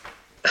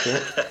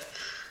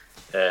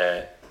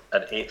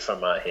 An 8 for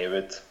Matt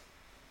Haywood,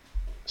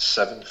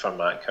 7 for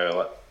Matt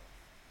Cowlett,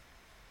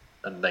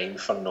 a 9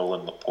 for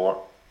Nolan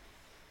Laporte,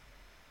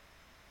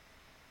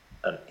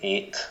 an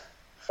 8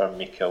 for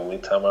Mikael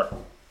Lidhammer,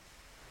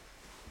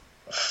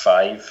 a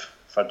 5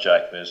 for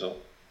Jack Musil,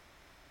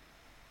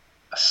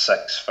 a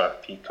 6 for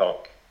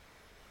Peacock,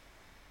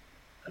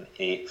 an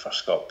 8 for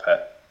Scott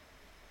Pitt,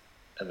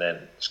 and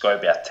then it's got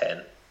to be a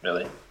 10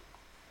 really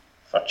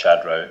for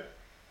Chad Rowe.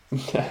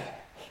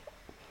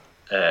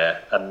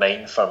 A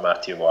 9 for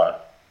Matthew War,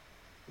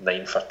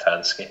 9 for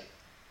Tansky.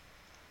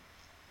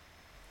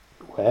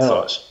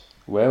 Thoughts?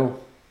 Well.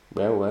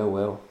 Right,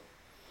 well,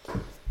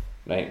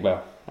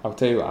 I'll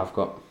tell you what I've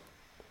got.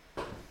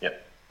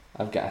 Yep.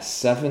 I've got a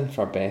 7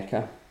 for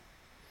Becca.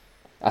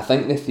 I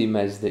think the theme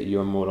is that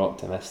you're more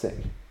optimistic.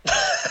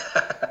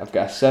 I've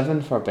got a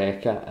 7 for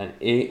Becca, an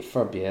 8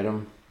 for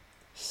Bjerrum,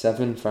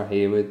 7 for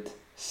Haywood,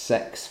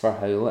 6 for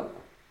Howlett,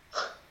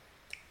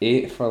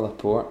 8 for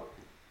Laporte,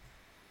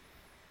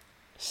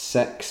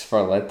 6 for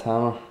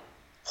Lidhammer,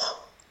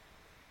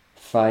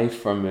 5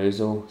 for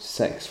Musil,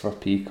 6 for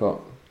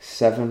Peacock,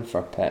 7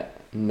 for Pitt,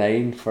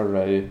 9 for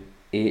Rao,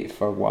 8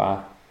 for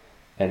Wah,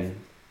 and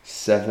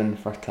 7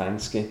 for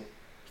Tansky.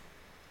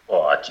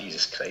 Oh,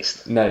 Jesus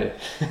Christ. Now,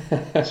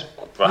 we're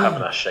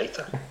having a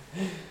shiter.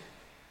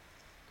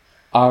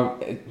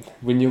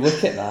 When you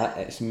look at that,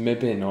 it's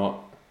maybe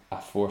not a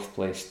 4th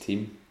place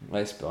team,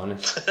 let's be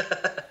honest.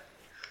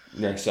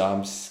 Yeah, so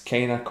I'm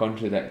kind of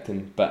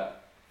contradicting, but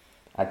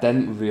I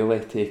didn't really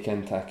take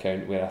into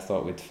account where I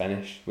thought we'd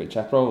finish, which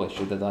I probably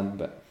should have done,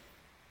 but...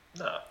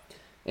 No.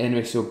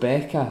 Anyway, so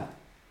Becca...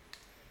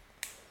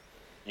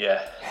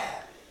 Yeah.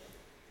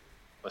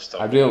 Let's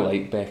talk. I really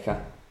like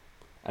Becca,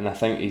 and I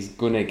think he's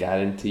going to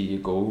guarantee you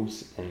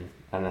goals and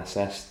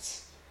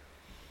assists.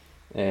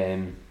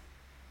 Is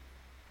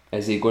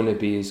he going to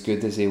be as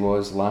good as he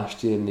was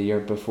last year and the year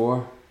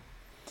before?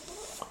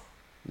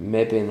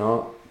 Maybe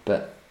not,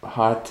 but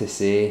hard to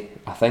say.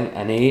 I think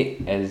an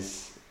 8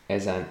 is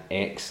an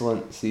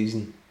excellent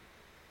season.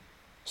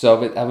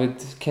 So I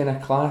would kind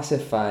of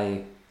classify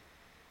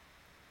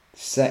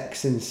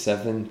 6 and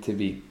 7 to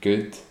be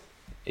good,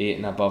 8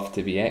 and above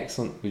to be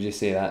excellent. Would you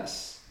say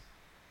that's...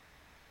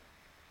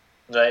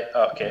 Right,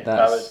 okay.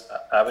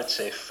 I would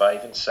say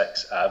 5 and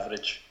 6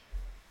 average,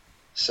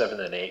 7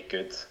 and 8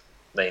 good,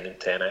 9 and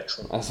 10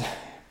 excellent.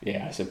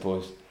 Yeah, I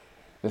suppose.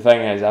 The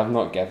thing is, I've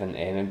not given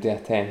anybody a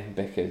 10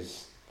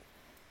 because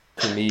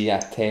to me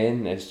a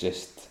 10 is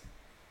just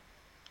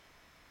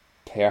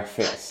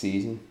perfect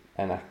season,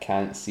 and I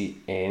can't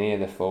see any of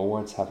the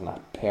forwards having a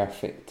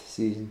perfect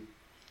season.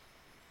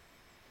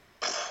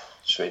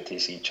 Just wait till you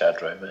see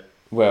Chad Rowe, mate.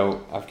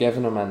 Well, I've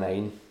given him a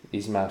 9.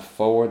 He's my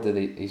forward.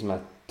 He's my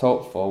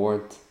top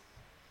forward.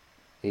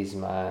 He's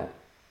my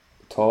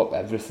top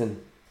everything.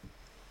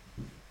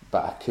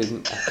 But I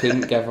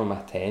couldn't give him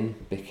a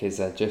 10 because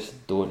I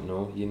just don't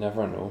know. You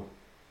never know.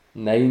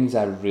 9's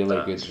a really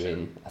good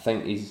rating. I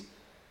think he's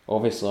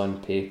obviously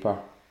on paper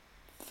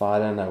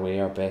far and away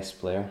our best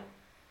player.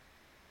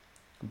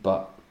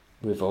 But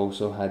we've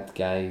also had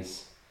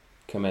guys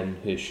come in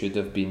who should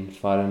have been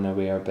far and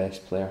away our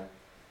best player,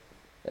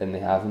 and they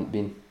haven't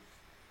been.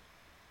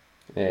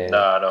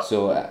 No.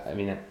 So I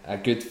mean, a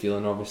good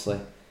feeling obviously.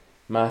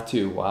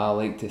 Matthew Wah, I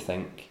like to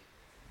think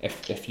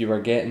if you were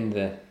getting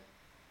the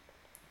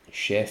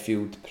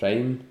Sheffield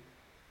Prime,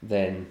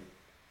 then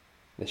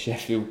the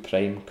Sheffield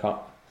Prime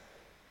cut,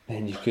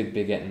 then you could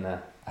be getting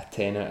a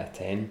 10 out of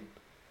 10.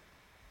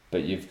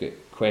 But you've got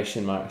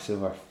question marks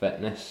over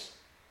fitness,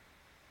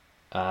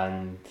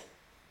 and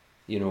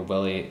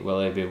will he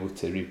be able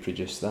to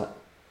reproduce that?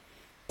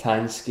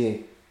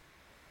 Tansky,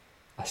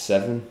 a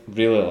 7.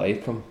 Really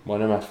like him,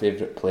 one of my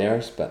favourite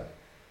players, but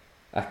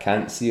I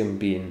can't see him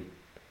being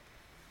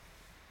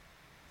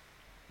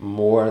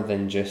more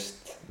than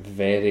just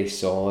very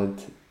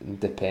solid and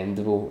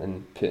dependable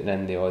and putting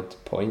in the odd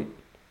point.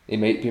 He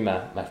might be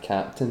my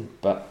captain,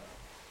 but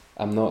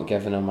I'm not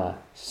giving him a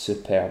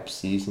superb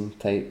season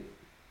type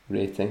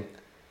rating.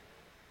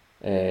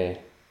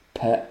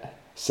 Pitt,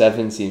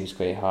 7 seems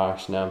quite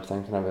harsh now I'm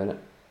thinking about it.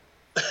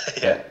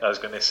 Yeah, I was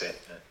going to say.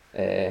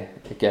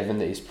 Given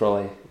that he's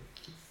probably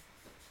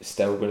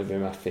still going to be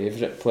my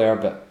favourite player,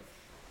 but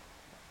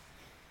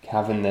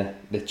having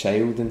the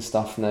child and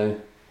stuff now,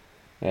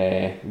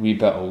 wee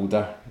bit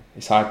older,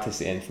 it's hard to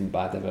say anything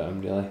bad about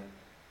him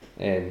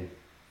really.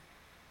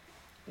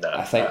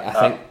 I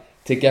think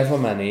to give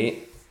him an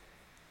 8,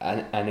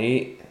 an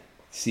 8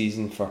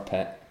 season for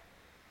Pitt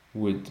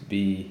would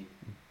be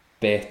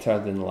better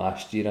than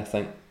last year, I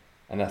think,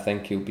 and I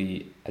think he'll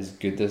be as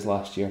good as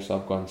last year, so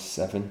I've gone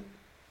 7.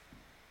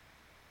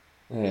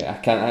 I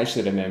can't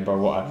actually remember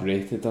what I've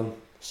rated him,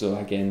 so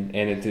again,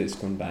 anybody that's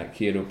come back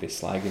here will be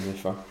slagging me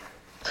for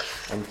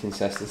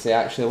inconsistency.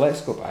 Actually,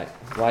 let's go back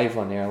live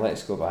on air.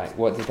 Let's go back.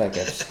 What did I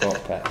give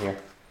Scott Pitt here?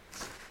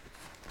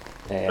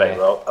 Right,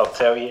 well, I'll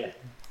tell you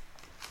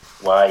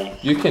why.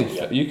 You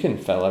can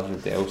fill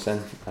everybody else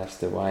in as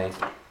to why.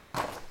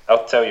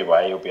 I'll tell you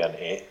why he'll be an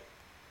 8,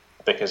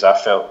 because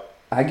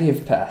I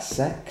gave Pitt a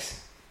 6.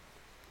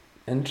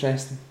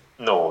 Interesting.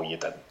 No, you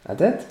didn't. I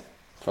did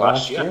for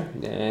last year.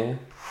 Yeah.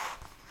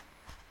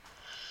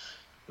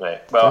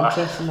 Right. Well, it's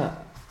interesting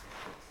that.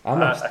 I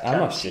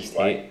must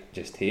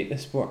just hate the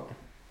sport.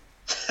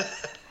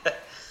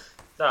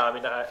 No, I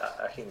mean I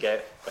can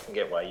get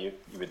why you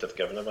would have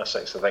given him a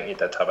 6. I think he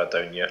did have a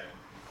down year,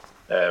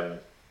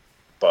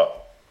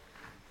 but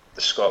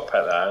the Scott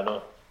Pitt that I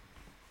know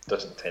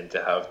doesn't tend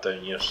to have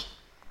down years,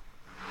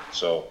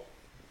 so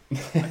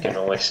I can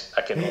only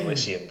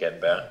see him getting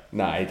better.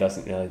 Nah, he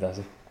doesn't really, does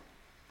he?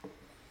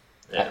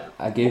 Yeah.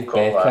 I gave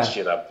Becca last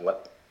year a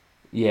blip.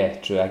 Yeah,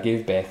 true. I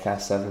gave Becca a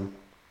 7.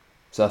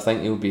 So I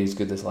think he'll be as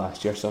good as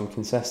last year, so I'm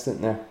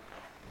consistent there.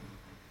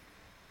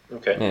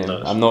 Okay.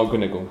 Nice. I'm not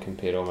going to go and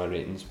compare all my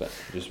ratings, but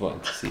I just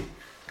wanted to see.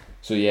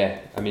 So yeah,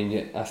 I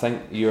mean, I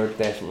think you're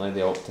definitely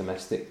the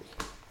optimistic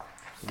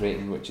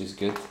rating, which is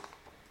good.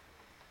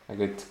 A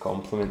good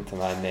compliment to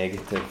my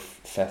negative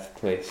 5th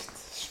placed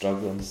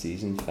struggling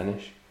season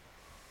finish.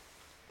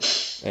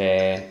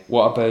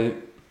 What about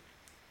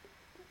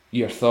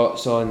your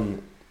thoughts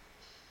on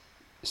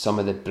some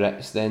of the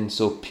Brits then.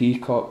 So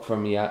Peacock for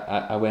me,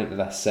 I went with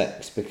a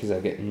 6 because I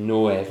get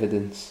no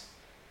evidence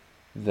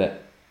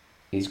that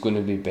he's going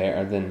to be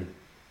better than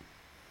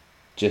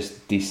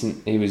just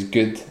decent. He was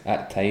good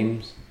at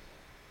times,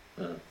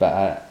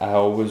 but I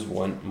always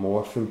want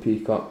more from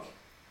Peacock,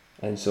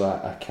 and so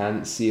I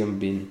can't see him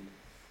being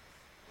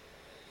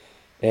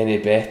any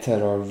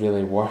better or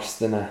really worse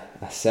than a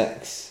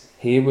 6.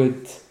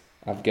 Haywood,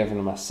 I've given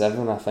him a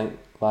 7. I think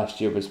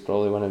last year was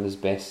probably one of his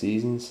best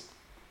seasons.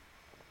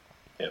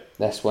 Yep.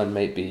 This one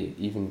might be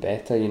even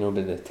better,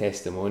 with the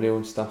testimonial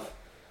and stuff.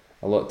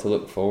 A lot to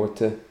look forward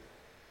to.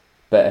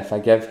 But if I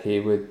give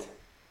Haywood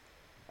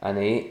an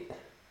 8,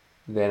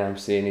 then I'm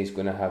saying he's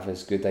going to have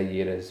as good a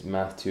year as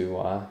Matthew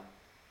Waugh,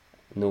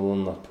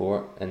 Nolan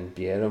Laporte and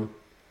Bjerrum,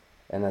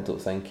 and I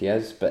don't think he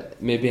is,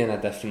 but maybe in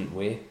a different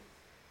way,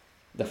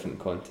 different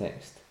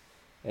context.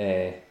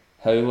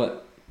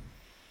 Howlett,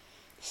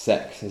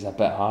 6 is a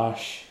bit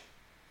harsh,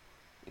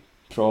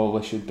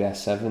 probably should be a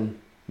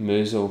 7.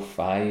 Musil,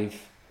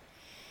 5.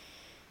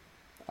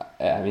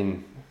 I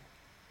mean,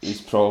 he's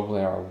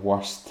probably our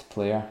worst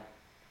player,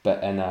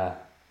 but in a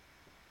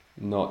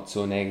not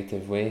so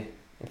negative way,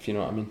 if you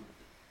know what I mean.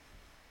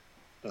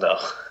 No.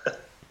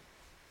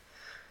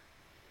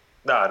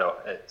 No,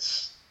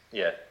 it's,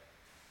 yeah.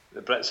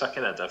 The Brits are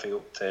kind of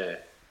difficult to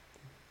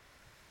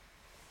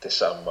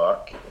sort of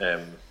mark.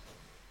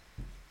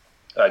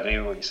 I agree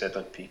with what you said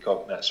on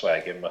Peacock, and that's why I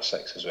give him a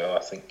 6 as well.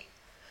 I think,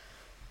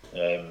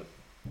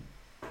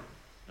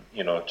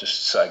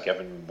 just sort of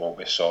given what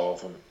we saw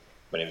of him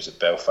when he was at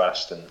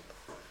Belfast and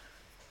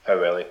how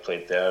well he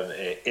played there. And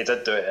he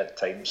did do it at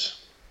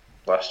times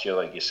last year,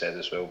 like you said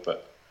as well,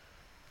 but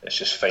it's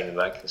just finding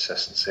that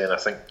consistency. And I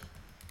think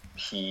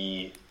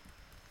he,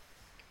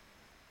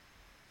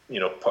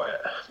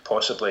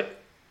 possibly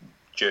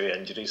due to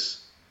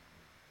injuries,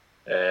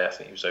 I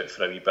think he was out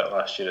for a wee bit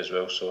last year as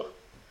well. So,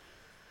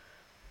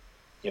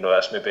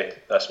 that's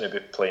maybe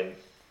playing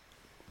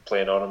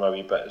on him a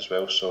wee bit as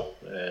well. So,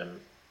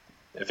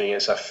 if he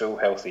gets a full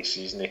healthy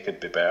season, he could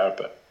be better.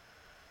 But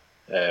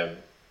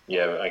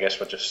I guess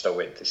we're just still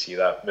waiting to see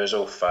that.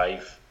 Musil,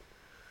 5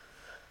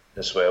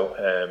 as well.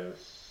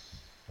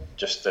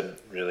 Just didn't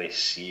really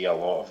see a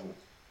lot of him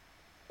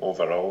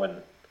overall,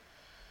 and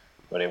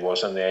when he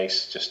was on the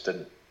ice, just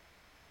didn't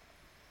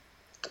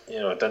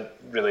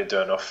really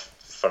do enough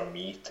for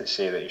me to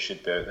say that he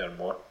should be out there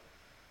more.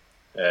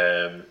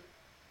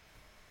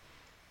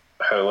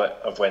 Howlett,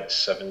 I've went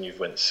 7, you've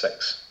went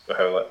 6 for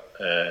Howlett.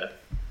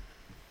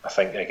 I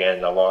think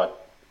again a lot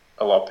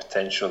of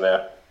potential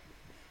there,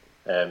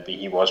 but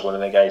he was one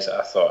of the guys that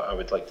I thought I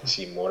would like to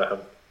see more of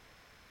him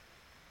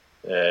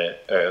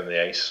out on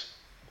the ice.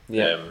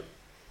 Yeah.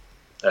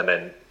 And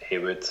then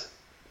Haywood,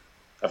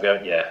 I've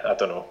given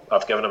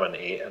him an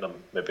 8, and I'm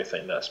maybe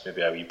thinking that's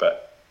maybe a wee bit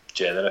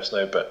generous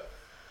now, but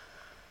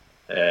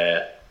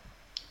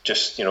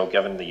just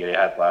given the year he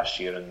had last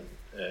year, and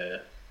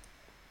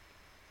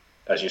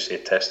as you say,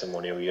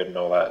 testimonial year and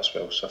all that as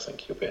well, so I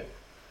think he'll be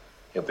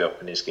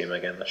up in his game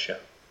again this year.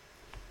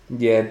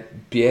 Yeah,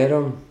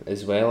 Bjerrum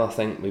as well. I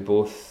think we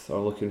both are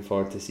looking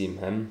forward to seeing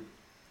him.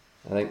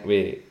 I think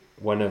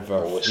one of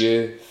our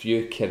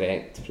few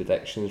correct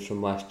predictions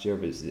from last year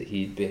was that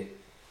he'd be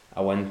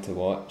a one to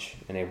watch,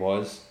 and he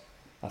was.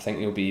 I think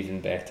he'll be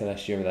even better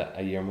this year with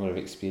a year more of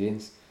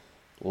experience.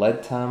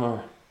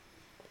 Lidhammer,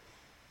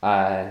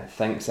 I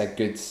think's a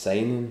good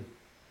signing.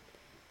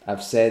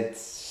 I've said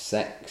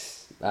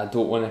 6. I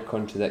don't want to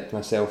contradict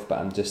myself, but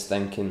I'm just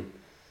thinking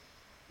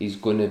he's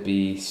going to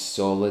be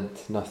solid,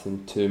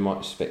 nothing too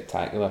much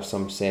spectacular,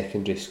 some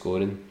secondary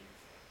scoring.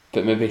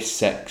 But maybe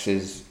 6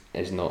 is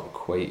not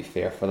quite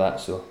fair for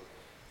that, so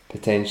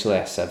potentially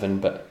a 7,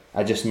 but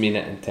I just mean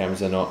it in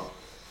terms of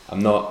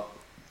I'm not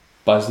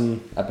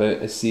buzzing about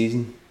this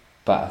season,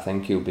 but I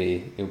think he'll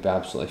be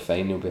absolutely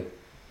fine. He'll be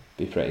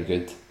pretty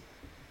good.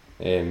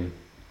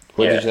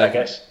 What did you think?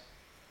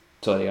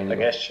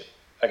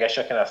 I guess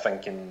you're kind of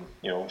thinking,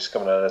 he's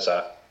coming in as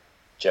a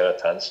Gerard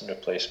Hansen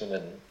replacement,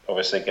 and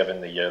obviously given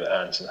the year that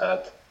Hansen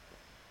had,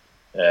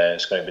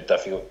 it's going to be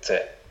difficult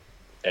to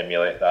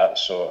emulate that.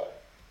 So,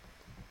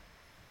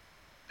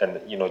 and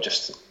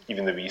just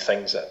even the wee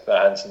things that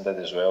Hansen did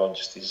as well, and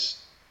just his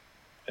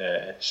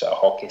sort of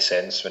hockey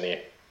sense when he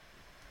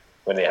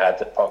had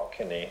the puck,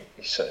 and he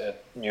sort of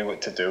knew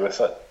what to do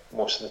with it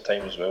most of the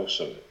time as well.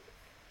 So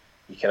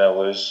you kind of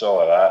lose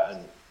all of that,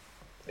 and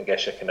I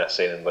guess you're kind of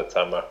saying in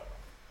Lidhammer,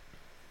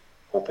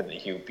 hoping that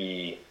he'll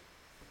be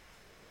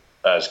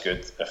as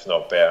good, if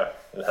not better,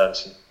 than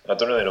Hansen. I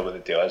don't really know what the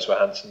deal is with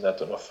Hansen. I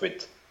don't know if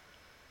we'd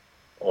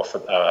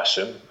offered.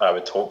 I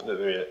would hope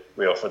that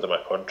we offered him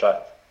a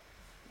contract.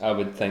 I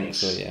would think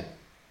so, yeah.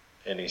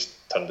 And he's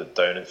turned it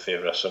down in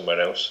favour of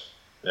somewhere else.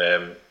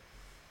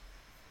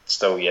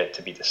 Still yet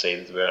to be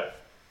decided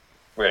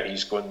where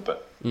he's going,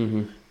 but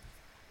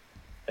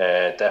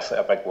definitely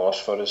a big loss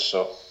for us.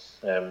 So,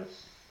 but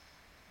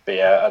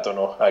yeah, I don't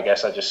know. I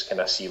guess I just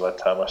kind of see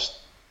Lidhammer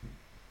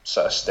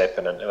sort of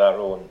stepping into that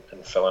role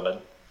and filling in.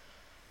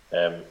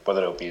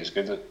 Whether it'll be as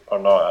good or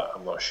not,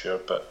 I'm not sure.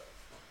 But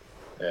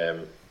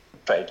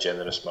pretty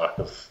generous mark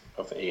of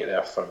 8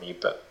 there for me.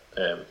 But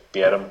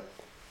Bjerrum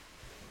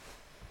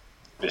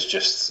was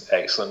just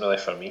excellent really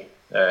for me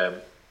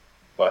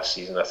last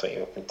season. I think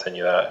he'll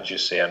continue that, as you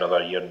say,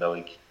 another year in the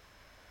league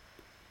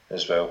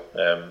as well.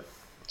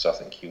 So I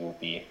think he'll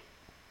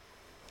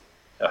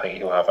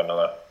have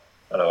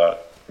another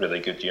really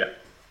good year.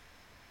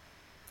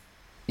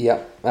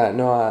 Yeah,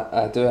 no,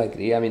 I do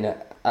agree. I mean,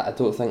 I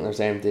don't think there's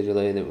anybody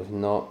really that we've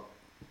not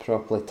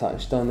properly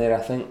touched on there.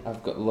 I think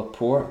I've got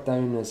Laporte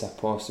down as a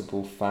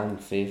possible fan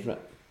favourite.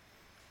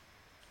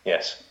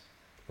 Yes.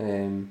 I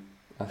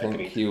think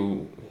Agreed.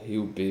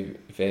 he'll be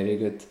very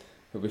good.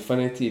 It'll be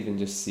funny to even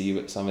just see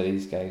what some of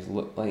these guys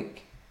look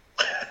like.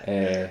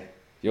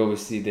 You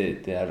always see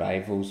the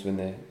arrivals when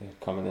they're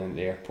coming in at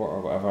the airport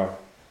or whatever,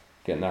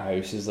 getting their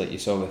houses, like you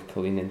saw with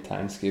Colleen and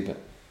Tansky, but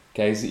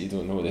guys that you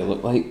don't know what they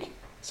look like,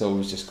 it's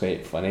always just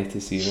quite funny to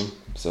see them.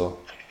 So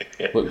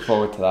look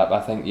forward to that.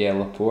 But I think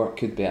Laporte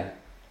could be a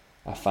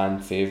fan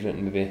favourite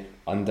and maybe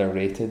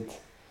underrated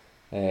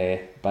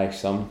by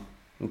some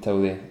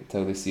until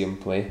they see him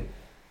play.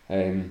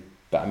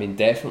 But I mean,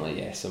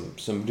 definitely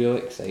some real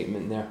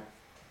excitement there.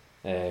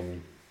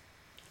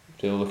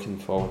 Really looking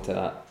forward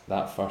to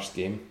that first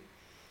game.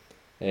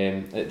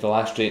 The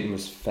last rating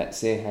was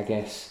Fitzy, I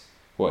guess.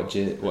 What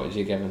did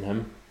you given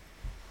him?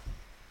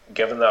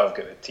 Given that I've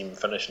got the team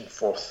finishing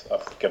 4th,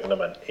 I've given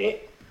him an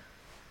 8,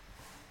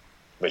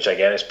 which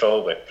again is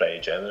probably pretty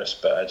generous.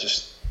 But I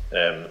just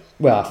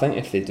well, I think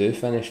if they do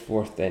finish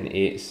 4th, then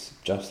 8's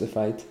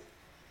justified.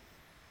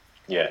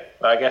 Yeah,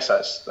 I guess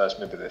that's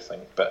maybe the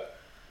thing. But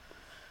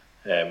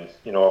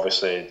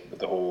obviously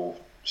the whole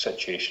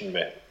situation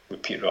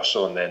with Pete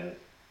Russell and then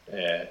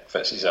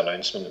Fitzy's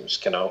announcement, it was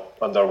kind of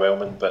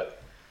underwhelming.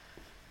 But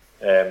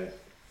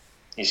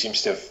he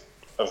seems to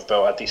have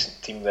built a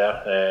decent team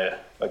there,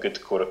 a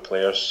good core of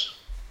players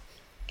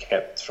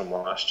kept from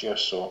last year,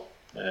 so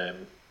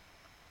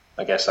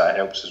I guess that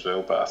helps as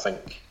well. But I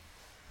think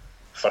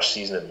first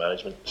season in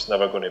management, it's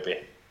never going to be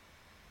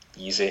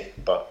easy,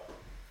 but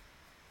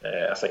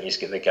I think he's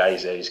got the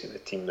guys there, he's got the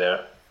team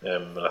there,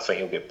 and I think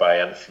he'll get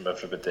buy-in from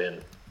everybody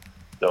and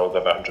they'll all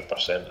give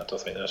 100%. I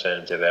don't think there's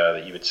anybody there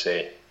that you would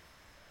say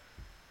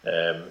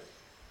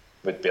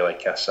would be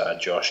like a sort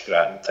of Josh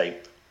Grattan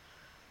type.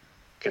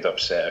 Could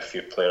upset a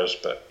few players,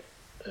 but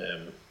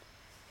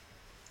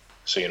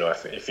so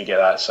if you get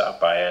that sort of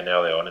buy-in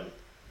early on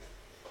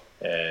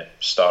and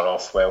start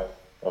off well,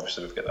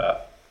 obviously we've got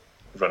that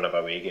run of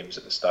away games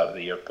at the start of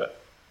the year,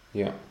 but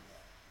yeah,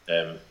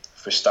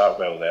 if we start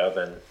well there,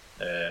 then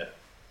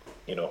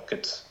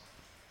could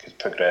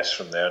progress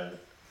from there and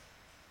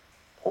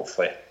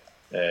hopefully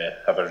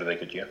have a really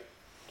good year.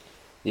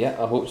 Yeah,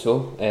 I hope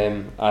so.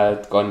 I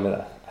had gone with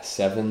a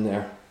 7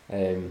 there,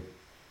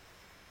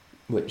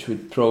 which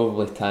would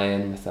probably tie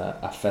in with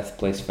a 5th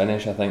place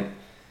finish. I think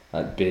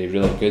that'd be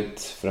really good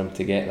for him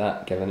to get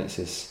that, given it's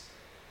his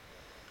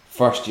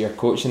first year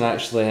coaching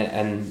actually,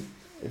 and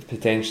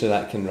potentially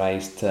that can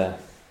rise to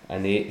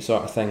an 8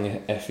 sort of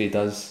thing if he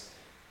does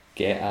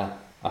get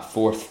a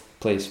 4th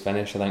place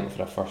finish. I think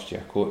for a first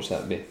year coach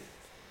that'd be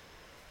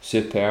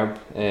superb.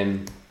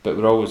 But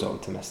we're always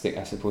optimistic,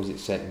 I suppose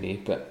it's set me,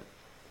 but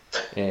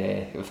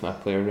with my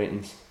player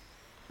ratings.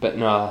 But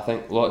no, I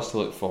think lots to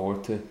look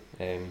forward to.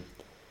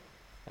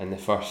 And the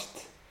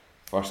first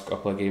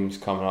couple of games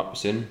coming up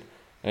soon.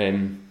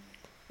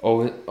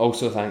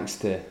 Also thanks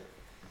to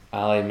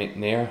Ali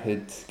McNair,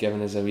 who'd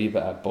given us a wee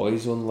bit of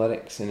Boyzone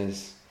lyrics in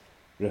his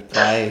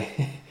reply.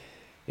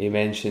 He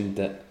mentioned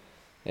that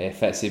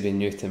Fitzy being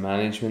new to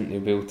management,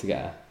 he'll be able to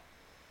get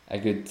a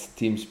good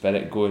team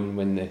spirit going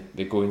when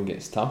the going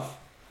gets tough.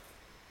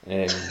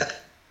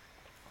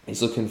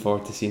 He's looking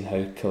forward to seeing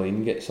how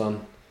Colleen gets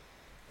on,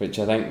 which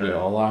I think we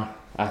all are.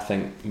 I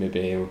think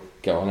maybe he'll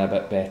get on a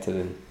bit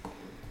better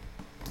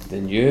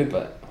than you,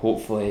 but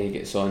hopefully he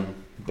gets on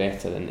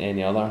better than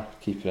any other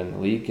keeper in the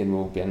league and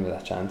we'll be in with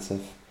a chance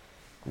of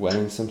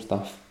winning some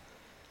stuff.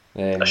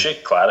 I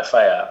should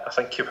clarify, I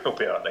think he will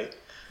be alright.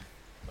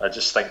 I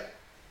just think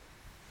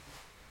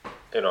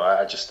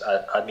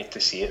I need to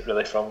see it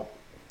really from him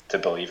to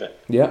believe it.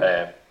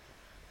 Yeah.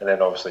 And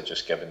then obviously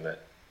just given that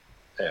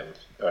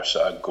our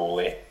sort of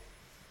goalie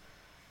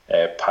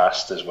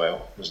past as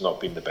well has not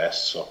been the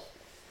best, so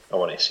I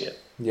want to see it.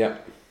 Yeah.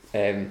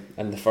 And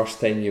the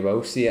first time you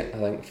will see it, I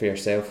think for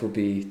yourself, will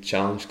be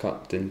Challenge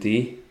Cup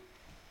Dundee,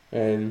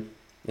 and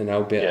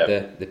I'll be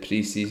at the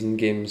pre-season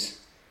games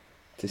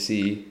to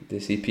see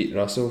Pete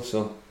Russell.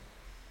 So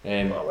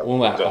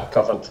only a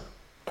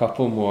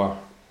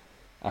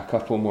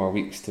couple more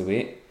weeks to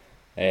wait,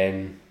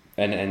 and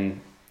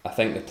I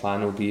think the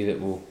plan will be that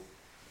we'll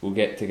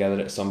get together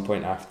at some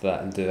point after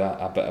that and do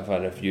a bit of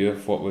a review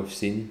of what we've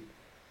seen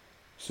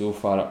so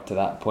far up to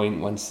that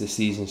point once the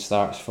season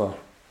starts for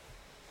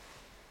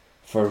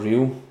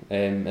real,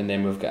 and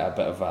then we've got a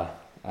bit of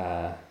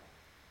a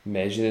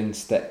measuring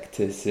stick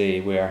to say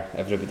where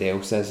everybody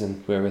else is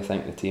and where we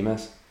think the team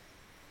is.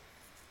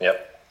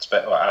 Yep, it's a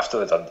bit like after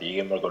the Dundee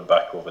game we're going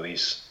back over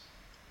these.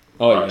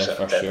 Oh yeah,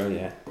 for sure,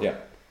 yeah.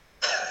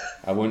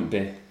 I won't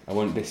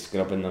be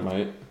scrubbing them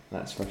out,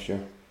 that's for sure.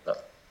 No.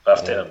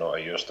 I've taken a note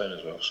of yours down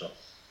as well, so.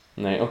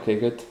 Right, okay,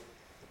 good.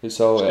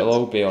 So it'll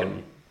all be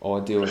on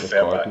audio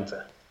recording.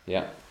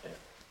 Yeah.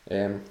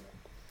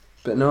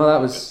 But no, that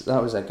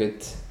was a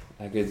good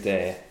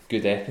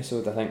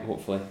episode. I think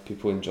hopefully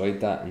people enjoyed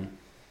that and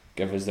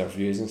give us their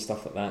views and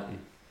stuff like that and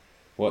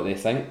what they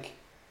think.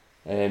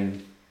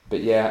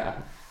 But yeah,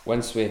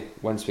 once we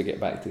get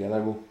back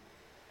together, we'll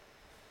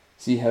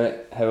see how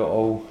it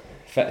all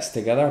fits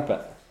together.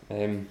 But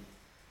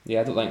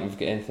yeah, I don't think we've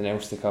got anything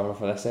else to cover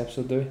for this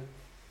episode, do we?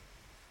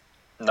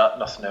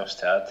 Nothing else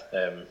to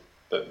add.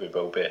 But we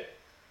will be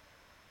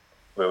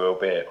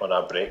on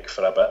a break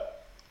for a bit,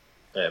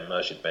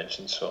 as you'd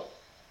mentioned. So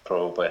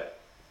probably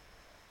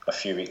a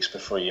few weeks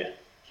before you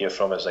hear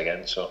from us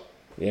again. So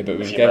yeah, but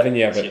we've given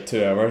you about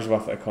 2 hours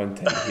worth of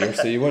content here,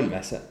 so you won't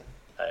miss it.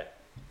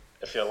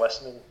 If you're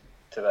listening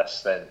to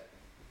this, then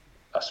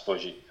I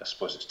suppose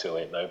it's too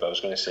late now. But I was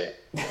going to say,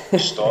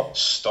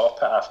 stop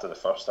it after the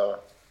first hour,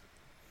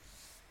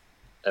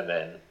 and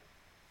then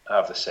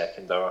have the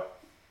second hour.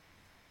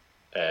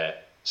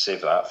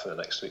 Save that for the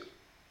next week.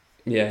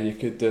 Yeah, you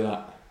could do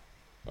that,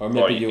 or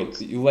maybe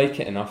you like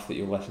it enough that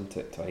you'll listen to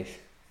it twice.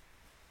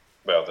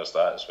 Well, there's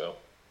that as well.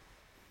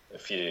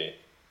 If you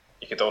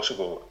could also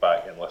go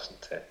back and listen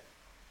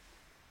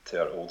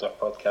to our older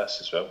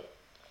podcasts as well.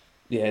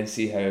 Yeah, and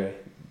see how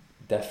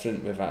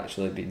different we've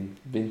actually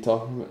been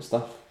talking about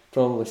stuff.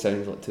 Probably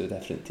sounds like 2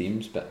 different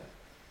teams, but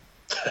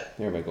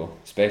there we go.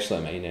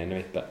 Especially mine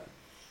anyway. But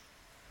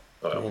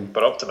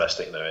we're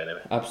optimistic now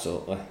anyway.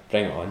 Absolutely,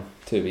 bring it on.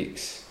 2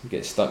 weeks,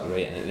 get stuck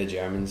right into the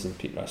Germans and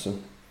Pete Russell.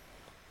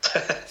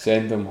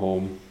 Send them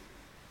home.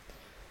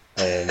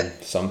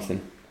 Something.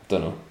 I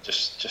don't know.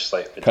 Just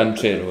like the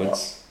country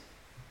roads.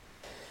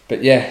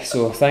 But yeah,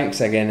 so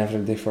thanks again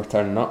everybody for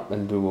turning up,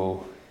 and we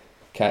will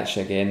catch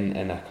you again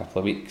in a couple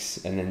of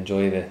weeks and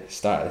enjoy the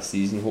start of the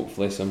season.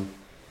 Hopefully some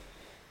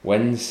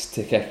wins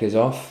to kick us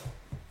off.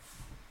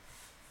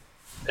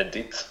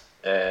 Indeed.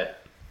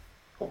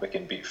 Hope we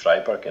can beat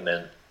Freiburg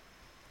and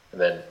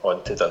then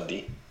on to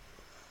Dundee.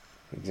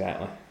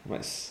 Exactly.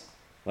 Let's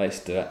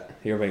do it.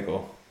 Here we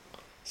go.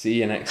 See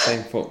you next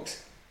time,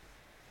 folks.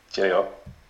 Cheerio.